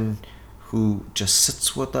person who just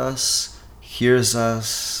sits with us, hears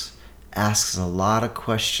us, asks a lot of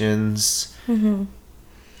questions,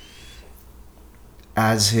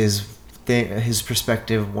 as his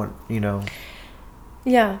perspective, you know.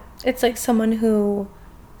 Yeah, it's like someone who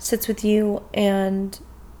sits with you and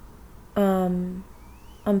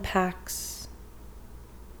unpacks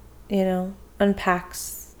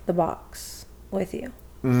the box with you.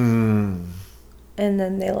 And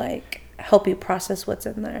then they like help you process what's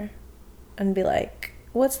in there and be like,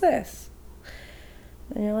 what's this?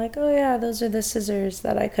 And you're like, oh yeah, those are the scissors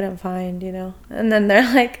that I couldn't find, you know? And then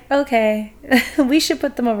they're like, okay, we should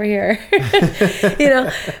put them over here, you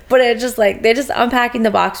know? But it's just like, they're just unpacking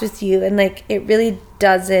the box with you. And like, it really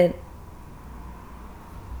doesn't.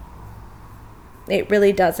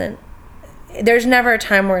 There's never a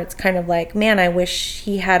time where it's kind of like, man, I wish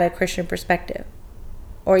he had a Christian perspective.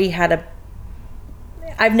 Or he had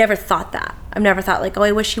I've never thought that. I've never thought like, oh,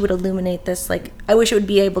 I wish he would illuminate this. Like, I wish it would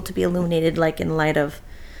be able to be illuminated like in light of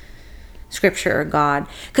scripture or God.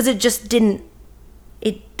 Because it just didn't,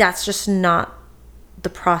 that's just not the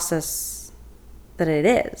process that it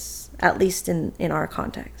is. At least in our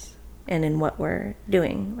context and in what we're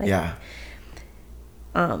doing. Like, yeah.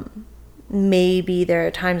 Maybe there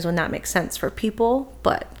are times when that makes sense for people.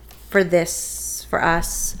 But for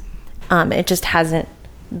us, it just hasn't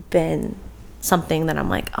been something that I'm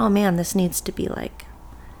like, oh man, this needs to be like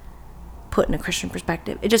put in a Christian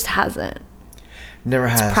perspective. It just hasn't. Never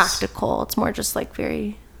has. It's practical. It's more just like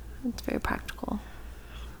it's very practical.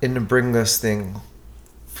 And to bring this thing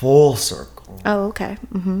full circle. Oh, okay.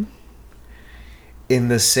 In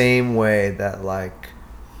the same way that like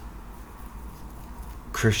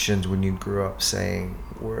Christians, when you grew up saying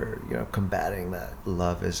we're, you know, combating that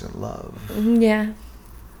love isn't love. Yeah.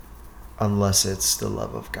 Unless it's the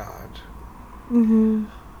love of God.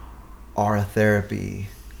 Our therapy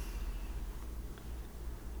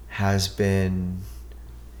has been,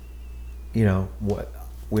 you know, what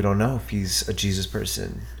we don't know if he's a Jesus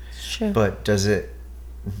person. Sure. But does it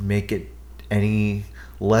make it any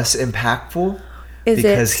less impactful? Is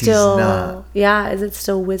it still, he's not? Yeah, is it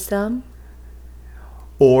still wisdom?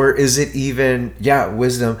 Or is it even,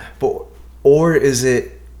 wisdom, or is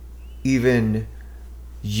it even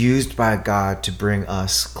used by God to bring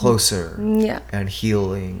us closer and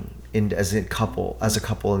healing as a couple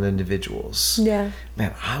and individuals? Yeah.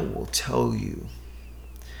 Man, I will tell you,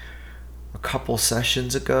 a couple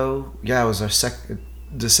sessions ago, it was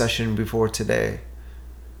the session before today,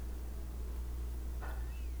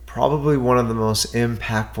 probably one of the most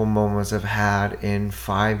impactful moments I've had in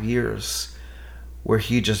 5 years where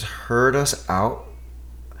he just heard us out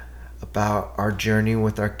about our journey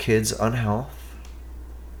with our kids' unhealth.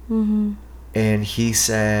 Mm-hmm. And he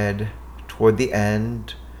said toward the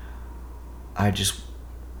end,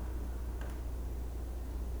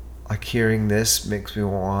 like, hearing this makes me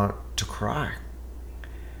want to cry.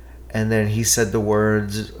 And then he said the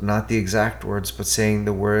words, not the exact words, but saying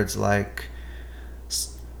the words like,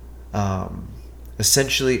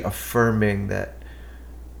 essentially affirming that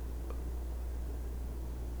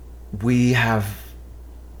we have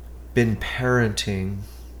been parenting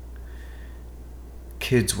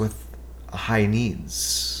kids with high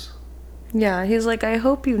needs. Yeah, he's like, I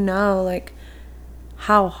hope you know, like,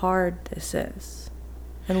 how hard this is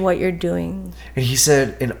and what you're doing. And he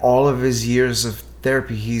said in all of his years of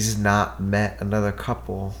therapy, he's not met another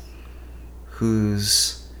couple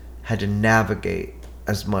who's had to navigate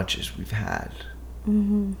as much as we've had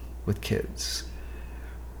with kids.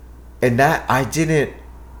 And that I didn't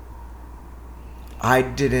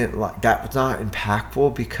like, that was not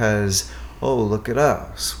impactful because, oh, look at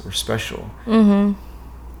us, we're special.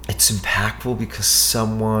 It's impactful because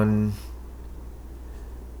someone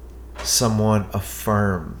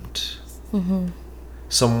affirmed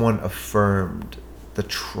the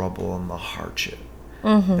trouble and the hardship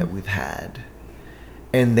that we've had,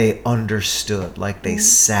 and they understood, like they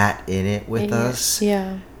sat in it with us.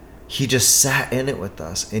 Yeah. He just sat in it with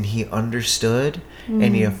us, and he understood,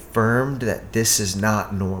 and he affirmed that this is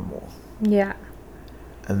not normal. Yeah.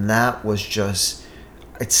 And that was just,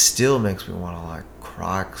 it still makes me want to like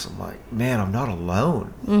cry, because I'm like, man, I'm not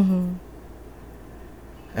alone.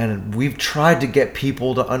 And we've tried to get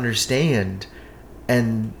people to understand,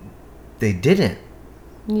 and they didn't.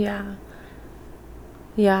 Yeah.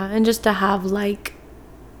 Yeah, and just to have like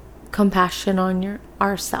compassion on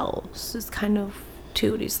ourselves is kind of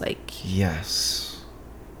too what he's like. Yes.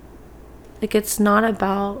 Like it's not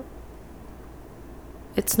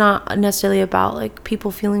necessarily about like people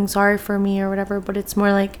feeling sorry for me or whatever, but it's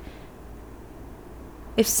more like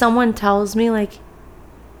if someone tells me like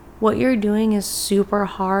what you're doing is super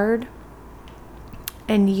hard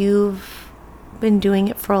and you've been doing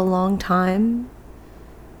it for a long time,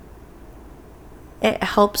 it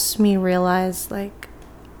helps me realize like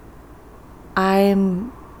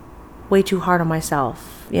I'm way too hard on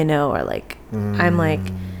myself, you know, or like I'm like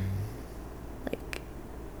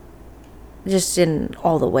just in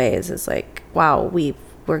all the ways. It's like, wow,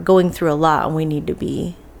 we're going through a lot and we need to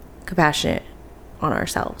be compassionate on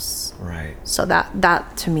ourselves. Right. So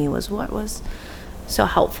that to me was what was so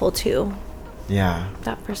helpful too. Yeah.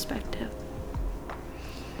 That perspective.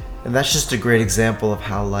 And that's just a great example of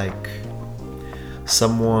how like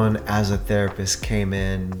someone as a therapist came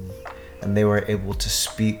in and they were able to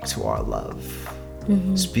speak to our love,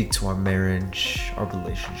 speak to our marriage, our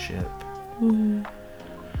relationship.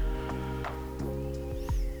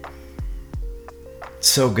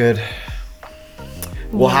 So good.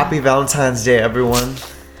 Well, happy Valentine's Day, everyone.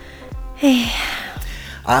 Hey.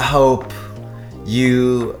 I hope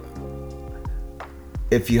you,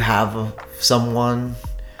 if you have someone,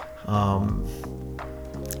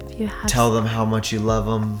 tell them how much you love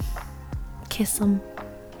them. Kiss them.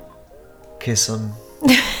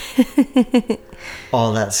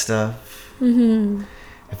 All that stuff.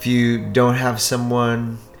 If you don't have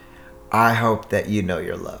someone, I hope that you know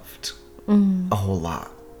you're loved a whole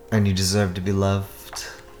lot, and you deserve to be loved.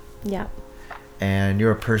 Yeah. And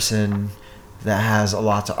you're a person that has a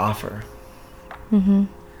lot to offer. And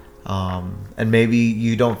maybe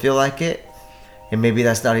you don't feel like it, and maybe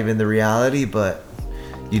that's not even the reality, but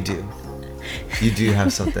you do. You do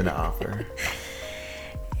have something to offer.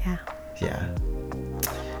 Yeah.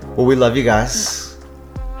 Well, we love you guys.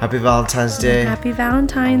 Happy Valentine's Day. Happy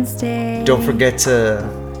Valentine's Day. Don't forget to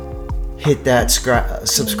hit that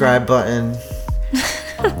subscribe button.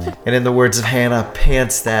 And in the words of Hannah,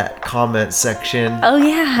 pants that comment section. Oh,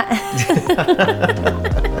 yeah.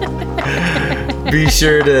 Be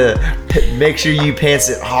sure to make sure you pants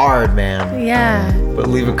it hard, man. Yeah. But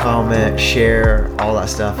leave a comment, share, all that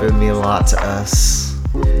stuff. It would mean a lot to us.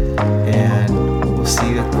 And we'll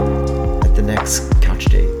see you at the next couch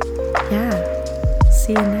date. Yeah.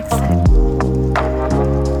 See you next time.